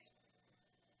time.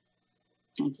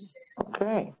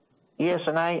 Okay. Yes,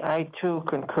 and I too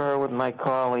concur with my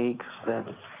colleagues that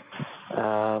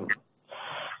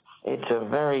it's a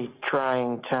very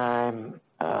trying time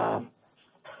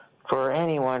for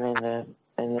anyone in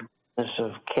the business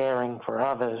of caring for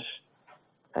others,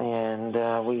 and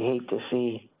we hate to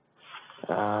see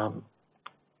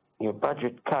your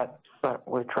budget cut, but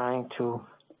we're trying to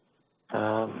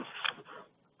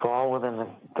fall within the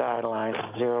guidelines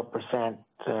of 0%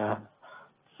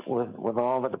 with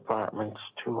all the departments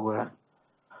to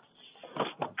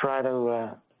try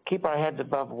to keep our heads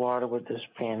above water with this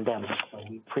pandemic. So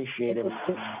we appreciate it.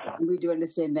 We do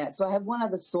understand that. So I have one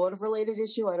other sort of related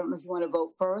issue. I don't know if you want to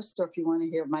vote first or if you want to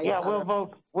hear my. Yeah, we'll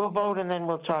vote. We'll vote, and then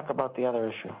we'll talk about the other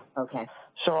issue. Okay.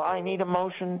 So I need a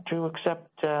motion to accept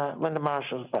Linda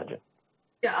Marshall's budget.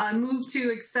 Yeah, I move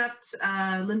to accept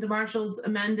Linda Marshall's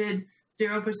amended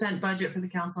 0% budget for the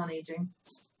Council on Aging.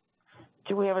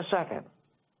 Do we have a second?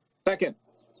 Second.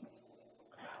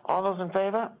 All those in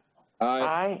favor? Aye.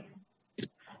 Aye.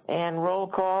 And roll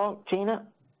call, Tina?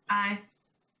 Aye.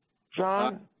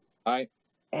 John? Aye.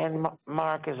 And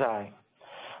Mark is aye.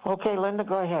 Okay, Linda,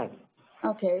 go ahead.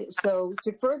 Okay, so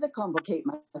to further complicate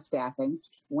my staffing,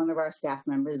 one of our staff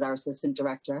members, our assistant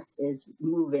director, is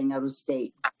moving out of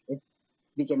state at the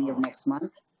beginning of next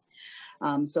month.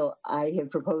 So I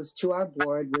have proposed to our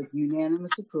board with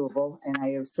unanimous approval, and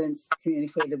I have since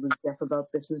communicated with Jeff about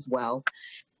this as well,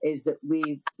 is that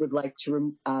we would like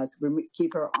to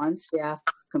keep her on staff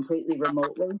completely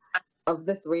remotely. Of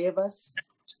the three of us,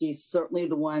 she's certainly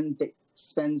the one that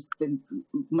spends the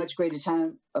much greater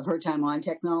time of her time on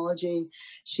technology.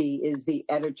 She is the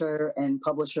editor and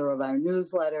publisher of our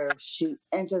newsletter. She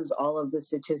enters all of the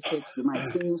statistics at my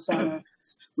senior center.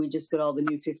 We just got all the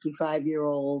new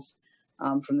 55-year-olds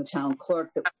from the town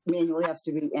clerk that manually have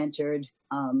to be entered.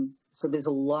 So there's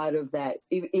a lot of that.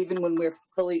 Even when we're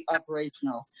fully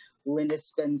operational, Linda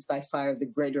spends by far the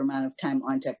greater amount of time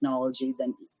on technology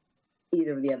than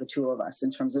either of the other two of us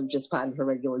in terms of just part of her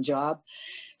regular job.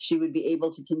 She would be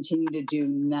able to continue to do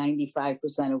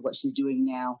 95% of what she's doing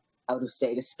now out of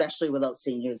state, especially without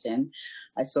seniors in.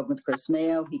 I spoke with Chris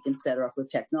Mayo. He can set her up with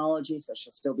technology, so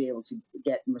she'll still be able to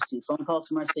get and receive phone calls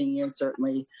from our seniors,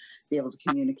 certainly be able to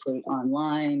communicate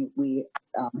online. We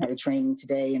had a training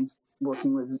today and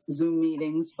working with Zoom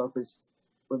meetings, both with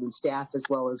the staff as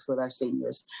well as with our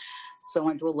seniors. So I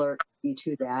wanted to alert you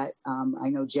to that. I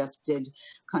know Jeff did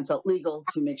consult legal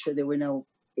to make sure there were no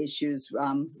issues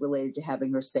related to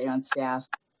having her stay on staff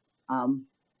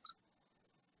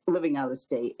living out of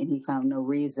state, and he found no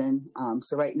reason.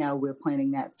 So right now we're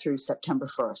planning that through September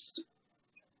 1st.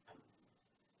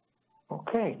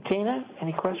 Okay, Tina,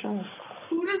 any questions?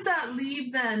 Who does that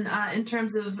leave then in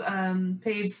terms of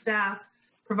paid staff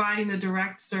providing the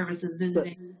direct services,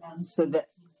 visiting?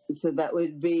 So that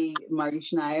would be Marty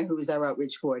Schneier, who is our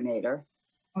outreach coordinator,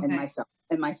 okay.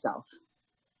 and myself.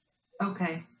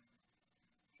 Okay.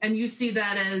 And you see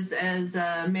that as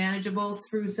manageable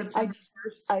through September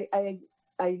 1st?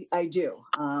 I do,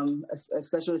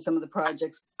 especially with some of the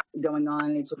projects going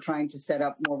on. We're trying to set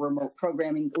up more remote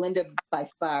programming. Linda, by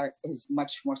far, is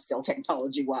much more skilled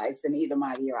technology-wise than either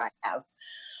Marty or I have.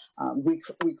 We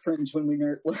cringed when we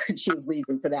learned she was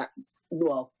leaving for that,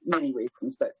 well, many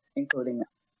reasons, but including that.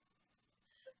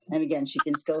 And again, she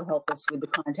can still help us with the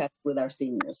contact with our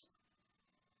seniors.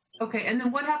 Okay, and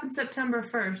then what happened September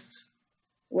 1st?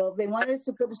 Well, they wanted us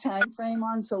to put a time frame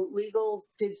on, so legal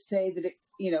did say that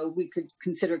we could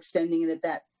consider extending it at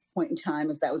that point in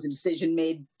time if that was a decision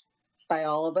made by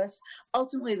all of us.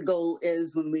 Ultimately, the goal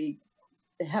is when we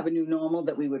have a new normal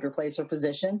that we would replace her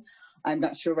position. I'm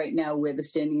not sure right now where the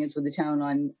standing is with the town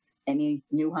on any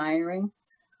new hiring.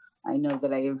 I know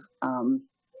that I have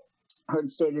heard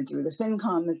stated through the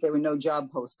FinCom that there were no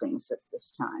job postings at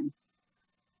this time,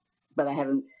 but I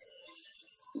haven't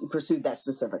pursued that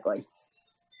specifically.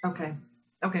 Okay.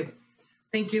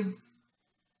 Thank you.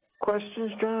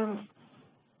 Questions, John?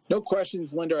 No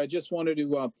questions, Linda. I just wanted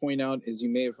to point out, as you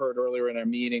may have heard earlier in our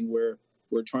meeting, we're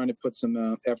trying to put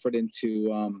some effort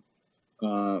into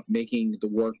making the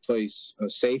workplace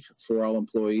safe for all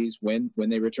employees when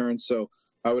they return. So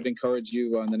I would encourage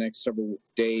you on the next several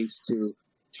days to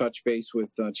touch base with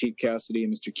Chief Cassidy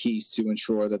and Mr. Keys to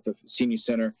ensure that the senior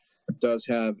center does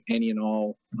have any and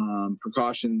all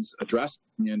precautions addressed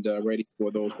and ready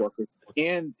for those workers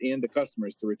and the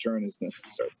customers to return as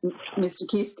necessary. Mr.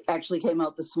 Keys actually came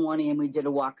out this morning and we did a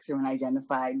walkthrough and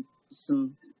identified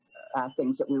some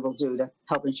things that we will do to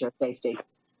help ensure safety.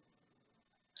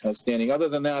 Outstanding. Other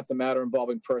than that, the matter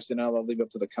involving personnel, I'll leave up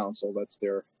to the council. That's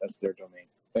their domain.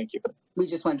 Thank you. We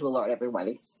just wanted to alert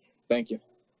everybody. Thank you.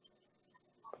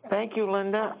 Thank you,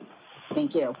 Linda.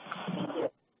 Thank you.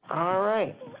 All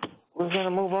right. We're going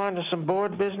to move on to some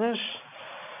board business.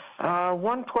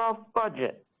 112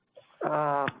 budget.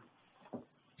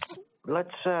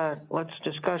 Let's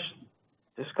discuss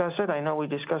it. I know we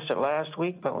discussed it last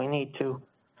week, but we need to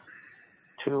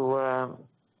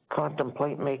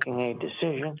contemplate making a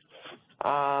decision.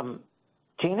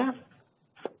 Tina?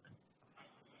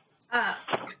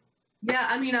 Yeah,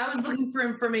 I mean, I was looking for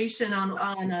information on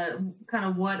kind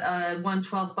of what a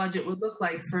 112 budget would look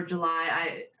like for July.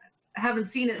 I haven't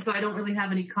seen it, so I don't really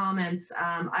have any comments.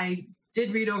 I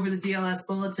did read over the DLS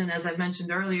bulletin, as I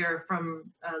mentioned earlier,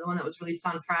 from the one that was released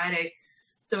on Friday.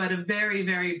 So at a very,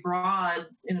 very broad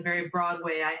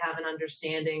way, I have an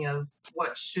understanding of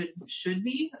what should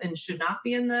be and should not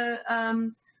be in the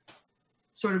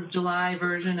sort of July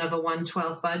version of a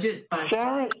 112 budget. But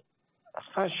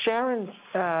Sharon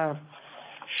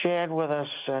shared with us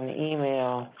an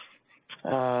email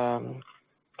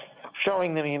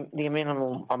showing the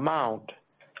minimum amount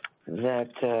that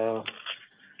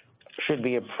should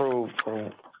be approved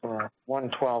for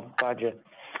 112 budget.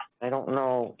 I don't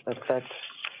know if that's,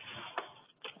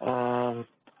 I've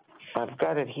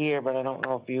got it here, but I don't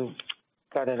know if you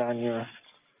got it on your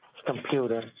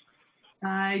computer.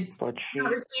 I did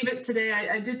not receive it today.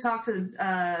 I did talk to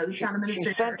the town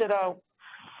administrator.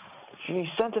 She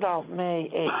sent it out May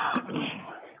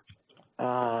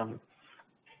 8th.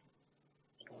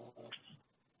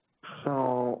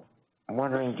 So I'm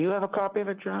wondering, do you have a copy of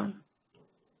it, John?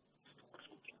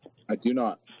 I do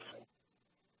not.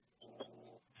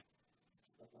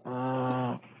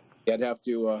 I'd have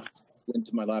to go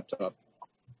into my laptop.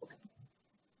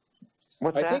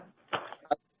 What's that?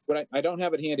 I don't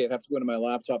have it handy. I'd have to go into my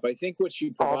laptop. I think what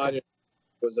she provided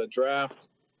was a draft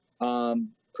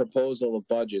proposal of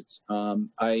budgets.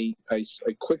 I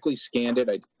quickly scanned it.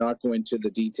 I did not go into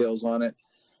the details on it.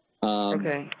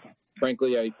 Okay.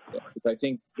 Frankly, I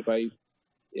think if I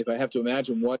have to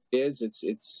imagine what it is, it's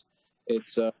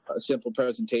a simple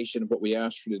presentation of what we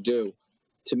asked her to do.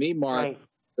 To me, Mark, right.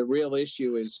 The real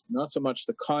issue is not so much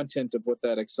the content of what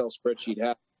that Excel spreadsheet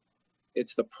has.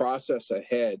 It's the process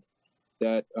ahead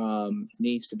that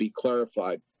needs to be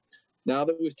clarified. Now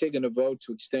that we've taken a vote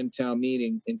to extend town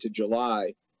meeting into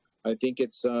July, I think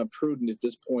it's prudent at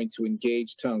this point to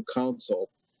engage town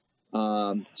council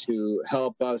to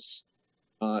help us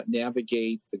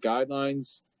navigate the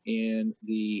guidelines and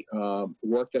the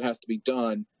work that has to be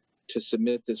done to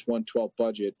submit this 112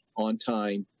 budget on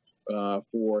time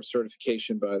for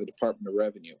certification by the Department of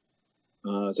Revenue.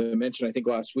 As I mentioned, I think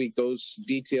last week, those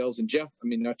details, and Jay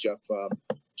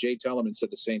Tellerman said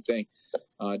the same thing.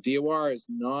 DOR is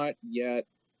not yet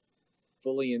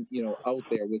fully out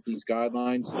there with these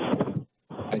guidelines.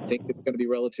 I think it's going to be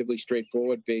relatively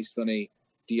straightforward based on a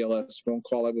DLS phone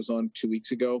call I was on 2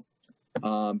 weeks ago.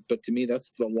 But to me,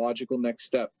 that's the logical next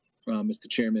step, Mr.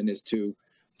 Chairman, is to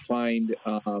find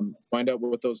out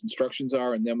what those instructions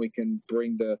are, and then we can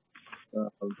bring the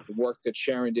work that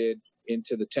Sharon did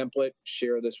into the template,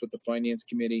 share this with the Finance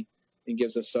Committee, and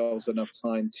gives ourselves enough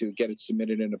time to get it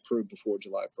submitted and approved before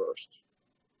July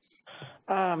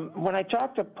 1st. When I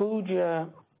talked to Pooja,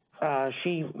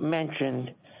 she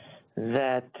mentioned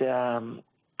that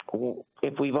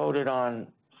if we voted on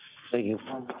the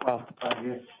 112th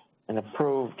budget and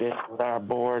approved it with our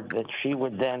board, that she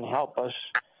would then help us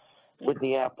with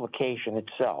the application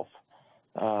itself.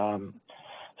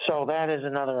 So that is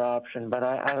another option, but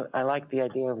I like the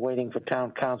idea of waiting for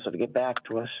town council to get back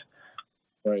to us.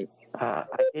 Right. I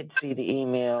did see the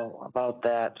email about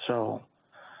that, so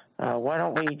why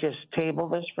don't we just table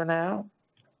this for now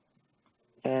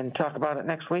and talk about it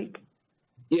next week?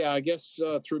 Yeah, I guess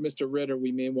through Mr. Ritter,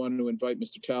 we may want to invite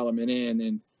Mr. Talaman in,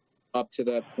 and up to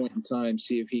that point in time,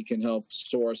 see if he can help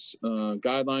source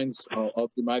guidelines.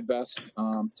 I'll do my best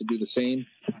to do the same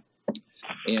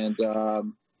and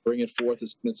bring it forth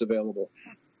as soon as it's available.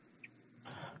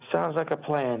 Sounds like a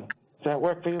plan. Does that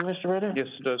work for you, Mr. Ritter? Yes,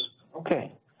 it does.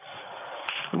 Okay.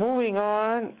 Moving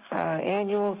on,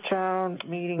 annual town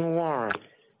meeting warrant.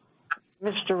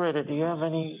 Mr. Ritter, do you have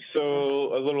any?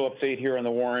 So a little update here on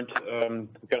the warrant.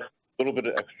 We've got a little bit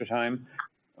of extra time.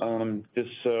 This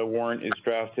warrant is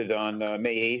drafted on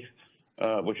May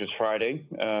 8th, which is Friday,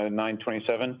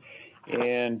 9/27.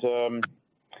 And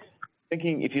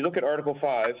thinking, if you look at Article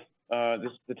 5,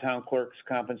 this is the town clerk's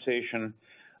compensation.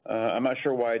 I'm not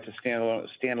sure why it's a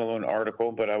standalone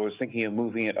article, but I was thinking of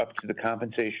moving it up to the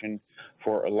compensation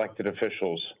for elected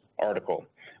officials article,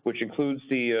 which includes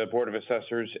the Board of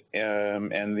Assessors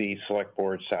and the Select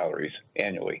Board salaries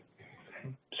annually.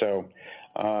 So,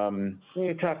 will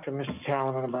you talk to Mr.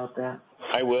 Talaman about that?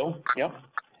 I will. Yep.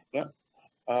 Yep.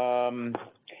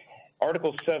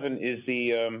 Article 7 is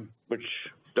the which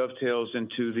dovetails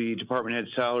into the department head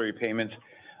salary payments.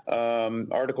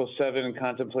 Article 7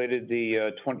 contemplated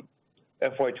the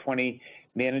FY20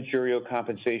 managerial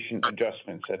compensation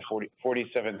adjustments at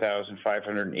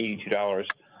 $47,582.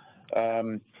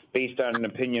 Based on an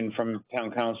opinion from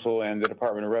Town Council and the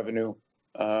Department of Revenue,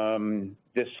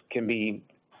 this can be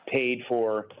paid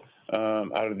for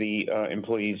out of the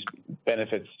employees'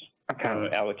 benefits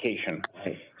allocation.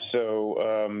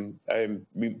 So I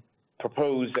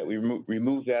propose that we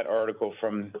remove that article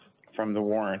from the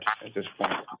warrant at this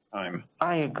point in time.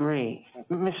 I agree.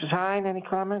 Mrs. Hine, any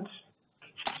comments?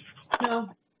 No.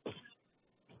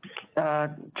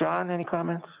 John, any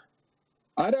comments?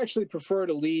 I'd actually prefer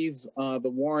to leave the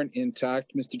warrant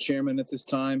intact, Mr. Chairman, at this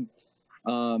time.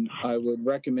 I would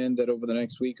recommend that over the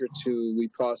next week or two, we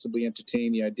possibly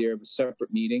entertain the idea of a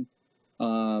separate meeting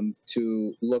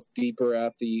to look deeper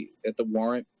at the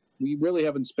warrant. We really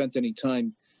haven't spent any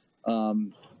time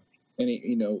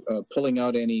pulling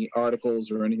out any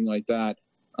articles or anything like that,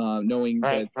 knowing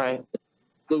that the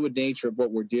fluid nature of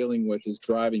what we're dealing with is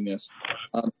driving this.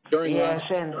 And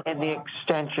the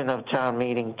extension of town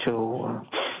meeting too.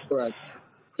 Correct.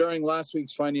 During last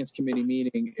week's Finance Committee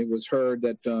meeting, it was heard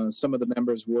that some of the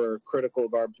members were critical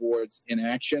of our board's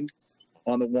inaction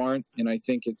on the warrant, and I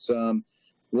think it's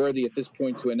worthy at this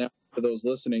point to announce to those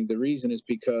listening, the reason is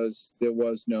because there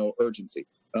was no urgency.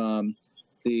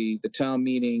 The town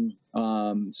meeting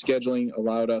scheduling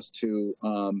allowed us to,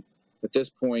 at this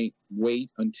point,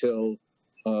 wait until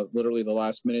literally the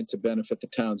last minute to benefit the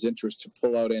town's interest to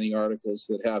pull out any articles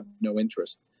that have no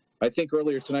interest. I think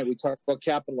earlier tonight we talked about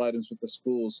capital items with the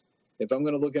schools. If I'm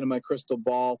going to look into my crystal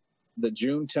ball, the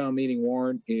June town meeting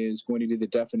warrant is going to be the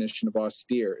definition of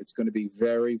austere. It's going to be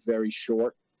very, very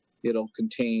short. It'll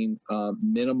contain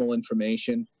minimal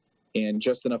information and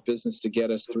just enough business to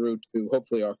get us through to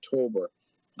hopefully October.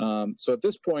 So at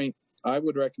this point, I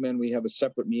would recommend we have a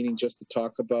separate meeting just to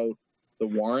talk about the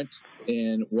warrant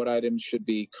and what items should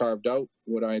be carved out,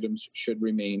 what items should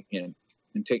remain in,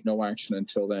 and take no action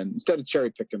until then, instead of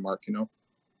cherry picking, Mark, you know.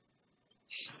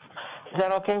 Is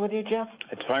that okay with you, Jeff?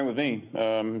 It's fine with me.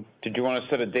 Did you want to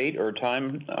set a date or a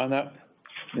time on that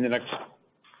in the next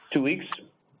 2 weeks?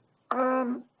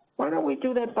 Why don't we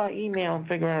do that by email and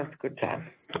figure out a good time?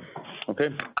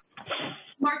 Okay.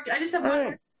 Mark, I just have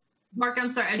one. Mark, I'm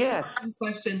sorry. I just have one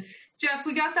question. Jeff,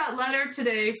 we got that letter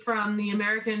today from the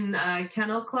American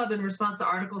Kennel Club in response to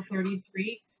Article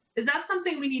 33. Is that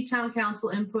something we need town council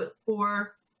input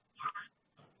for?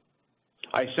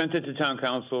 I sent it to town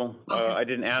council. Okay. I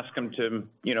didn't ask him to,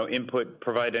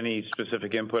 provide any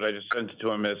specific input. I just sent it to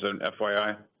him as an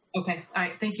FYI. Okay. All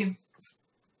right. Thank you.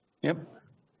 Yep.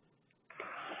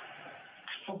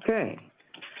 Okay.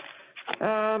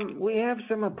 We have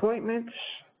some appointments,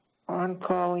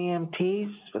 on-call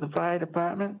EMTs for the fire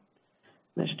department.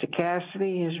 Mr.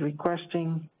 Cassidy is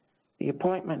requesting the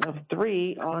appointment of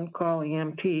 3 on-call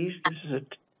EMTs. This is a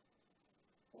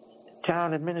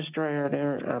town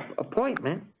administrator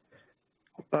appointment,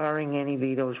 barring any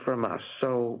vetoes from us.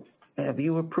 So have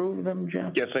you approved them,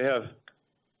 Jeff? Yes, I have.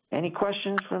 Any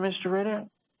questions for Mr. Ritter?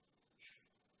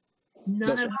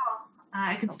 None at all.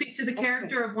 I could speak to the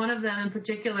character of one of them in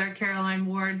particular, Caroline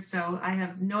Ward, so I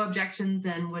have no objections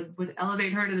and would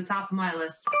elevate her to the top of my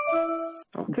list.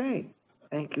 Okay.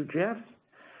 Thank you, Jeff.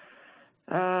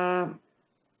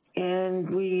 And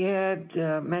we had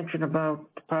mentioned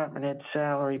about department head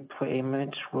salary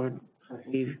payments.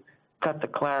 We've got the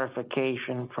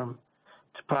clarification from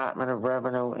Department of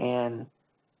Revenue and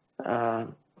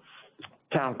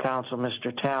Town Council,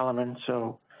 Mr. Talaman,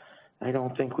 so I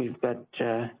don't think we've got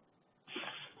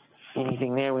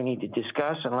anything there we need to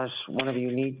discuss unless one of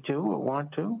you need to or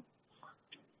want to.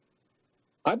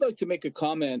 I'd like to make a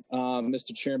comment,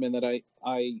 Mr. Chairman, that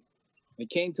I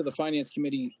came to the Finance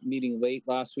Committee meeting late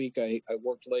last week. I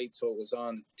worked late, so it was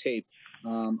on tape.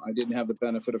 I didn't have the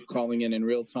benefit of calling in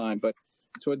real time, but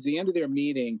towards the end of their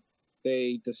meeting,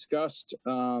 they discussed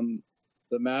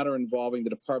the matter involving the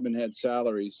department head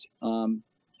salaries.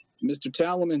 Mr.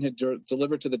 Talaman had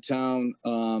delivered to the town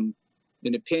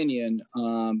an opinion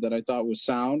that I thought was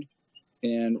sound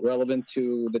and relevant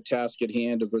to the task at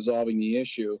hand of resolving the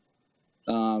issue.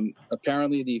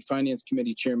 Apparently, the Finance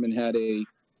Committee chairman had an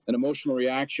emotional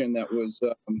reaction that was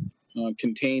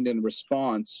contained in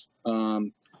response.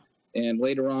 And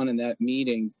later on in that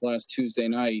meeting last Tuesday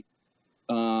night,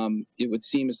 it would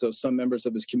seem as though some members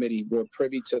of his committee were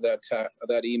privy to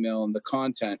that email and the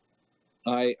content.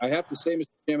 I have to say, Mr.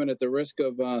 Chairman, at the risk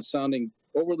of sounding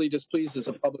overly displeased as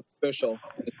a public official,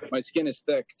 my skin is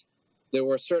thick. There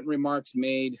were certain remarks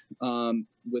made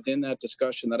within that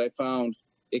discussion that I found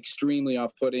extremely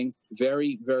off-putting,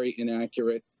 very, very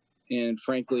inaccurate, and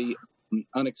frankly,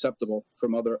 unacceptable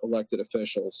from other elected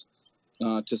officials.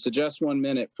 To suggest for 1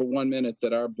 minute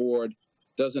that our board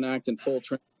doesn't act in full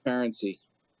transparency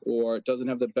or doesn't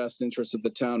have the best interests of the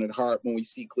town at heart when we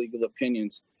seek legal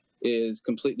opinions is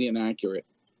completely inaccurate.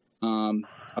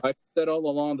 I've said all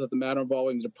along that the matter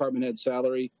involving the department head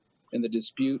salary and the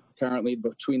dispute apparently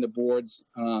between the boards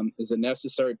is a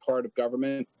necessary part of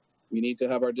government. We need to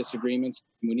have our disagreements,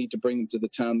 and we need to bring them to the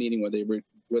town meeting where they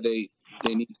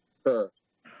need to occur.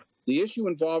 The issue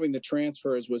involving the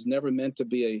transfers was never meant to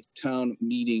be a town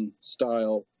meeting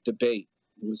style debate.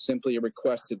 It was simply a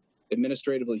request to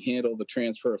administratively handle the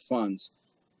transfer of funds.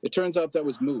 It turns out that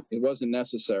was moot. It wasn't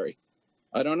necessary.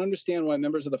 I don't understand why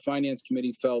members of the Finance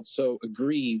Committee felt so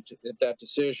aggrieved at that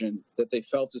decision that they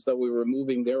felt as though we were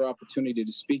removing their opportunity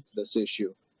to speak to this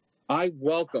issue. I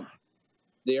welcome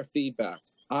their feedback.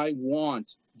 I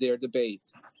want their debate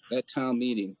at town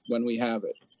meeting when we have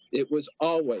it. It was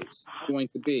always going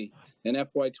to be an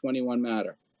FY21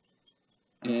 matter.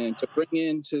 And to bring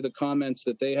into the comments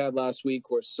that they had last week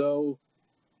were so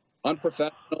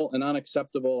unprofessional and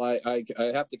unacceptable. I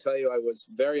have to tell you, I was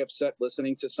very upset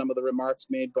listening to some of the remarks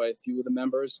made by a few of the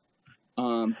members,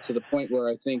 to the point where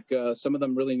I think some of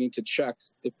them really need to check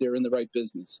if they're in the right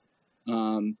business.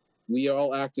 We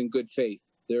all act in good faith.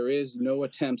 There is no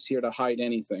attempts here to hide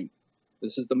anything.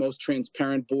 This is the most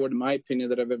transparent board, in my opinion,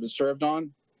 that I've ever served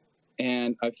on,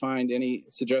 and I find any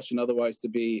suggestion otherwise to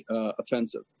be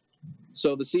offensive.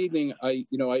 So this evening, I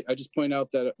just point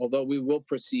out that although we will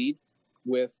proceed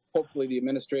with hopefully the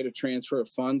administrative transfer of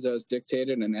funds as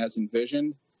dictated and as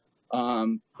envisioned,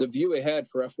 the view ahead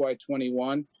for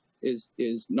FY21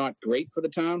 is not great for the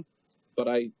town, but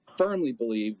I firmly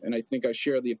believe, and I think I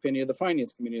share the opinion of the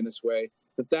Finance Committee in this way,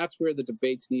 that that's where the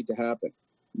debates need to happen,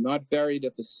 not buried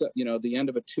at the end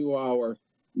of a 2-hour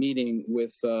meeting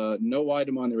with no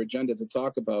item on their agenda to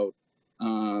talk about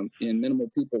and minimal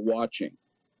people watching.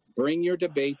 Bring your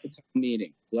debate to town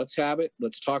meeting. Let's have it.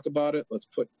 Let's talk about it. Let's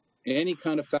put any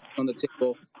kind of fact on the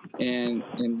table and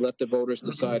let the voters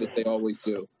decide if they always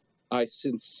do. I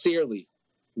sincerely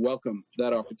welcome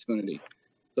that opportunity.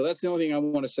 So that's the only thing I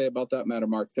want to say about that matter,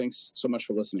 Mark. Thanks so much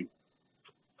for listening.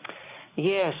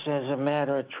 Yes, as a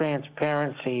matter of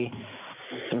transparency,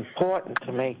 it's important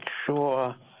to make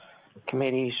sure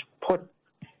committees put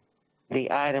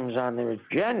the items on their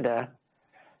agenda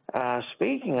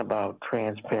speaking about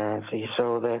transparency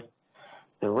so that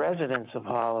the residents of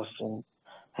Holliston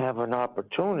have an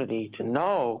opportunity to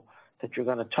know that you're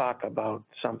going to talk about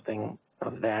something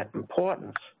of that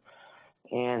importance,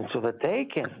 and so that they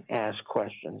can ask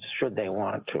questions should they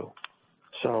want to.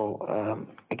 So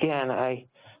again, I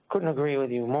couldn't agree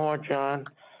with you more, John.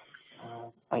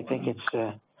 I think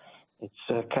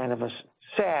it's kind of a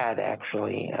sad,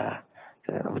 actually,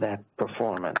 of that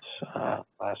performance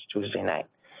last Tuesday night.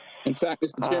 In fact,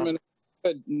 Mr. Chairman,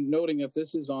 noting that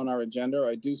this is on our agenda,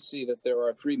 I do see that there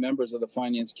are 3 members of the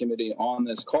Finance Committee on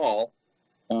this call.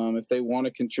 If they want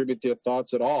to contribute their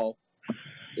thoughts at all,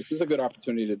 this is a good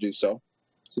opportunity to do so.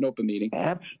 It's an open meeting.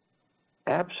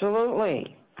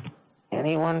 Absolutely.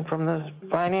 Anyone from the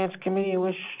Finance Committee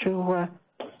wish to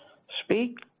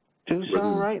speak? Do so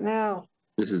right now.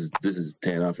 This is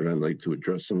Tanoff, and I'd like to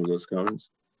address some of those comments.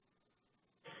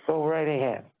 Go right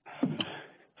ahead.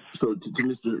 So to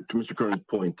Mr. Kern's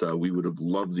point, we would have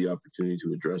loved the opportunity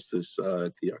to address this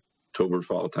at the October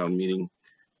fall town meeting.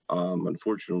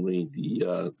 Unfortunately,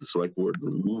 the select board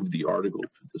removed the article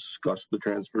to discuss the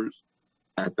transfers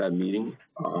at that meeting,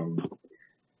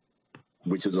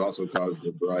 which has also caused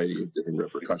a variety of different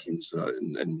repercussions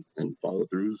and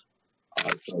follow-throughs.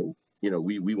 So,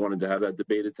 we wanted to have that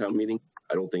debate at town meeting.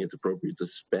 I don't think it's appropriate to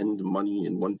spend money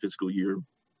in one fiscal year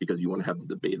because you want to have the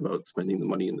debate about spending the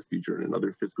money in the future in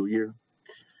another fiscal year.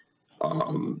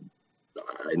 And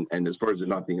as far as it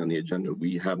not being on the agenda,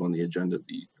 we have on the agenda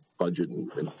the budget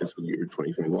and fiscal year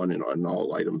 2021 and on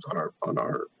all items on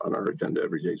our agenda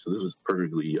every day. So this is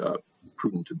perfectly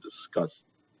prudent to discuss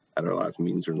at our last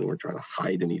meeting. Certainly, we're trying to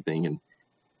hide anything,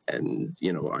 and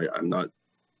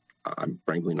I'm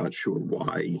frankly not sure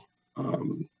why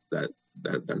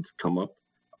that's come up.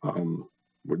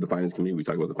 We're the finance committee. We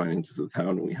talk about the finances of the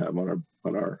town, and we have on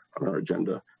our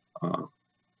agenda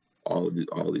all of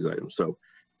these items. So,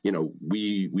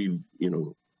 we've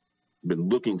been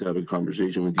looking to have a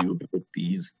conversation with you about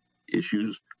these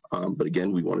issues, but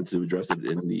again, we wanted to address it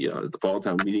in the fall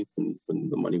town meeting when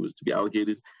the money was to be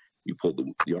allocated. You pulled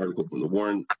the article from the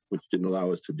warrant, which didn't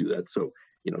allow us to do that. So,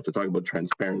 to talk about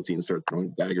transparency and start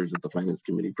throwing daggers at the finance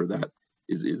committee for that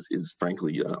is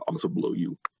frankly also below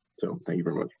you. So, thank you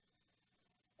very much.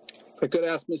 I could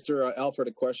ask Mr. Alfred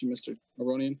a question, Mr.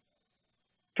 Aronian.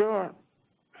 Sure.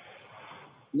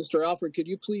 Mr. Alfred, could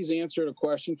you please answer the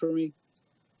question for me?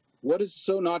 What is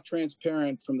so not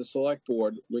transparent from the select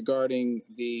board regarding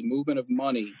the movement of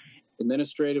money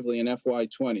administratively in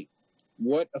FY20?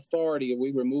 What authority are we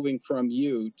removing from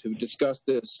you to discuss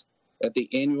this at the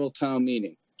annual town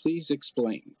meeting? Please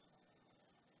explain.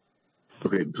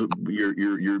 Okay, so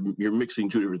you're mixing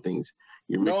two different things.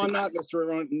 No, I'm not, Mr.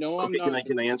 Aronian. No, I'm not.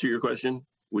 Can I answer your question?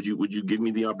 Would you give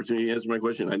me the opportunity to answer my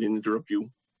question? I didn't interrupt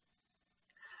you.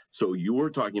 So you were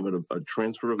talking about a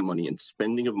transfer of money and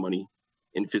spending of money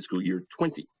in fiscal year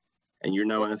 20. And you're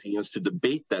now asking us to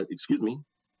debate that,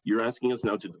 you're asking us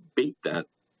now to debate that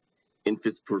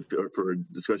for a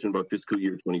discussion about fiscal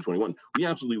year 2021. We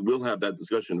absolutely will have that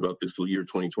discussion about fiscal year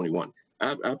 2021.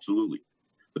 Absolutely.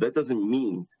 But that doesn't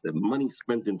mean that money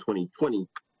spent in 2020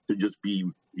 to just be,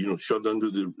 shoved under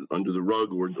the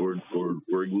rug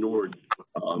or ignored,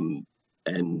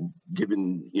 and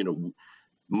given,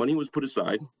 money was put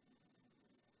aside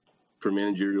for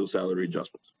managerial salary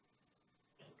adjustments.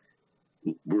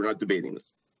 We're not debating this,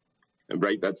 and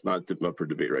right, that's not up for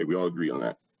debate, right? We all agree on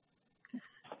that.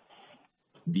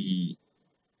 The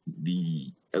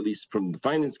at least from the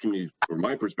finance committee, from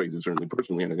my perspective, certainly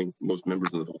personally, and I think most members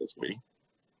of the finance committee,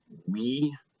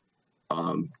 we,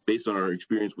 based on our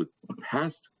experience with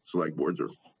past select boards,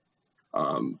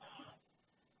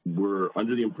 were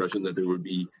under the impression that there would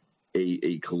be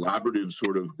a collaborative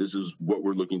sort of, this is what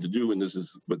we're looking to do, and this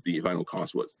is what the final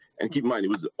cost was. And keep in mind, it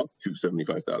was up to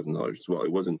 $75,000 as well.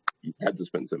 It wasn't, you had to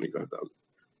spend $75,000.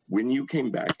 When you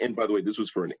came back, and by the way, this was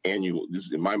for an annual,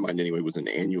 this in my mind anyway, was an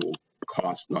annual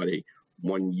cost, not a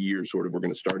 1 year sort of, we're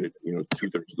going to start it,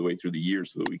 2/3 of the way through the year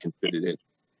so that we can fit it in.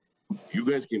 You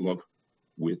guys came up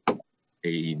with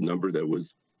a number that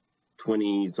was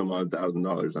 $20-some odd thousand,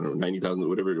 I don't know, $90,000,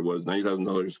 whatever it was,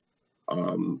 $90,000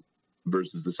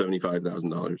 versus the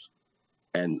 $75,000,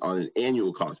 and on an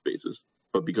annual cost basis.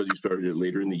 But because you started it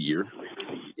later in the year,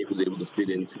 it was able to fit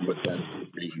into what that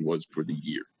appropriation was for the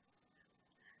year.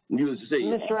 Needless to say,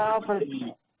 Mr. Alford,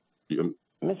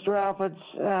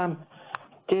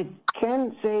 did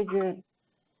Ken Sager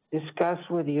discuss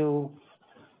with you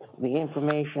the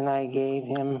information I gave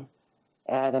him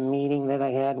at a meeting that I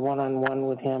had one-on-one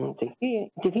with him?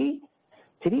 Did he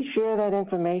share that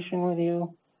information with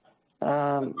you?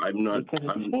 I'm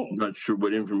not sure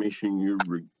what information you're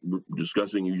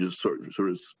discussing. You just sort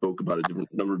of spoke about a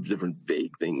number of different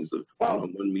vague things.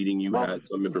 One meeting you had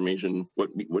some information.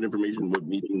 What information? What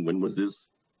meeting? When was this?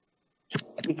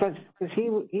 Because he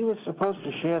was supposed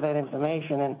to share that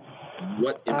information. And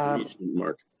what information,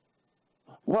 Mark?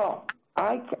 Well,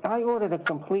 I ordered a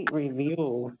complete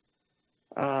review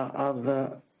of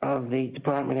the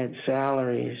department head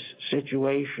salaries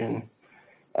situation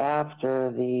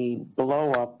after the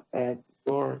blow up at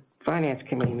your finance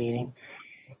committee meeting,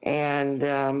 and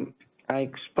I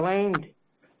explained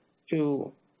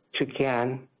to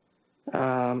Ken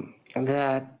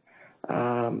that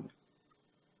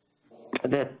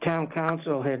town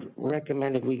council had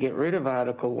recommended we get rid of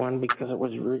Article 1 because it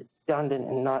was redundant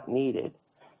and not needed.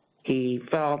 He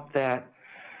felt that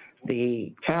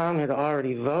the town had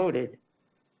already voted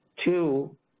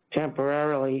to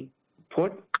temporarily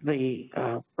put the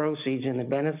proceeds in the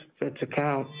benefits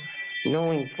account,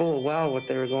 knowing full well what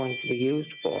they were going to be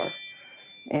used for.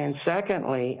 And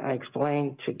secondly, I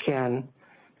explained to Ken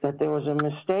that there was a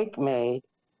mistake made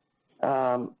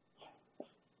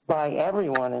by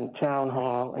everyone in town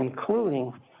hall,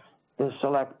 including the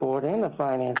select board and the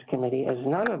finance committee, as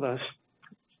none of us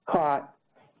caught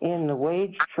in the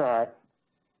wage chart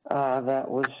that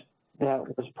was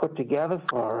put together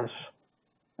for us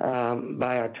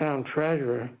by our town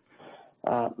treasurer.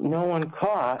 No one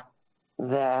caught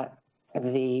that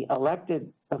the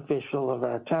elected official of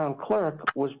our town clerk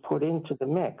was put into the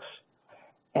mix,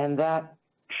 and that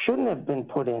shouldn't have been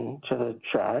put into the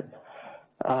chart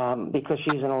because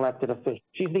she's an elected official.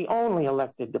 She's the only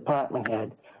elected department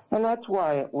head, and that's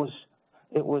why it was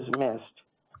missed.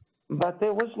 But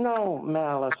there was no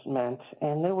malice meant,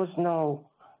 and there was no,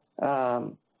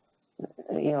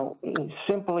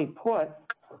 simply put,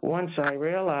 once I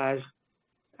realized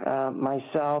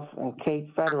myself and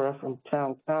Kate Federer from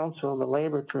town council, the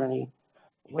labor attorney,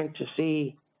 went to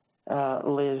see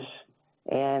Liz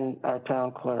and our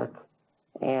town clerk,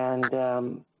 and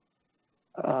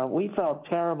we felt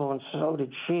terrible, and so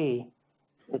did she,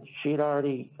 that she'd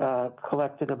already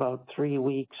collected about 3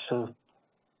 weeks of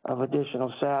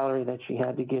additional salary that she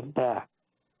had to give back.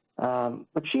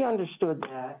 But she understood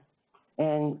that,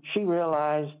 and she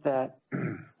realized that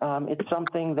it's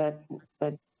something that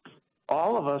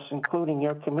all of us, including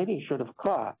your committee, should have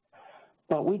caught,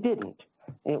 but we didn't.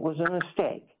 It was a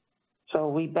mistake. So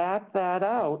we backed that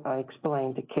out, I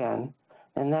explained to Ken,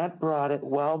 and that brought it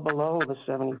well below the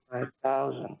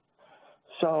 $75,000.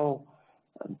 So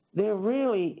there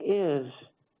really is,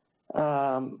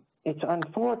 it's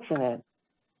unfortunate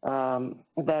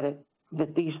that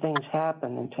these things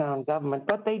happen in town government,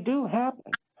 but they do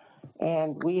happen.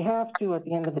 And we have to, at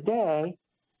the end of the day,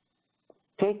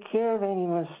 take care of any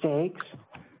mistakes.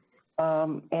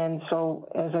 And so,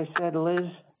 as I said, Liz,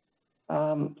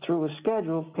 through a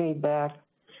schedule, paid back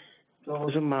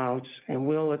those amounts, and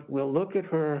we'll look at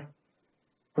her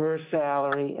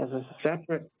salary as a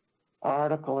separate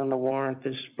article in the warrant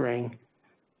this spring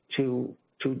to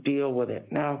deal with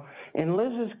it. Now, in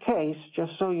Liz's case,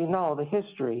 just so you know the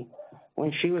history,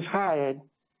 when she was hired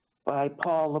by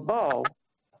Paul LeBeau,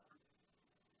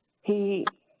 he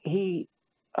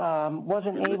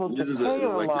wasn't able to This is pay an her a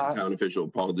elected lot. town official.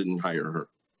 Paul didn't hire her.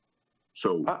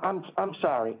 So I'm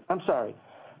sorry,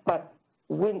 but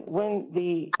when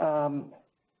the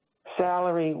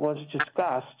salary was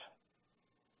discussed,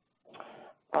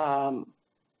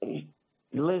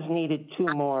 Liz needed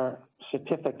 2 more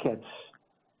certificates,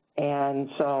 and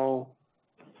so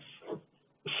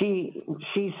she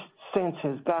since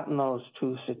has gotten those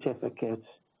 2 certificates,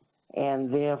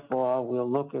 and therefore we'll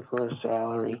look at her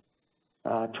salary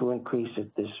to increase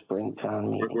it this spring town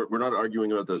meeting. we're not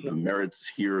arguing about the merits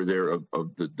here or there of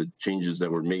the changes that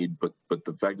were made, but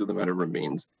the fact of the matter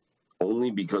remains,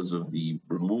 only because of the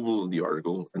removal of the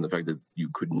article and the fact that you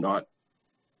could not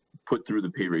put through the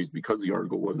pay raise because the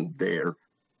article wasn't there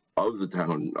of the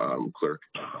town clerk,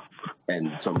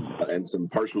 and some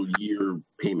partial year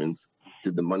payments,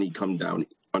 did the money come down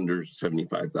under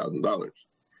 $75,000.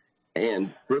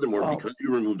 And furthermore, because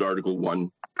you removed Article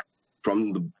 1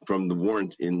 from the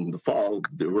warrant in the fall,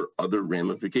 there were other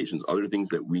ramifications, other things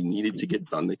that we needed to get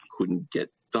done that couldn't get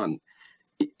done.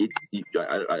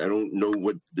 I don't know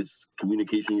what this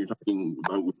communication you're talking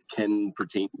about with Ken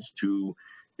pertains to,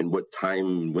 and what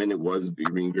time, when it was,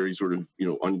 being very sort of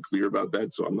unclear about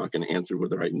that. So I'm not going to answer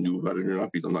whether I knew about it or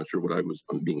not, because I'm not sure what I'm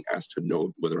being asked to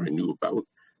know whether I knew about.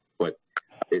 But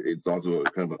it's also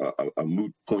kind of a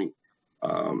moot point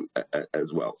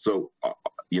as well. So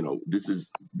this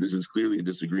is clearly a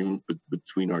disagreement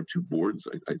between our 2 boards.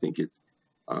 I think it,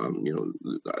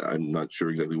 I'm not sure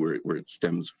exactly where it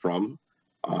stems from,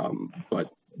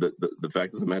 but the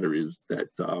fact of the matter is that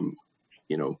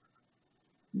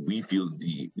we feel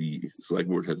the select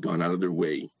board has gone out of their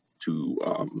way to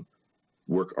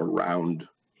work around,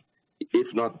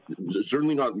 if not,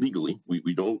 certainly not legally.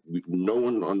 No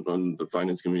one on the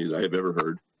finance committee that I have ever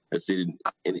heard has stated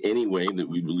in any way that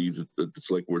we believe that the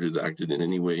select board has acted in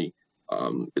any way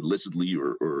illicitly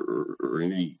or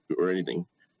anything,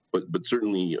 but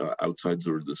certainly outside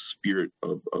sort of the spirit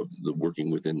of the working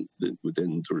within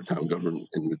sort of town government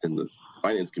and within the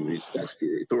finance committee's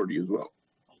statutory authority as well.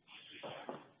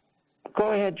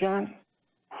 Go ahead, John.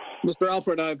 Mr.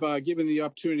 Alfred, I've given the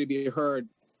opportunity to be heard,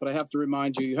 but I have to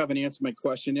remind you, you haven't answered my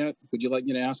question yet. Would you like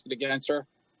me to ask it again, sir?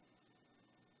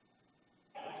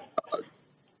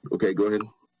 Okay, go ahead.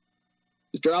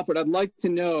 Mr. Alfred, I'd like to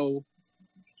know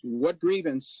what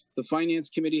grievance the Finance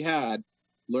Committee had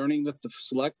learning that the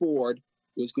Select Board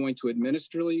was going to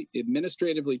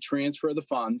administratively transfer the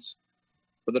funds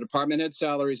for the department head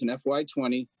salaries in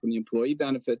FY20 from the employee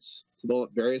benefits to the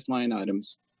various line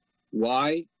items,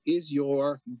 why is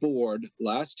your board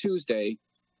last Tuesday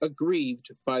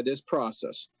aggrieved by this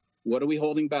process? What are we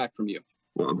holding back from you?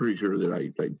 Well, I'm pretty sure that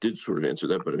I did sort of answer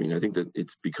that, but I mean, I think that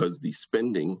it's because the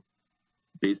spending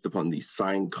based upon the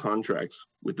signed contracts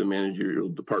with the managerial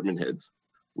department heads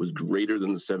was greater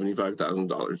than the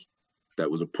 $75,000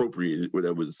 that was appropriated or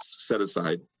that was set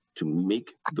aside to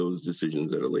make those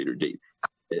decisions at a later date.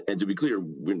 And to be clear,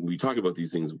 when we talk about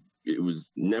these things, it was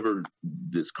never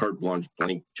this carte blanche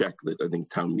blank check that I think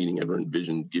town meeting ever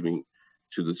envisioned giving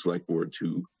to the select board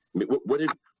to, what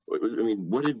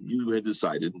if you had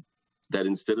decided that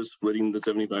instead of splitting the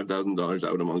 $75,000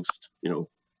 out amongst,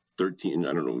 13,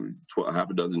 I don't know, 12, half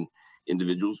a dozen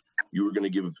individuals, you were going to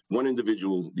give one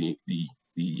individual the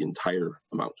entire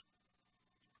amount?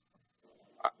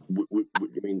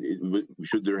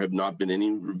 Should there have not been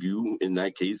any review in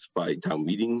that case by town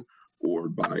meeting or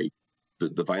by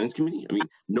the finance committee? I mean,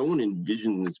 no one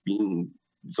envisioned this being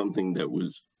something that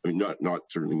was, not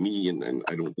certainly me, and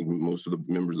I don't think most of the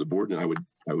members of the board, and I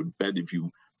would bet if you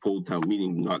polled town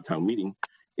meeting, not town meeting,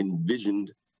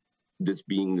 envisioned this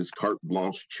being this carte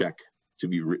blanche check to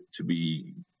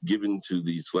be given to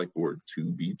the select board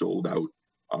to be doled out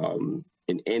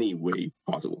in any way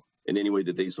possible, in any way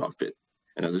that they saw fit.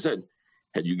 And as I said,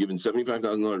 had you given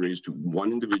 $75,000 raise to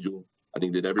one individual, I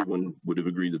think that everyone would have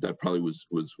agreed that probably was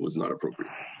not appropriate.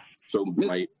 So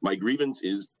my grievance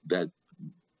is that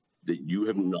you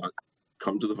have not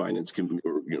come to the finance committee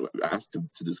or asked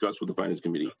to discuss with the finance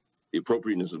committee the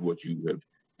appropriateness of what you have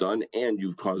done, and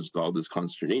you've caused all this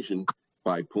consternation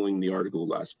by pulling the article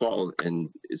last fall and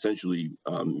essentially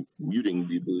muting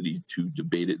the ability to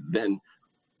debate it then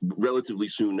relatively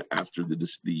soon after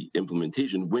the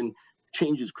implementation, when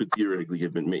changes could theoretically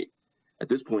have been made. At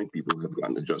this point, people have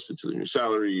gotten adjusted to their new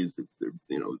salaries. It's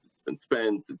been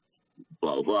spent. It's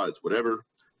blah blah blah. It's whatever.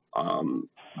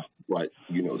 But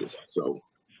this, so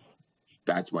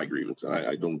that's my grievance.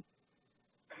 I don't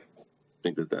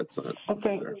think that's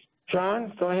okay.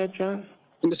 John, go ahead, John.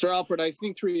 Mr. Alfred, I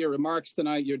think through your remarks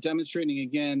tonight, you're demonstrating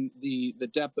again the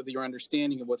depth of your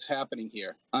understanding of what's happening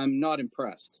here. I'm not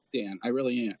impressed, Dan. I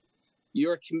really am.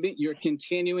 You're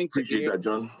continuing to appreciate that,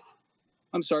 John.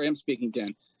 I'm sorry, I'm speaking,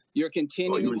 Dan. You're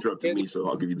continuing. Well, you interrupted me, so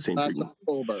I'll give you the same treatment.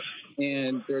 October,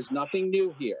 and there's nothing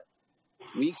new here.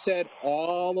 We said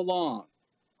all along,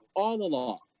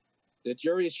 that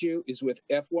your issue is with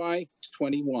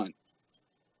FY21.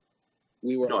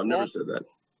 No, I've never said that.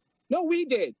 No, we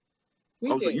did.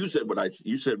 So you said what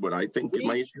I think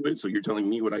my issue is. So you're telling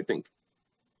me what I think.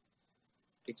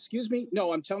 Excuse me?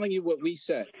 No, I'm telling you what we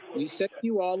said. We said to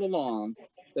you all along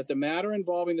that the matter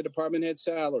involving the department head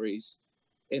salaries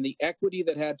and the equity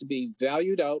that had to be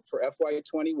valued out for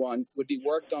FY21 would be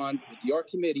worked on with your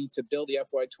committee to build the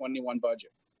FY21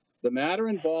 budget. The matter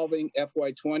involving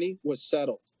FY20 was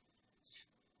settled.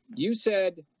 You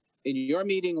said in your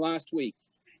meeting last week,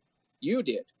 you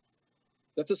did,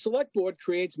 that the select board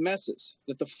creates messes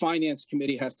that the finance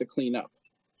committee has to clean up.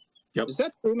 Yep. Is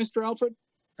that true, Mr. Alfred?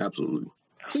 Absolutely.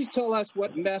 Please tell us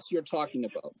what mess you're talking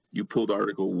about. You pulled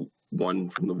Article 1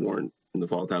 from the warrant in the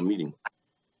fall town meeting.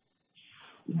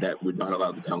 That would not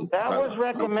allow the town. That was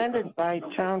recommended by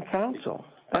town council.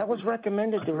 That was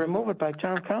recommended to remove it by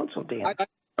town council, Dan.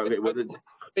 Okay, well, the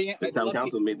town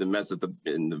council made the mess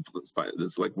the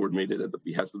select board made it at the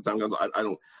behest of the town council. I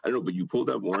don't know, but you pulled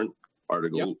that warrant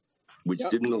article, which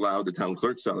didn't allow the town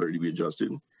clerk's salary to be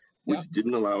adjusted, which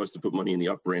didn't allow us to put money in the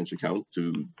up branch account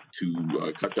to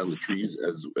cut down the trees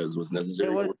as was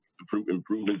necessary for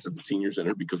improvements at the senior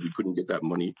center, because we couldn't get that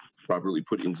money properly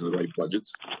put into the right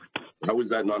budgets. How is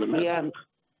that not a mess? Yeah,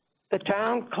 the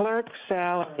town clerk's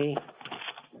salary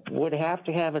would have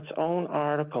to have its own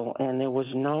article, and there was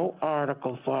no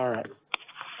article for it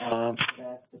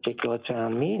that particular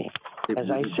town meeting.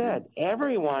 As I said,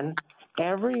 everyone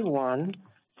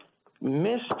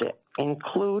missed it,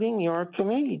 including your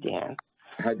committee, Dan.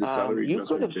 Had the salary you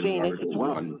could have seen it as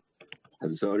well. Had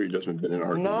the salary adjustment been in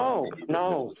Article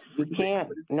No, you can't.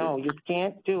 No, you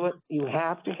can't do it. You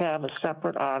have to have a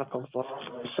separate article for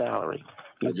the salary.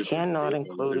 You cannot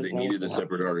include it. They needed a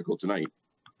separate article tonight.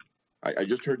 I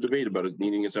just heard debate about it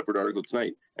needing a separate article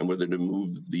tonight, and whether to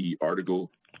move the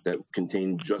article that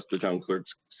contained just the town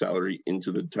clerk's salary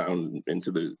into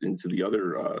the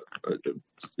other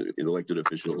elected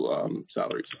official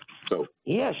salaries. So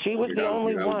yeah, she was the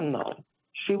only one, though.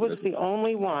 She was the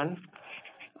only one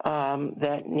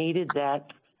that needed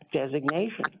that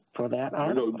designation for that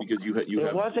article. No, because you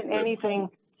there wasn't anything.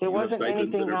 There wasn't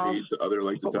anything else paid to other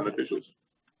elected town officials.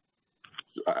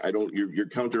 I don't. You're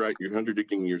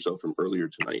contradicting yourself from earlier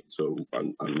tonight. So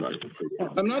I'm not sure.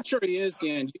 I'm not sure he is,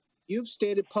 Dan. You've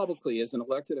stated publicly as an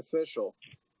elected official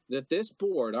that this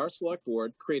board, our select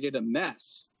board, created a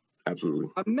mess. Absolutely.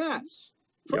 A mess.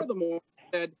 Yep. Furthermore,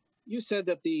 you said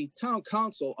that the town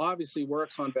council obviously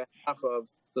works on behalf of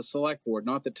the select board,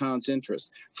 not the town's interests.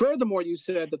 Furthermore, you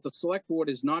said that the select board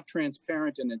is not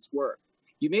transparent in its work.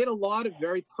 You made a lot of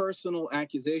very personal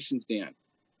accusations, Dan,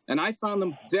 and I found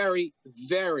them very,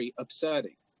 very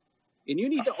upsetting. And you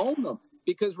need to own them,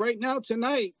 because right now,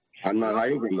 tonight, I'm not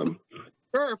hiding from them.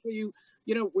 Where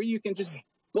you can just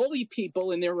bully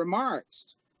people in their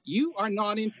remarks. You are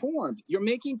not informed. You're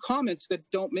making comments that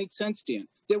don't make sense, Dan.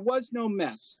 There was no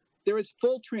mess. There is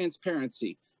full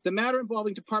transparency. The matter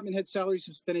involving department head salaries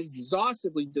has been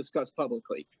exhaustively discussed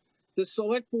publicly. The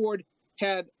select board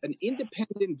had an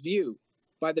independent view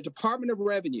by the Department of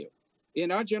Revenue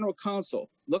and our general counsel.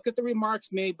 Look at the remarks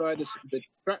made by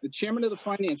the chairman of the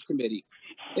finance committee,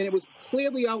 and it was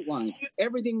clearly outlined.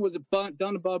 Everything was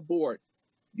done above board.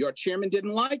 Your chairman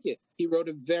didn't like it. He wrote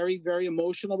a very, very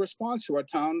emotional response to our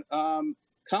town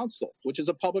council, which is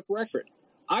a public record.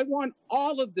 I want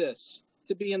all of this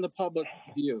to be in the public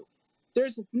view.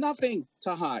 There's nothing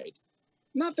to hide,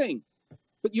 nothing.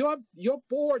 But your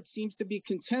board seems to be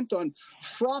content on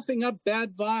frothing up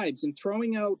bad vibes and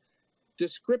throwing out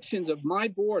descriptions of my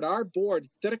board, our board,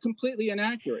 that are completely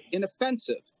inaccurate and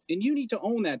offensive. And you need to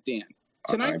own that, Dan.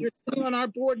 Tonight, you're sitting on our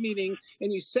board meeting,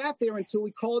 and you sat there until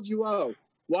we called you out.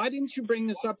 Why didn't you bring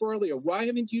this up earlier? Why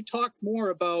haven't you talked more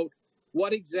about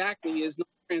what exactly is not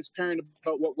transparent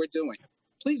about what we're doing?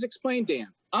 Please explain, Dan.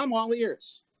 I'm all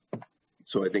ears.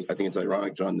 So I think it's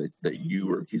ironic, John, that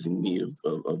you are accusing me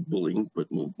of bullying, but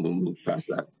we'll move past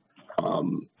that.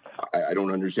 I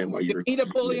don't understand why you're a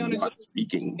bully on not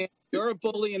speaking. You're a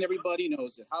bully, and everybody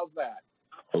knows it. How's that?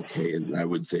 Okay, and I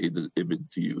would say that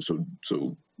it to you. So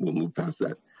we'll move past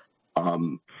that.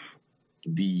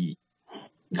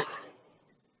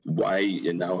 Why,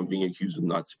 and now I'm being accused of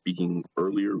not speaking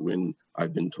earlier when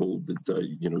I've been told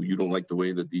that you don't like the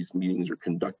way that these meetings are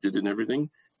conducted and everything.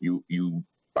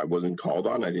 I wasn't called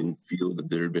on. I didn't feel that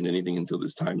there had been anything until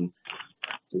this time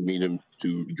for me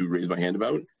to raise my hand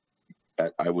about.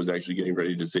 I was actually getting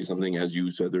ready to say something, as you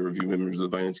said. There were a few members of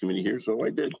the finance committee here, so I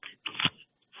did.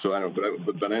 So I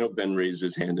don't, but I know Ben raised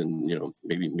his hand, and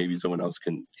maybe someone else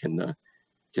can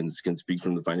speak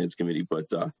from the finance committee. But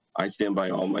I stand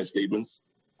by all my statements.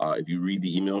 If you read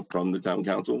the email from the town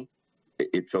council,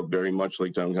 it felt very much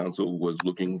like town council was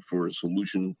looking for a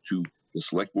solution to the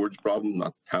select board's problem,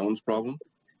 not the town's problem,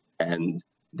 and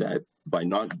that by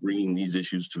not bringing these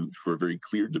issues for a very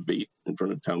clear debate in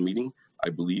front of town meeting, I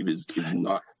believe is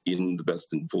not in the best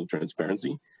and full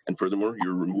transparency. And furthermore,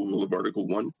 your removal of Article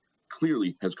 1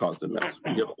 clearly has caused a mess.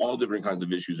 We have all different kinds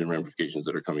of issues and ramifications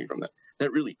that are coming from that.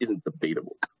 That really isn't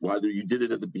debatable. Whether you did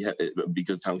it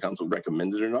because town council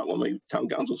recommended it or not, well, maybe town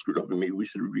council screwed up, and maybe we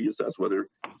should reassess whether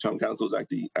town council is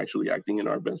actually acting in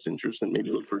our best interest, and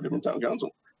maybe look for a different town council.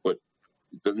 But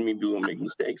it doesn't mean people don't make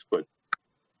mistakes, but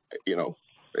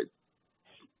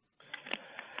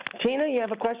Tina, you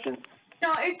have a question?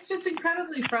 No, it's just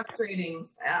incredibly frustrating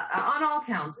on all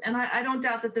counts. And I don't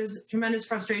doubt that there's tremendous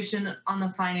frustration on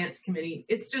the finance committee.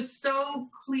 It's just so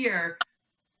clear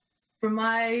from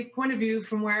my point of view,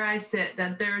 from where I sit,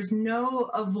 that there's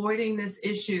no avoiding this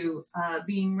issue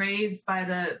being raised by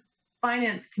the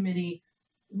finance committee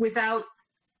without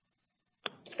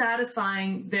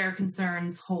satisfying their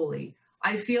concerns wholly.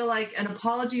 I feel like an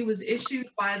apology was issued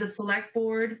by the select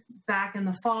board back in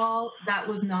the fall. That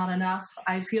was not enough.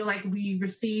 I feel like we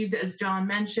received, as John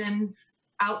mentioned,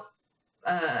 out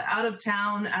of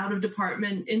town, out of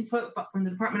department input from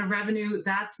the Department of Revenue.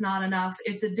 That's not enough.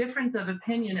 It's a difference of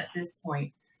opinion at this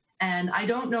point. And I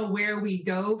don't know where we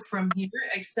go from here,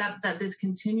 except that this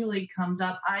continually comes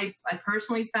up. I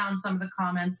personally found some of the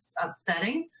comments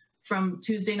upsetting from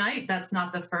Tuesday night. That's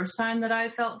not the first time that I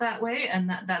felt that way, and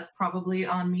that's probably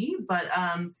on me, but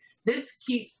this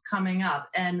keeps coming up.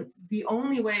 And the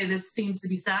only way this seems to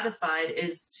be satisfied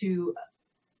is to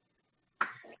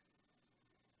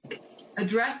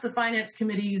address the finance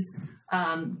committee's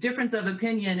difference of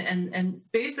opinion, and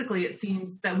basically it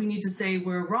seems that we need to say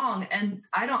we're wrong. And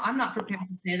I'm not prepared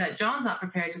to say that. John's not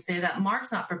prepared to say that.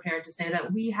 Mark's not prepared to say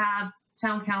that. We have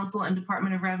town council and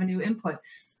Department of Revenue input.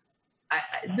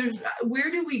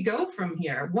 Where do we go from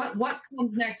here? What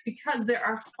comes next? Because there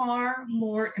are far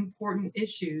more important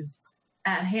issues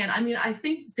at hand. I mean, I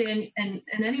think, Dan, and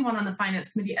anyone on the finance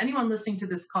committee, anyone listening to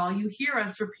this call, you hear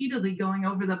us repeatedly going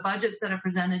over the budgets that are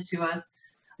presented to us.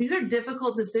 These are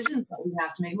difficult decisions that we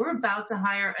have to make. We're about to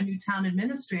hire a new town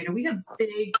administrator. We have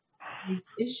big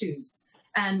issues.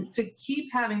 And to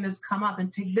keep having this come up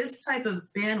and take this type of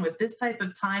bandwidth, this type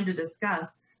of time to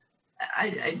discuss,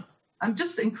 I'm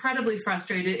just incredibly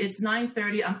frustrated. It's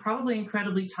 9:30. I'm probably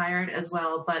incredibly tired as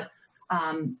well, but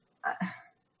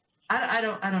I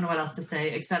don't know what else to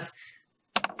say except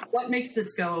what makes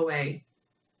this go away.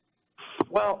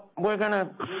 Well, we're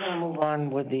gonna move on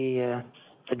with the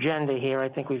agenda here. I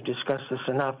think we've discussed this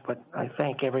enough, but I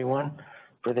thank everyone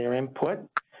for their input,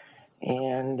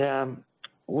 and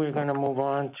we're gonna move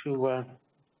on to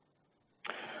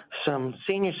some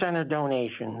senior center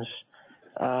donations.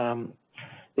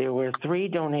 There were 3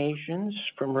 donations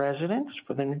from residents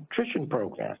for the nutrition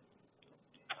program.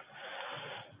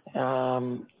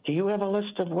 Do you have a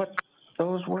list of what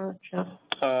those were, Jeff?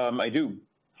 I do.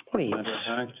 Please.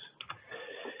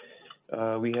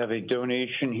 We have a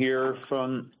donation here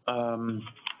from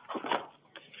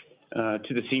to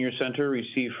the senior center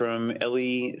received from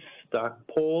Ellie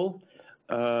Stockpole.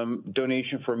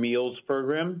 Donation for meals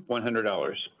program,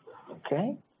 $100.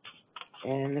 Okay.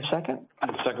 And the second?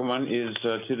 The second one is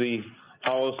to the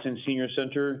Holliston Senior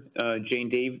Center, Jane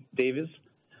Davis.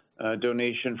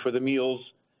 Donation for the meals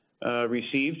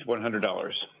received,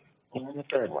 $100. And the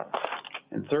third one?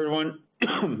 And third one,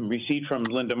 received from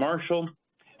Linda Marshall.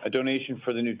 A donation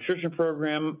for the nutrition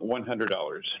program,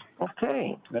 $100.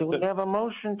 Okay. Do we have a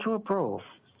motion to approve?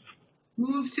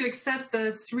 Move to accept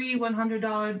the 3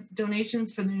 $100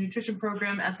 donations for the nutrition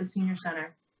program at the senior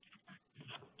center.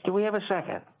 Do we have a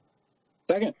second?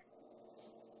 Second.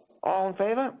 All in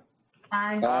favor?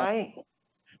 Aye. Aye.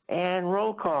 And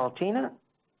roll call. Tina?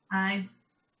 Aye.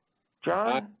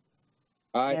 John?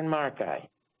 Aye. And Mark, aye.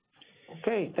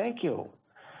 Okay, thank you.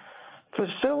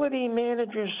 Facility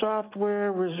Manager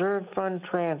Software Reserve Fund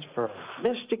Transfer.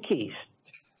 Mr. Keast,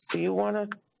 do you want to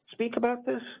speak about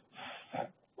this?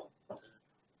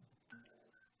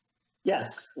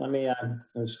 Yes, let me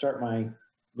start my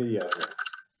video here.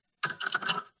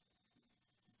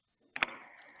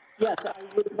 Yes, I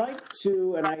would like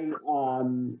to, and I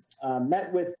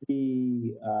met with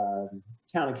the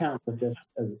town accountant with this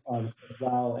as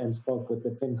well and spoke with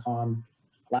the FinCom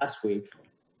last week.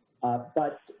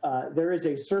 But there is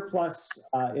a surplus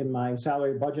in my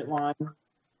salary budget line.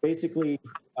 Basically,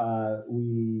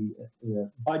 we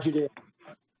budgeted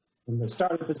from the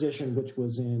starting position, which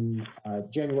was in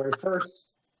January 1st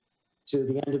to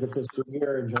the end of the fiscal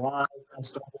year in July. I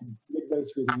started midway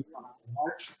through the year in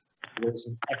March. There's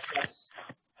an excess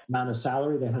amount of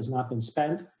salary that has not been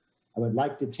spent. I would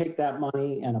like to take that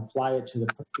money and apply it to the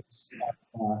purchase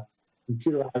of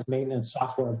computerized maintenance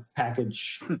software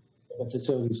package for the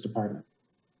facilities department.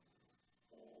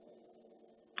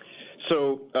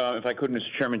 So, if I could,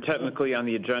 Mr. Chairman, technically on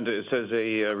the agenda it says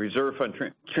a reserve fund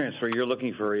transfer. You're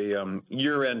looking for a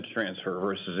year-end transfer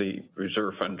versus a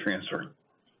reserve fund transfer.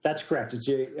 That's correct. It's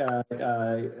a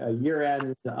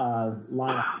year-end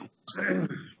line.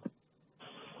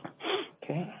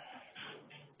 Okay.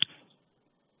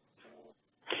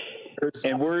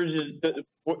 And where is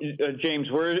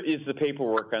James? Where is the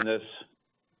paperwork on this?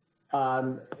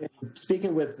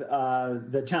 Speaking with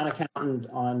the town accountant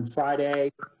on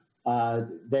Friday,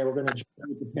 they were going to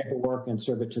generate the paperwork and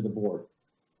serve it to the board.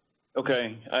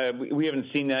 Okay, we haven't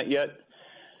seen that yet,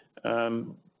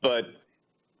 but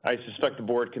I suspect the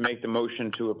board can make the motion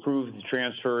to approve the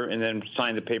transfer and then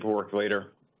sign the paperwork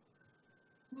later.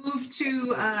 Move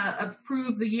to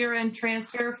approve the year-end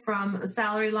transfer from a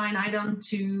salary line item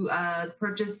to the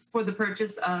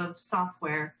purchase of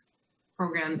software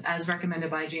program as recommended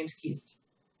by James Keast.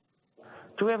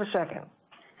 Do we have a second?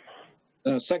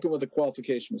 Second with a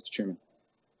qualification, Mr. Chairman.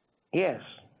 Yes.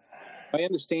 I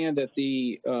understand that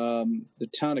the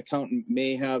town accountant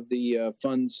may have the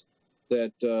funds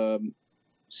that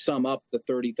sum up the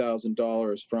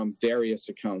 $30,000 from various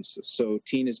accounts. So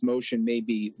Tina's motion may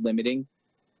be limiting.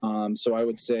 So I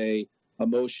would say a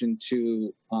motion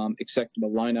to accept a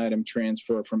line item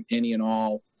transfer from any and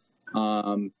all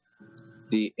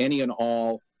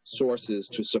sources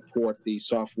to support the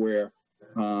software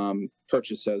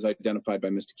purchase as identified by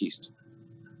Mr. Keast.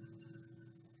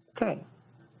 Okay.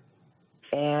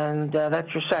 And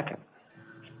that's your second?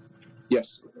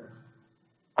 Yes.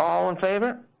 All in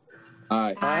favor?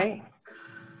 Aye. Aye.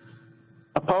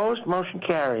 Opposed? Motion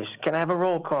carries. Can I have a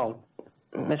roll call?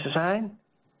 Mrs. Hine?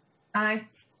 Aye.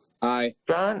 Aye.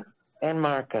 John? And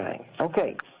Mark, aye.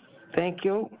 Okay. Thank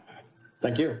you.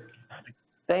 Thank you.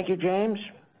 Thank you, James.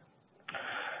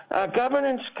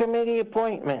 Governance Committee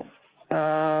appointment.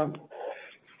 Past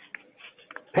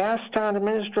Town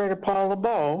Administrator Paul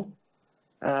LeBeau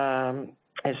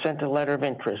has sent a letter of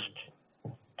interest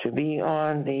to be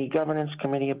on the Governance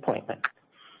Committee appointment.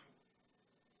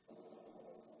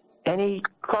 Any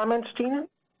comments, Tina?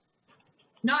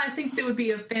 No, I think that would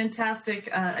be a fantastic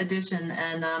addition,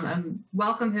 and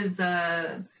welcome his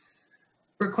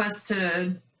request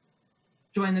to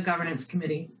join the governance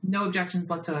committee. No objections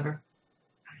whatsoever.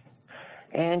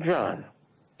 And John?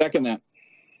 Second that.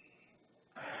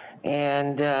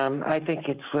 And I think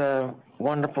it's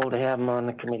wonderful to have him on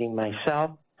the committee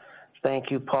myself. Thank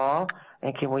you, Paul.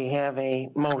 And can we have a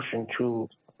motion to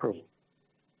approve?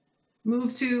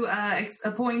 Move to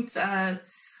appoint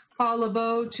Paul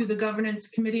LeBeau to the governance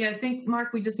committee. I think,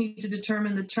 Mark, we just need to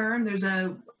determine the term. There's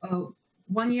a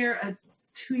 1 year, a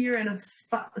 2 year, and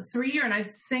a 3 year, and I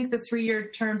think the 3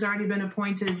 year term's already been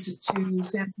appointed to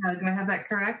Sam. Do I have that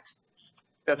correct?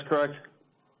 That's correct.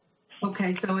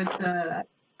 Okay, so it's I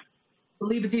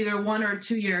believe it's either 1 or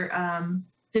 2 year.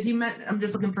 Did he met? I'm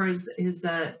just looking for his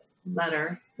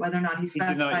letter, whether or not he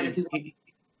specified.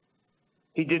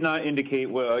 He did not indicate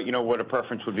what a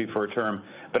preference would be for a term,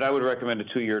 but I would recommend a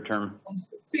 2 year term.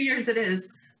 2 years it is.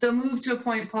 So move to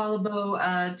appoint Paul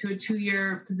LeBeau to a 2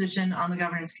 year position on the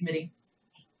governance committee.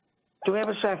 Do we have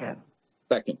a second?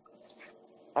 Second.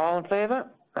 All in favor?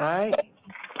 Aye.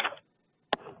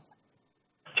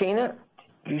 Tina,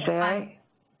 did you say aye?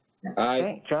 Aye.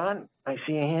 Okay. John, I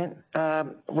see a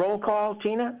hand. Roll call,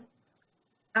 Tina?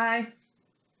 Aye.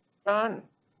 John?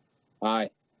 Aye.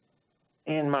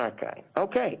 And Mark, aye.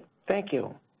 Okay, thank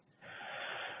you.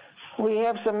 We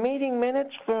have some meeting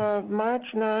minutes for March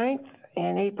 9th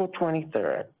and April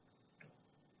 23rd.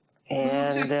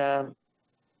 And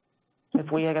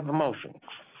if we have a motion.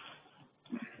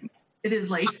 It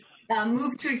is late.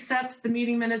 Move to accept the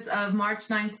meeting minutes of March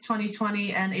 9th,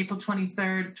 2020 and April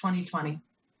 23rd, 2020.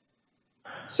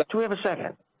 Do we have a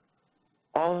second?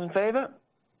 All in favor?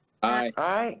 Aye.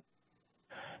 Aye.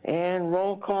 And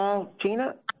roll call,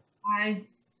 Tina? Aye.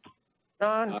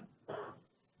 John? Aye.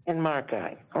 And Mark,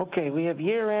 aye. Okay, we have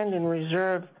year-end and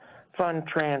reserve fund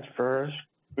transfers.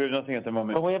 We have nothing at the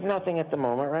moment. Oh, we have nothing at the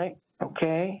moment, right?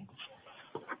 Okay.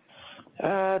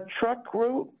 Truck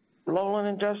route, Lowland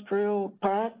Industrial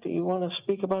Park. Do you want to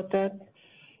speak about that?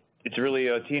 It's really,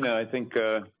 Tina, I think,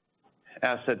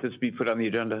 asked that this be put on the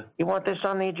agenda. You want this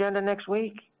on the agenda next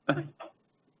week?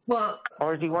 Well,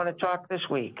 or do you want to talk this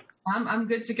week? I'm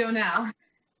good to go now.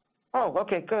 Oh,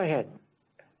 okay, go ahead.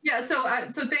 Yeah,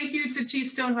 so thank you to Chief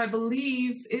Stone, who I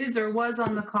believe is or was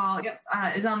on the call. Yep,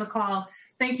 is on the call.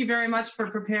 Thank you very much for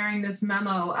preparing this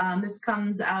memo. This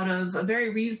comes out of a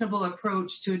very reasonable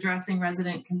approach to addressing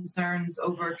resident concerns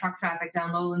over truck traffic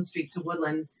down Lowland Street to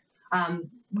Woodland.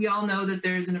 We all know that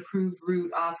there's an approved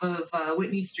route off of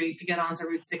Whitney Street to get onto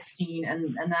Route 16,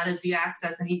 and that is the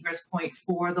access and egress point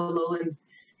for the Lowland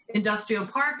Industrial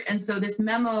Park. And so this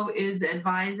memo is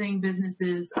advising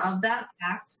businesses of that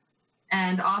fact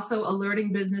and also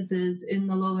alerting businesses in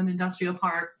the Lowland Industrial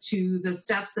Park to the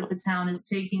steps that the town is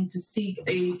taking to seek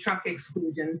a truck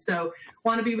exclusion. So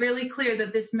want to be really clear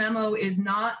that this memo is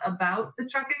not about the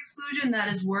truck exclusion. That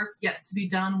is work yet to be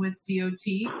done with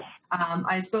DOT.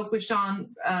 I spoke with Sean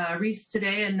Reese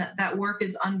today, and that work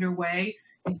is underway.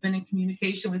 He's been in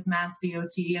communication with Mass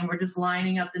DOT, and we're just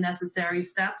lining up the necessary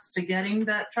steps to getting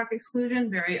that truck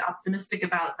exclusion. Very optimistic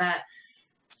about that.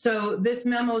 So this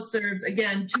memo serves,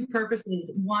 again, two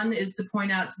purposes. One is to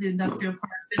point out to the industrial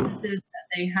park businesses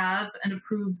that they have an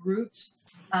approved route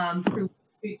through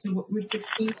to Route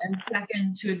 16, and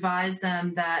second, to advise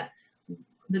them that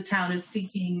the town is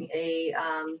seeking a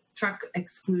truck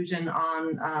exclusion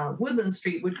on Woodland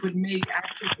Street, which would make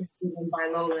access to Woodland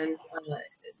by Lowland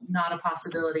not a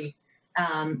possibility.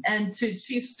 And to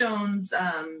Chief Stone's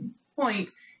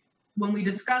point, when we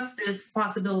discussed this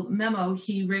possible memo,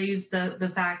 he raised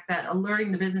the fact that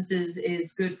alerting the businesses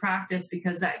is good practice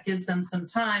because that gives them some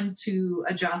time to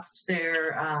adjust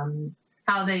their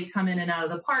how they come in and out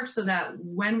of the park, so that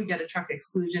when we get a truck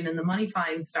exclusion and the money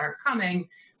fines start coming,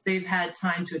 they've had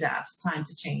time to adapt, time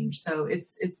to change. So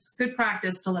it's good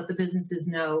practice to let the businesses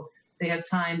know they have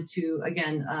time to,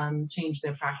 again, change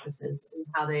their practices and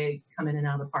how they come in and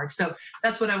out of the park. So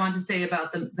that's what I want to say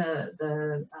about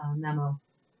the memo.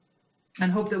 And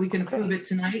hope that we can approve it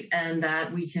tonight, and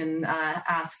that we can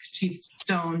ask Chief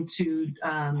Stone to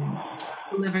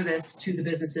deliver this to the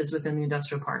businesses within the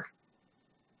industrial park.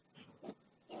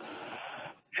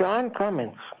 John,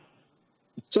 comments?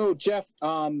 So, Jeff,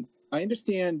 I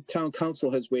understand town council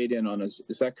has weighed in on this.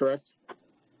 Is that correct?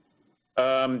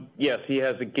 Yes, he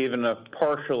has given a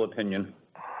partial opinion.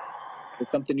 Is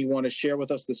something you want to share with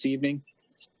us this evening?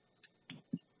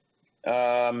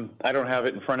 I don't have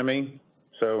it in front of me,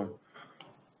 so.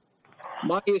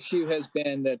 My issue has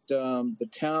been that the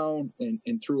town,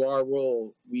 and through our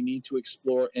role, we need to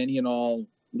explore any and all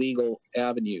legal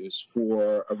avenues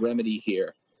for a remedy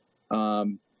here.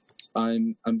 I'm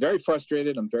very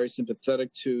frustrated. I'm very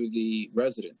sympathetic to the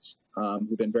residents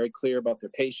who've been very clear about their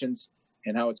patience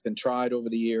and how it's been tried over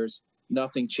the years.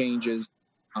 Nothing changes.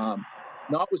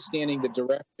 Notwithstanding the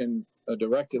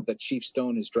directive that Chief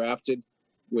Stone has drafted,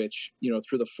 which, you know,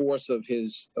 through the force of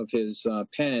his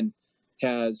pen,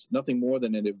 has nothing more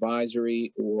than an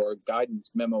advisory or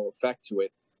guidance memo effect to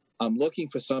it. I'm looking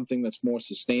for something that's more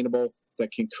sustainable,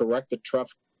 that can correct the truck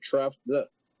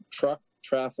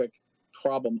traffic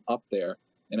problem up there.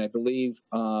 And I believe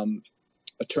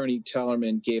Attorney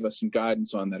Tellerman gave us some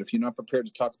guidance on that. If you're not prepared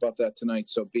to talk about that tonight,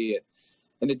 so be it.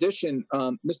 In addition,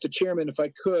 Mr. Chairman, if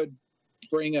I could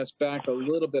bring us back a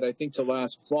little bit, I think to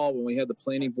last fall when we had the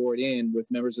planning board in with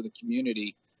members of the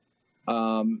community,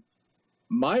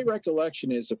 my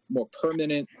recollection is a more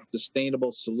permanent,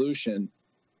 sustainable solution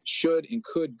should and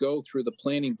could go through the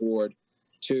planning board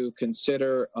to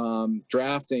consider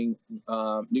drafting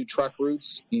new truck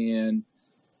routes and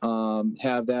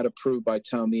have that approved by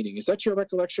town meeting. Is that your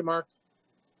recollection, Mark?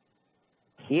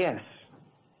 Yes.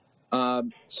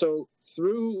 So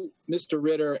through Mr.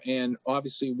 Ritter, and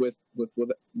obviously with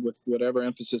whatever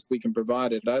emphasis we can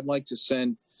provide it, I'd like to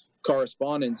send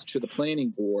correspondence to the planning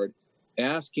board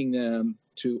asking them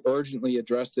to urgently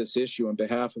address this issue on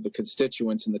behalf of the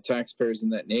constituents and the taxpayers in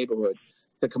that neighborhood,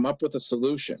 to come up with a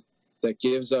solution that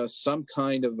gives us some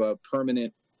kind of a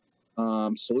permanent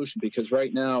solution. Because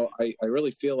right now, I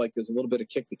really feel like there's a little bit of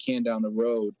kick the can down the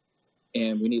road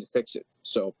and we need to fix it.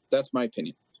 So that's my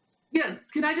opinion. Yeah,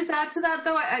 can I just add to that,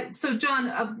 though? So,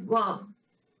 John, well,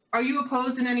 are you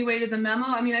opposed in any way to the memo?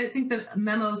 I mean, I think the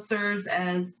memo serves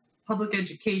as public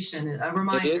education, a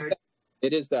reminder.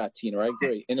 It is that, Tina, I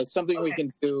agree. And it's something we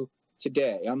can do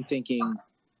today. I'm thinking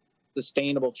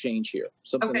sustainable change here,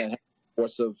 something that has the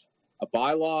force of a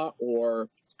bylaw or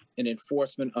an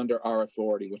enforcement under our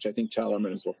authority, which I think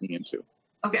Tellerman is looking into.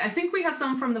 Okay, I think we have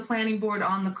someone from the planning board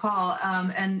on the call,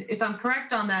 and if I'm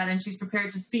correct on that and she's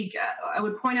prepared to speak, I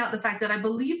would point out the fact that I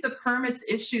believe the permits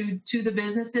issued to the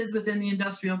businesses within the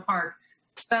industrial park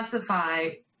specify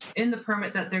in the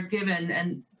permit that they're given,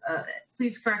 and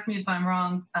please correct me if I'm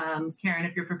wrong, Karen,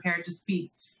 if you're prepared to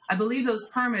speak. I believe those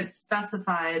permits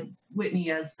specify Whitney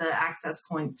as the access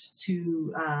point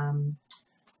to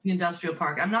the industrial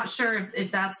park. I'm not sure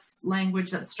if that's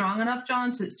language that's strong enough,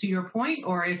 John, to your point,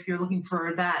 or if you're looking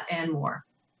for that and more.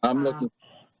 I'm looking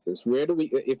for this. Where do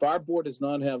we, if our board does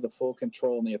not have the full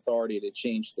control and the authority to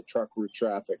change the truck route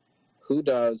traffic, who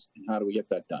does, and how do we get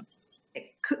that done?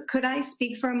 Could I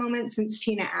speak for a moment since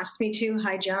Tina asked me to?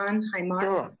 Hi, John. Hi, Mark.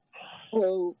 Sure.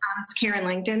 Hello. It's Karen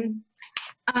Langton.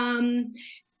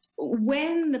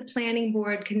 When the planning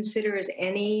board considers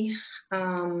any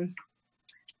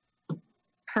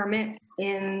permit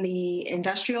in the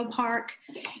industrial park,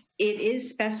 it is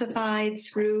specified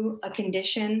through a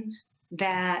condition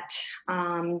that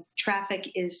truck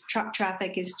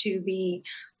traffic is to be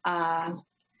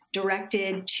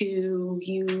directed to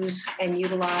use and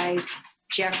utilize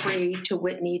Jeffrey to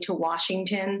Whitney to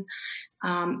Washington.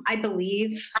 I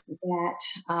believe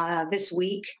that this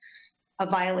week a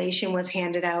violation was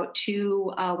handed out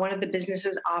to one of the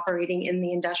businesses operating in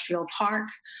the industrial park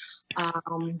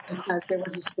because there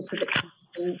was a specific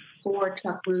condition for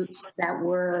truck routes that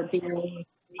were being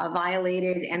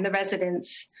violated, and the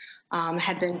residents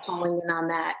had been calling in on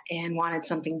that and wanted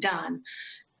something done.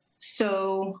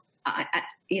 So,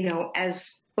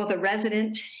 as both a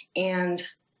resident and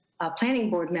a planning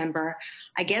board member,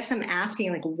 I guess I'm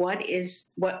asking, like,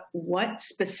 what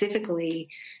specifically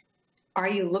are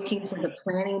you looking for the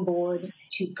planning board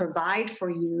to provide for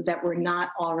you that we're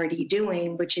not already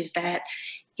doing, which is that,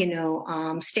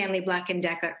 Stanley Black &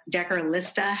 Decker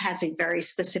Lista has a very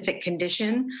specific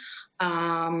condition.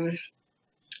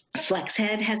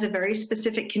 Flexhead has a very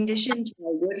specific condition.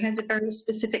 Wood has a very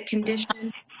specific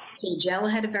condition. Gel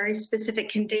had a very specific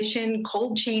condition.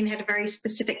 Cold Chain had a very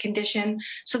specific condition.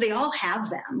 So they all have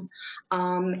them.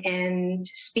 And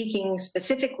speaking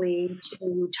specifically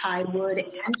to Thai Wood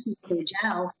and to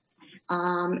Gel,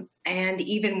 and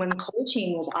even when Cold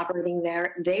Chain was operating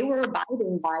there, they were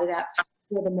abiding by that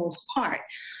for the most part.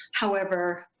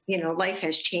 However, life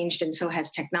has changed and so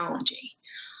has technology.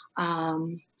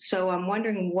 So I'm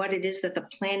wondering what it is that the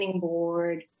planning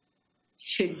board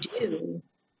should do,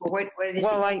 or what it is.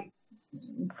 Well,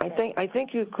 I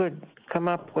think you could come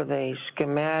up with a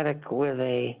schematic with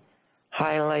a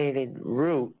highlighted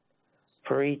route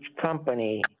for each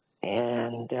company,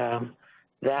 and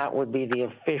that would be the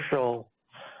official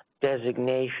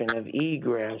designation of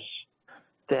egress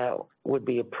that would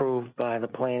be approved by the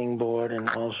planning board and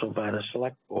also by the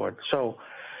select board. So,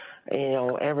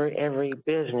 every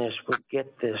business would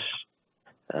get this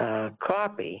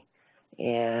copy,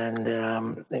 and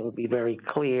it would be very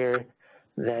clear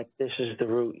that this is the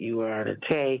route you are to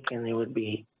take, and there would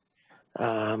be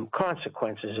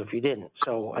consequences if you didn't.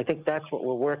 So I think that's what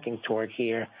we're working toward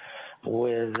here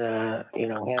with,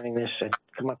 having this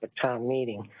come up at town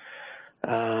meeting.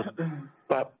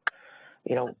 But,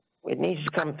 it needs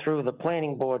to come through the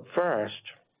planning board first,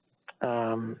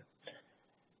 and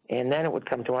then it would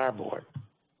come to our board.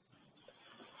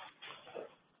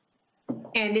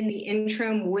 And in the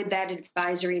interim, would that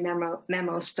advisory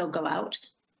memo still go out?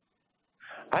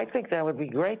 I think that would be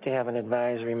great to have an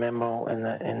advisory memo in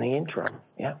the interim,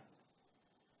 yeah.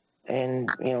 And,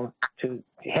 to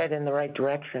head in the right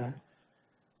direction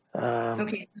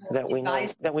Okay. that we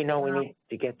know we need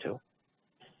to get to.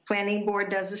 Planning board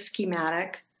does a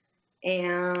schematic,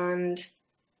 and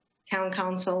town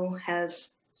council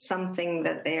has something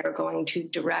that they are going to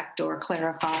direct or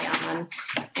clarify on,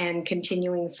 and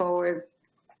continuing forward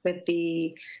with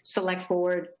the select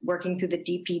board working through the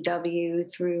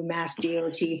DPW through Mass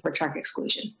DOT for truck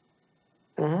exclusion.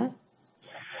 Mm-hmm.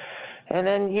 And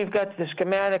then you've got the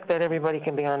schematic that everybody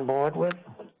can be on board with.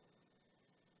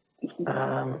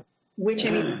 Which,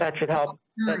 I mean, that should help.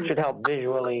 That should help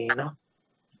visually,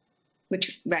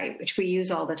 Which we use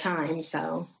all the time,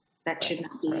 so that should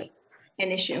not be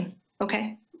an issue.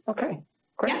 Okay. Okay.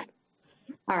 Great. Yeah.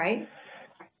 All right.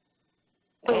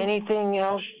 Anything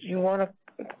else you want to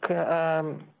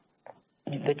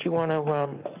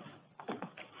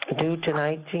do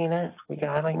tonight, Tina,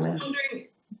 regarding this?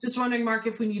 Just wondering, Mark,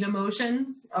 if we need a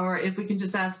motion or if we can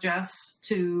just ask Jeff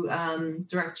to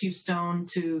direct Chief Stone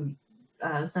to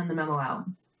send the memo out.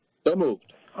 So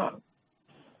moved.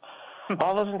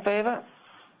 All those in favor?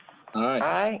 Aye.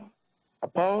 Aye.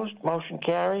 Opposed? Motion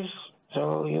carries.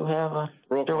 So you have a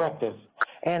directive.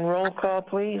 And roll call,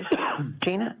 please.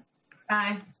 Tina?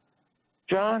 Aye.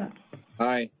 John?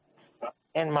 Aye.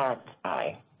 And Mark?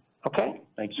 Aye. Okay?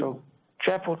 Thank you. So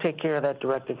Jeff will take care of that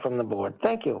directive from the board.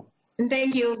 Thank you. And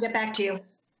thank you. We'll get back to you.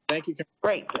 Thank you.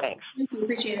 Great. Thanks. Thank you.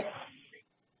 Appreciate it.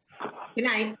 Good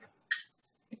night.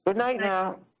 Good night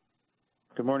now.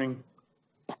 Good morning.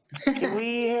 Do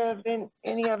we have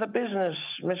any other business,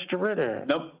 Mr. Ritter?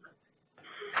 Nope.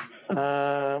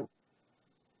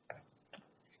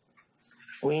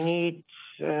 We need,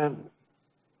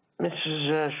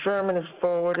 Mrs. Sherman has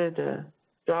forwarded a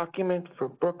document for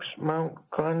Brooks Mount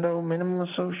Condominium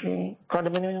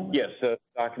Condominium? Yes,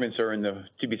 documents are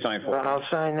to be signed for. I'll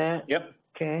sign that. Yep.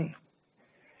 Okay.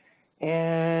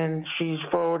 And she's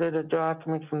forwarded a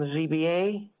document from the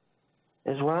ZBA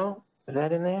as well. Is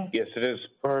that in there? Yes, it is.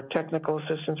 For technical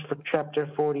assistance for Chapter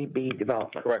 40B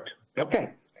development. Correct. Yep. Okay.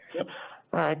 Yep.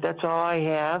 All right, that's all I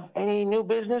have. Any new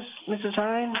business, Mrs.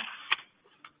 Hines?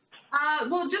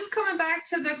 Well, just coming back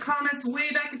to the comments way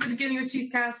back at the beginning of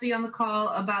Chief Cassidy on the call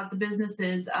about the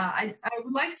businesses, I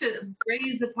would like to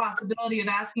raise the possibility of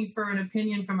asking for an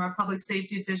opinion from our public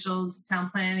safety officials,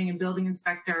 town planning and building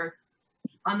inspector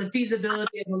on the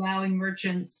feasibility of allowing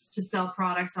merchants to sell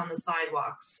products on the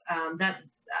sidewalks.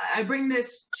 I bring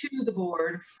this to the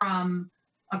board from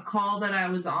a call that I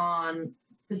was on,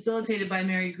 facilitated by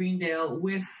Mary Greendale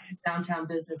with downtown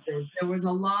businesses. There was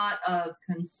a lot of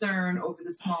concern over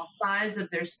the small size of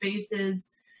their spaces,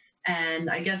 and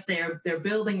I guess they're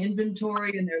building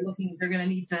inventory, and they're going to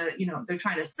need to, they're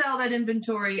trying to sell that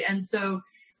inventory. And so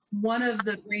one of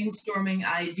the brainstorming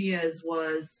ideas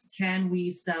was, can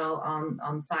we sell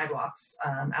on sidewalks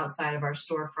outside of our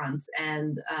storefronts?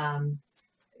 And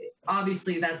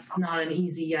obviously that's not an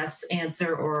easy yes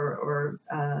answer or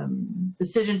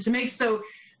decision to make. So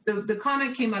the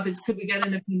comment came up is, could we get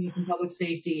an opinion from public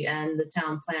safety and the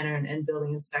town planner and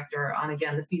building inspector on,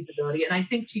 again, the feasibility? And I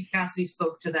think Chief Cassidy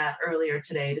spoke to that earlier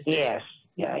today to say, yes,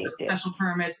 yeah, special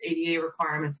permits, ADA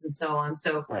requirements, and so on.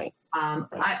 So right.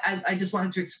 I just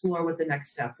wanted to explore what the next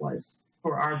step was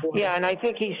for our board. Yeah, and I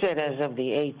think he said as of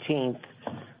the 18th,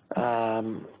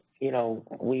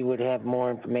 we would have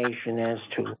more information as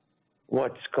to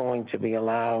what's going to be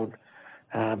allowed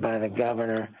by the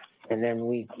governor, and then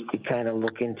we could kind of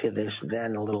look into this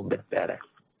then a little bit better.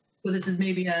 So this is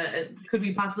maybe could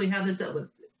we possibly have this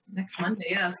next Monday?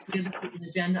 Yes, we have an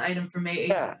agenda item for May 8th.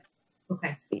 Yeah.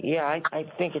 Okay. Yeah, I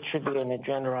think it should be an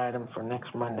agenda item for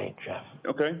next Monday, Jeff.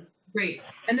 Okay. Great.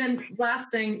 And then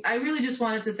last thing, I really just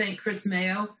wanted to thank Chris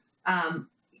Mayo.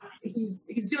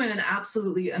 He's doing an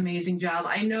absolutely amazing job.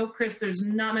 I know, Chris, there's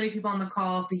not many people on the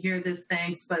call to hear this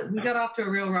thanks, but we got off to a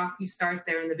real rocky start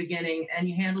there in the beginning, and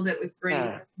you handled it with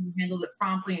grace. You handled it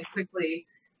promptly and quickly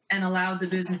and allowed the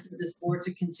business of this board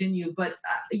to continue. But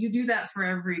you do that for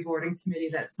every board and committee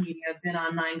that's meeting. I've been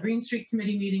on 9 Green Street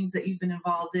committee meetings that you've been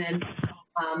involved in.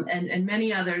 and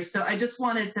many others. So I just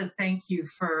wanted to thank you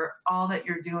for all that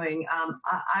you're doing.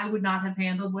 I would not have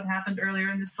handled what happened earlier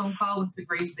in this phone call with the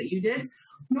grace that you did,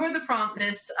 nor the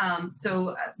promptness.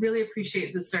 So I really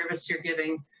appreciate the service you're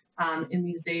giving in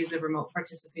these days of remote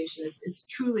participation. It's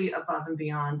truly above and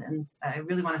beyond, and I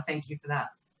really want to thank you for that.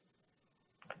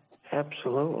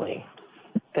 Absolutely.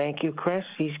 Thank you, Chris.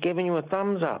 He's giving you a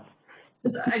thumbs up.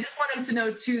 I just want him to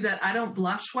know, too, that I don't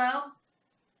blush well.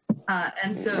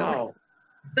 And so No.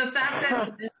 the fact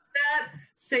that that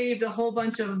saved a whole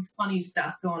bunch of funny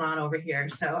stuff going on over here.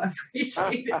 So I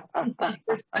appreciate it from that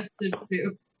perspective,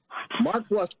 too. Mark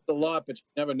blushed a lot, but you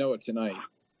never know it tonight.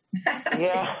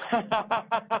 Yeah.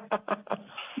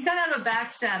 You kind of have a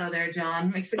back shadow there,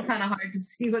 John. Makes it kind of hard to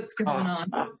see what's going on.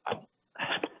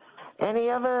 Any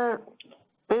other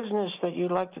business that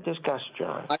you'd like to discuss,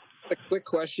 John? I have a quick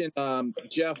question.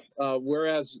 Jeff,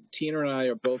 whereas Tina and I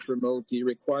are both remote, do you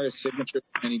require signature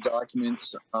on any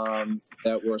documents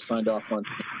that were signed off on?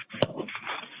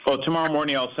 Well, tomorrow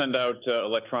morning I'll send out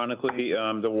electronically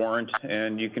the warrant,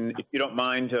 and you can, if you don't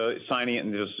mind signing it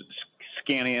and just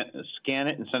scan it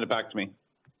and send it back to me.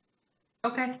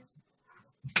 Okay.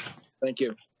 Thank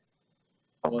you.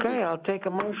 Okay, I'll take a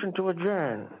motion to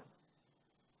adjourn.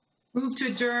 Move to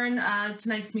adjourn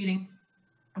tonight's meeting.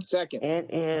 Second.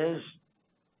 It is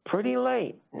pretty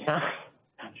late.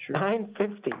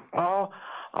 9:50. All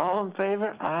in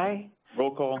favor? Aye.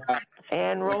 Roll call.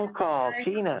 And roll call. Aye.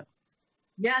 Tina.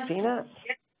 Yes. Tina.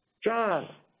 John.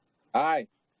 Aye.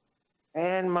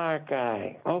 And Mark,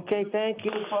 aye. Okay, thank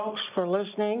you, folks, for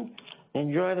listening.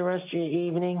 Enjoy the rest of your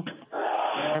evening,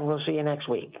 and we'll see you next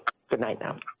week. Good night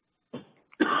now.